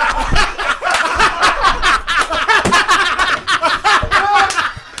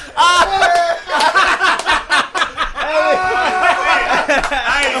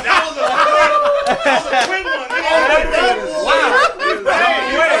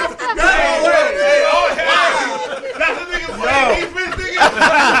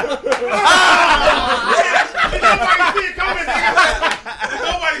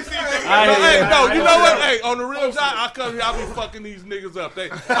 Hey, no, you know what? Hey, on the real side, I come here, I be fucking these niggas up. They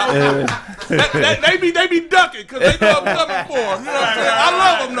be ducking because they know I'm coming for them. You know what I'm saying? I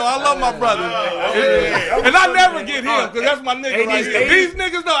love them, though. I love my brother. And I never get him because that's my nigga right here. These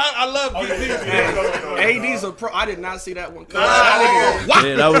niggas, though, I love these niggas. AD's a pro. I did not see that one.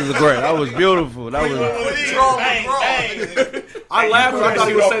 Yeah, that was great. That was beautiful. That was. I laughed because I thought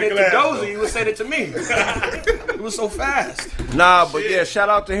he was saying it to Dozy. He was saying it to me. It was so fast. Nah, but yeah, shout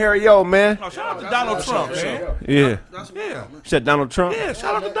out to Harry O, man. Shout out to Donald Trump, man. Yeah. Yeah. Said Donald Trump. Yeah,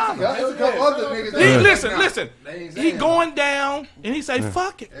 shout out to Donald. There's a couple other niggas. Listen. He going down and he say,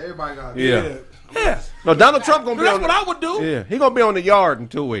 fuck it. Everybody got Yeah. Yeah. No, Donald Trump gonna be That's on. what I would do. Yeah, he gonna be on the yard in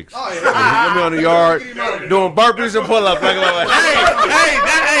 2 weeks. Oh, yeah. He gonna be on the yard doing burpees and pull-ups. Like,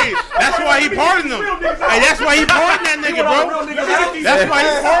 That's why he pardoned him. Hey, that's why he pardoned that nigga, bro. That's why he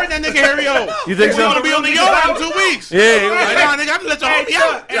pardoned that nigga Harry O. you think He's so? gonna be on the yard in 2 weeks. Yeah. Like, nah, nigga, I can let your homie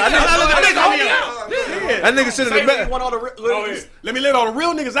out. That nigga sit in the back. Let me let all the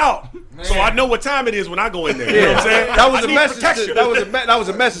real niggas out. So I know what time it is when I go in there. You know what I'm saying? That was I a need message. protection. That was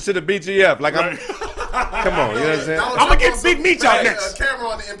a message to the BGF. Like, come on, you know what I'm saying? Donald I'ma Trump get on Big some Meech out bad, next. Camera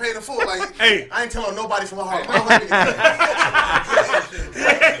on and pay the fool. Like, Hey. I ain't telling nobody from Harlem. When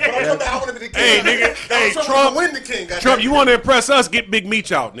I come back, I want to be the king. Hey, nigga. Hey, Trump. Win the king. goddamn. Trump, you want to impress us? Get Big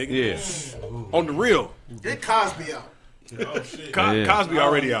Meech out, nigga. Yeah. On the real. Get Cosby out. Cosby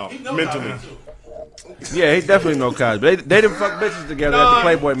already out mentally. Yeah, he definitely know Cosby. They didn't fuck bitches together at the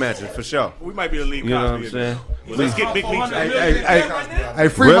Playboy Mansion, for sure. We might be able to leave You know what Cosby I'm in there. saying? Well, let's get Big Meech out. Hey,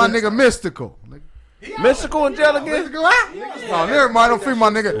 free Really? my nigga Mystical. Mystical in jail again? Mystical, oh, never mind. Don't free my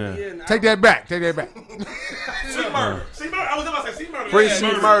nigga. Take that back. Take that back. C-Murder. C-Murder. I was about to say C-Murder. Free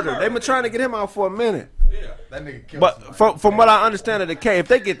C murder. They been trying to get him out for a minute. That nigga killed But from what I understand of the case, if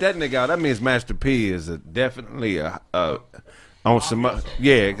they get that nigga out, that means Master P is definitely on some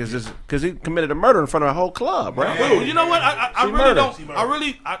because he committed a murder in front of a whole club, right? Well, you know what? I really murder. don't. I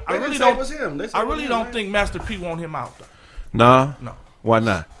really say it was him. They don't. said I it was really him, don't man. think Master P want him out. Though. Nah. No, Why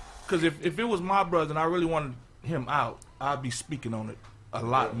not? because if it was my brother and I really wanted him out, I'd be speaking on it a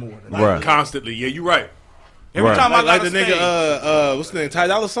lot more. Than Right. Constantly. Yeah, you right. Every Right. time I Like got the nigga, what's the name? Ty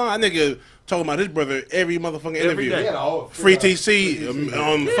Dolla $ign. That nigga talking about his brother every motherfucking interview. day. Free TC.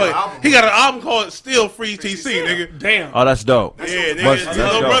 He got an album called Still Free TC, nigga. Damn. Oh, that's dope. Yeah, nigga. That's His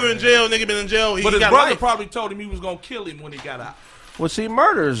little dope. brother in jail. Nigga been in jail. He But his got brother life. probably told him he was gonna kill him when he got out. Well, see,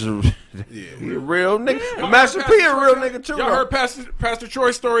 murder's a real nigga. Master P a real nigga too. Y'all though. heard Pastor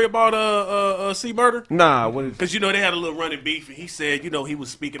Troy's story about C Murder? Nah, when Because, you know, they had a little running beef, and he said, you know, he was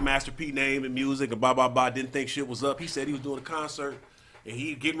speaking Master P name and music and blah, blah, blah, didn't think shit was up. He said he was doing a concert, and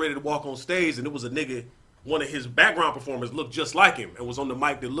he getting ready to walk on stage, and it was a nigga, one of his background performers looked just like him and was on the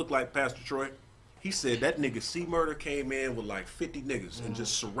mic that looked like Pastor Troy. He said that nigga C Murder came in with like 50 niggas and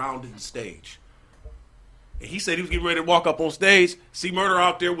just surrounded the stage. And he said he was getting ready to walk up on stage. C Murder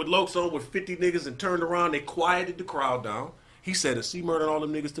out there with Lokes on with 50 niggas and turned around. They quieted the crowd down. He said if C Murder and all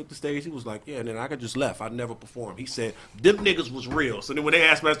them niggas took the stage, he was like, yeah, and then I could just left. I'd never perform. He said them niggas was real. So then when they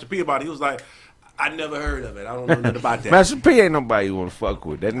asked Master P about it, he was like, I never heard of it. I don't know nothing about that. Master P ain't nobody you want to fuck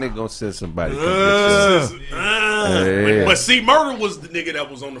with. That nigga gonna send somebody. Come get you. Yeah. But C Murder was the nigga that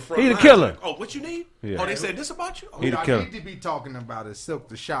was on the front He the line. killer. Like, oh, what you need? Yeah. Oh, they said this about you? Oh, He the Y'all killer. need to be talking about is Silk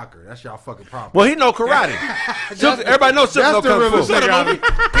the Shocker. That's y'all fucking problem. Well, he know karate. Silk, everybody knows Silk know that's the kung fu.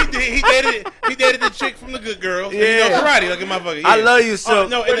 realest nigga He dated the chick from the Good Girls. Yeah. Yeah, karate like a motherfucker. Yeah. I love you, Oh, Silk.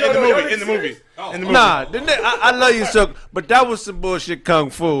 no, in the movie. In the movie. Nah, I love you, Silk, but that was some bullshit kung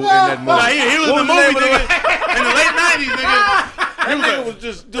fu in that movie. Nah, he was in the What was movie, name of nigga. In the late 90s, nigga. That nigga was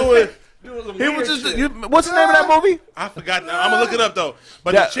just doing. He was just. What's the name of that movie? I forgot. Now. I'm gonna look it up though.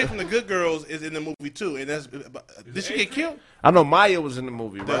 But Yeah. the chick from the Good Girls is in the movie too, and that's. Did she get killed? I know Maya was in the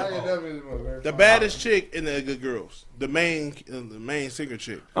movie, right? The baddest chick in the Good Girls, the main singer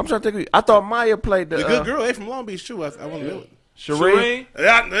chick. I'm trying to think. I thought Maya played the. The Good Girl, they from Long Beach too. I want to know it. Sheree.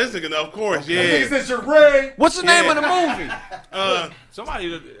 Yeah, this nigga, of course, yeah. What's the name of the movie?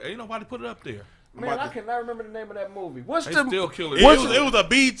 Somebody ain't nobody put it up there. Man, I cannot remember the name of that movie. What's They the? still kill It it. was a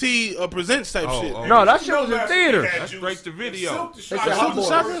BT Presents type shit. oh. No, that shit was in theater. That's straight to video. They said Hot Boys.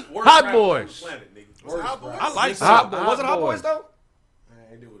 Hot Boys. I like Hot that. Boys. Was it Hot Boys though?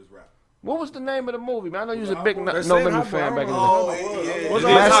 What was the name of the movie, man? I know you was a big No They're saying Limit Hot fan Boy. back in the day. What's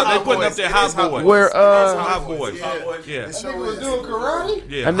Master- hot? They putting up there Hot Boys. Where Hot Boys. Yeah. Nigga was doing karate?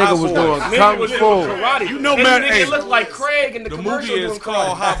 Yeah. that nigga Hot was Boys. doing kung fu. Karate. You know, And man, the hey. nigga looked like Craig in the, The commercial movie is doing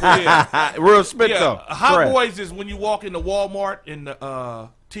called karate. Hot Boys. Will Smith Yeah, though. Hot Correct. Boys is when you walk into Walmart in the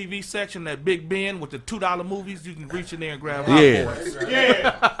TV section, that Big Ben with the $2 movies, you can reach in there and grab Hot Yeah. Boys. Yeah,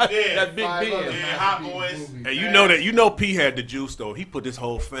 That Big Ben. yeah, Hot Boys. And you know that, you know P had the juice though. He put this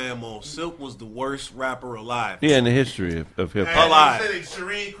whole fam on. Silk was the worst rapper alive. Yeah, in the history of hip hop. And Alive. he said it,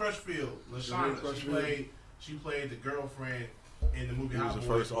 Shireen Crushfield, LaShonda, she played the girlfriend in the movie Hot was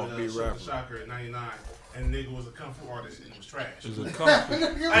Boys the first with offbeat Silk the rapper. Shocker in '99, and the nigga was a kung fu artist and it was trash. It's a comfort.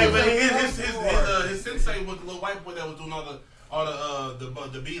 Hey, but his sensei was the little white boy that was doing all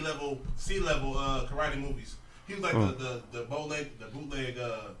the B level, C level karate movies. He was like the bootleg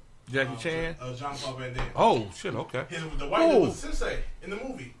Jackie Chan. Jean Paul Van Damme. Oh shit. Okay. The white dude was sensei in the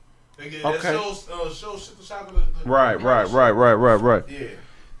movie. That Okay. shows Shit the Shocker. Right. Yeah.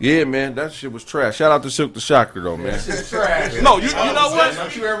 Yeah, man, that shit was trash. Shout out to Silk the Shocker though, man. Trash. No, you know what?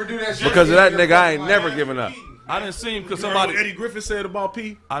 Don't you ever do that shit? Because of that nigga, I ain't never giving up. I didn't see him because You heard what somebody. Eddie Griffin said about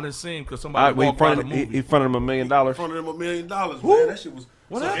P? I didn't see him because He somebody walked by the fronted movie. he fronted him $1 million. In front of them $1 million, man. That shit was.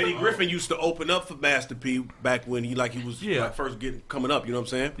 So Eddie Griffin used to open up for Master P back when he was Yeah. like first coming up. You know what I'm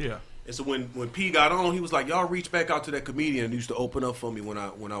saying? Yeah. And so when P got on, he was like, "Y'all reach back out to that comedian and used to open up for me when I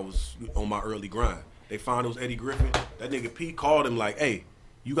was on my early grind." They found it was Eddie Griffin. That nigga P called him like, "Hey,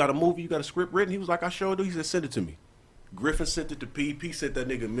 you got a movie, you got a script written? He was like, I sure do. He said, send it to me. Griffin sent it to P. P sent that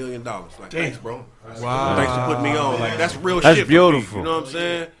nigga $1 million. Like, thanks, bro. Wow. Thanks for putting me on. Like, that's real That's shit. beautiful. For P, you know what I'm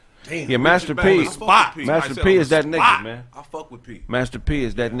saying? Yeah, Master P. Master P is that nigga, man. I fuck with P. Master P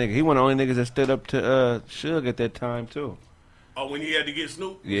is that nigga. He one of the only niggas that stood up to Suge at that time too. Oh, when he had to get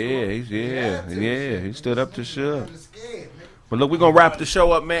Snoop? Yeah, he stood up to Suge. But look, we're gonna wrap the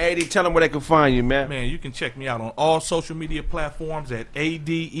show up, man. AD, tell them where they can find you, man. Man, you can check me out on all social media platforms at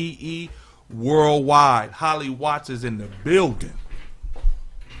ADEE Worldwide. Holly Watts is in the building.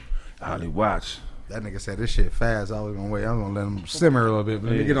 Holly Watts. That nigga said this shit fast. I was gonna wait. I'm gonna let him simmer a little bit. But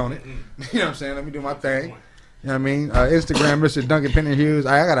let me get on it. You know what I'm saying? Let me do my thing. You know what I mean? Instagram, Mr. Duncan Penny Hughes.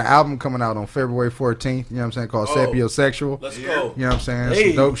 I got an album coming out on February 14th. You know what I'm saying? Called Sapiosexual. Let's go. You know what I'm saying?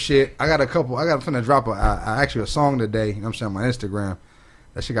 Some dope shit. I got finna drop actually a song today. You know what I'm saying? On my Instagram.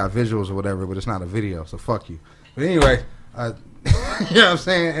 That shit got visuals or whatever, but it's not a video. So fuck you. But anyway, you know what I'm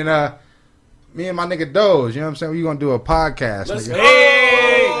saying? And me and my nigga Doze, you know what I'm saying? We gonna do a podcast. Let's nigga.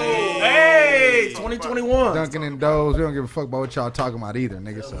 Hey, 2021. Duncan and Doze. We don't give a fuck about what y'all talking about either,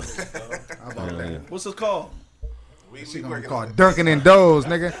 nigga. So how about that? What's this called? We Gonna call it Duncan and Doze,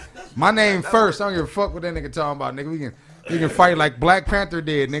 nigga. My name first. I don't give a fuck what that nigga talking about, nigga. We can fight like Black Panther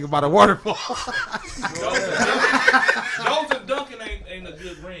did, nigga, by the waterfall. Doze and Duncan ain't a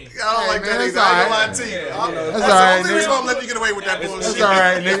good ring. I don't like man, that that's either. I ain't all gonna right. lie to you. That's That's all the right, only reason nigga. I'm letting you get away with that bullshit. That's all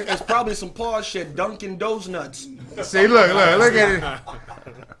right, nigga. It's probably some pause shit. Dunkin' Doze nuts. See, look at it.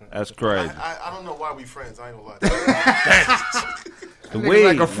 That's crazy. I don't know why we friends. I ain't gonna lie to you. The Nigga weed.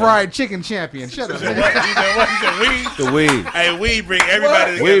 like a fried chicken champion. Shut up, nigga. The weed. Hey, we bring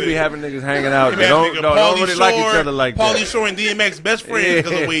everybody together. We be having niggas hanging out. They Man, don't nigga, really like each other like Pauly that. Shore and DMX best friends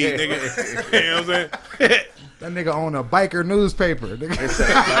because of weed, nigga. You know what I'm saying? That nigga own a biker newspaper. Nigga.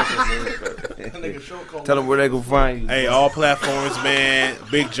 Tell them where they can find you. Hey, all platforms, man.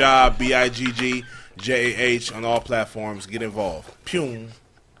 Big Job, BIGGJAH on all platforms. Get involved. Pew.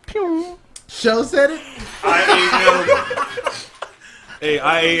 Show said it.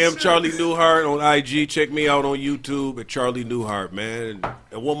 I am Charlie Newhart on IG. Check me out on YouTube at Charlie Newhart, man.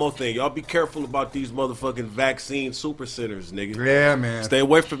 And one more thing, y'all be careful about these motherfucking vaccine super centers, nigga. Yeah, man. Stay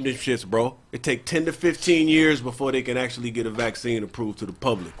away from these shits, bro. It take 10 to 15 years before they can actually get a vaccine approved to the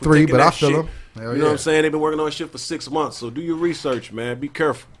public. Quit 3, taking but that I feel shit. them. You know what I'm saying? They've been working on shit for 6 months, so do your research, man. Be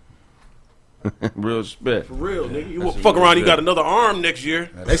careful. Real spit. For real, nigga. You won't fuck around, you got another arm next year.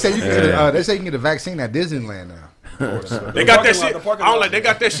 They say you can get a vaccine at Disneyland now. They got that shit. I don't like. They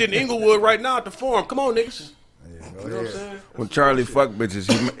got that shit in Inglewood right now at the Forum. Come on, niggas. You know what I'm saying? When Charlie fuck bitches,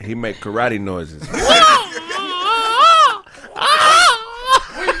 he make karate noises.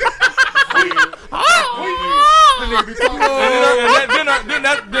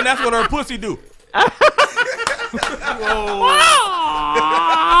 Then that's what her pussy do.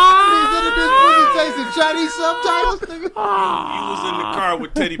 Chinese subtitles, nigga. He was in the car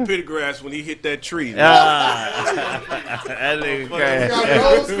with Teddy Pendergrass when he hit that tree. That nigga crazy.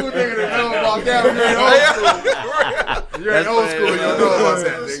 Old school nigga that know about that. You're in old school. You don't know about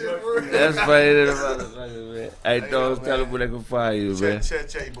that, nigga. That's funny than a motherfucker, man. Hey, Doze, tell them where they can find you, man.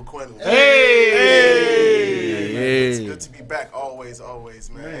 Chet Buquin. Hey! It's good to be back always,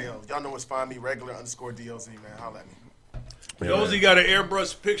 man. Hey, yo, y'all know what's find me, regular_DOZ, man. Holla at me. Dozy got an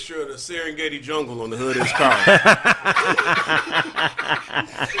airbrush picture of the Serengeti jungle on the hood of his car.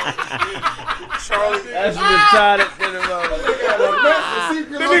 Charlie. That's retarded than a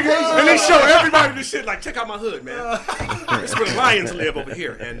motherfucker. And they show everybody this shit like, check out my hood, man. That's where the lions live over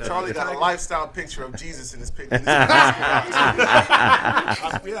here. And Charlie got a lifestyle picture of Jesus in his picture. Yeah,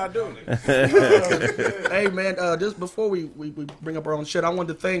 I do. Hey man, just before we bring up our own shit, I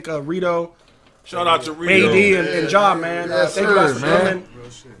wanted to thank Rito, Shout out to Rito. AD, and Job, man. Yes, Thank you guys sir, for man. coming.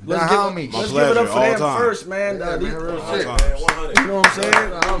 Let's homie. give it up for All them time. first, man. You know what I'm saying?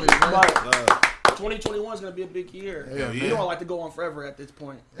 2021 is gonna be a big year. You know I like to go on forever at this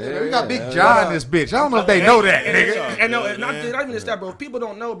point. Yeah, we got Big John in this bitch. I don't know if they know that, nigga. And no, not even just that, bro. If people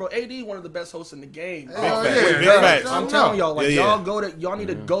don't know, bro, AD one of the best hosts in the game. Big facts. I'm telling y'all, like Yeah, y'all need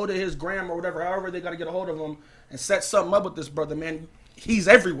to go to his gram or whatever, however they gotta get a hold of him and set something up with this brother, man. He's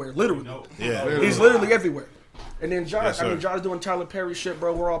everywhere, literally. Yeah. He's literally everywhere. And then Josh, Yes, sir. Josh's doing Tyler Perry shit,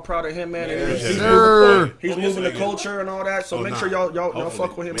 bro. We're all proud of him, man. And he's moving the culture and all that. So make sure y'all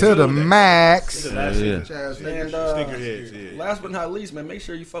fuck with him To the max. And Sneakerheads, yeah. last but not least, man, make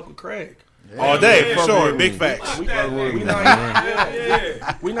sure you fuck with Craig. All day, for sure. Big facts. We not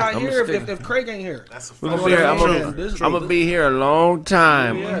here if Craig ain't here. I'm gonna be here a long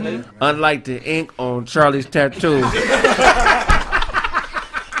time. Unlike the ink on Charlie's tattoo.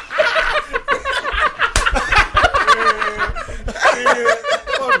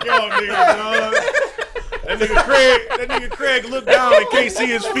 y'all niggas, dog. That nigga Craig looked down and can't see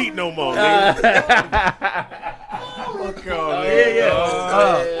his feet no more, nigga. Fuck y'all,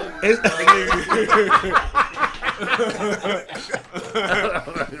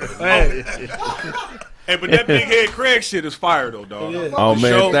 Hey, but that big head Craig shit is fire though, dog. Oh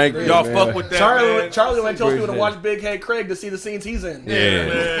man, thank you. Y'all man. fuck with that. Charlie went tells people to watch Big Head Craig to see the scenes he's in.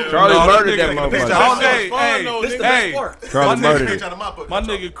 Yeah, Charlie murdered that motherfucker. This the best part. Charlie murdered it. My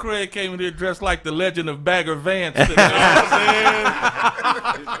nigga Craig came in here dressed like the Legend of Bagger Vance. Hey,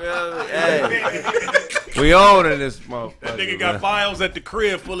 we owning this motherfucker. That nigga got files at the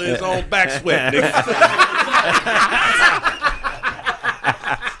crib full of his own back sweat, nigga.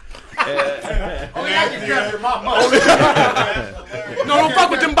 No, don't fuck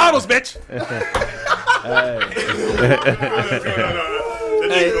with them bottles, bitch.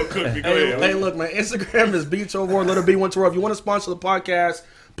 Hey, look, man. Instagram is B204, little B112. If you want to sponsor the podcast,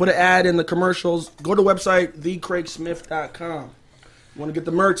 put an ad in the commercials. Go to the website, thecraigsmith.com. You want to get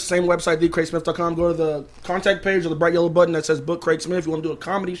the merch, same website, thecraigsmith.com. Go to the contact page or the bright yellow button that says Book Craig Smith. If you want to do a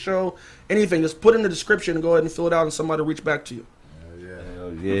comedy show, anything, just put in the description and go ahead and fill it out and somebody will reach back to you.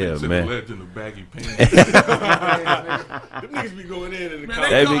 Yeah, man. Legend of baggy pants. Them niggas be going in the car.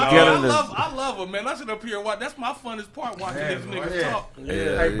 They be killing us. I love them, man. I sit up here and watch. That's my funnest part, watching these niggas talk.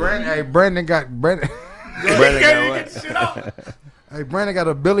 Hey, Brandon got Brandon got what? Hey, Brandon got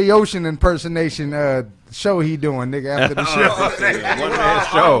a Billy Ocean impersonation show he doing, nigga, after the show. One man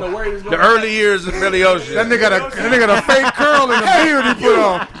show. The early years of Billy Ocean. That nigga got a fake curl and a beard he put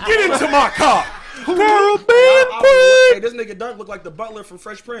on. Get into my car. Hey, this nigga Dunk look like the butler from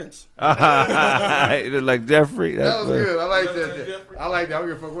Fresh Prince. He look like Jeffrey. That was good. I like that. I like that. I don't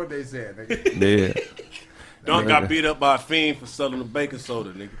give a fuck what they said, nigga. Yeah. Dunk got beat up by a fiend for selling the baking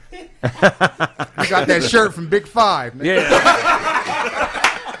soda, nigga. I got that shirt from Big Five, nigga. Yeah.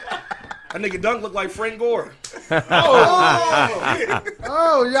 That nigga Dunk look like Frank Gore. Oh,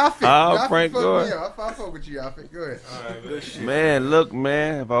 Yaffy. Frank Gore. I fuck with you, Yaffy. Go ahead. Man, look,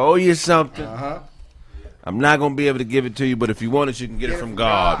 man. If I owe you something, I'm not going to be able to give it to you, but if you want it, you can get it from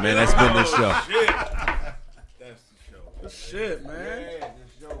God, man. That's been this show. Shit, man.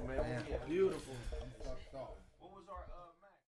 Beautiful.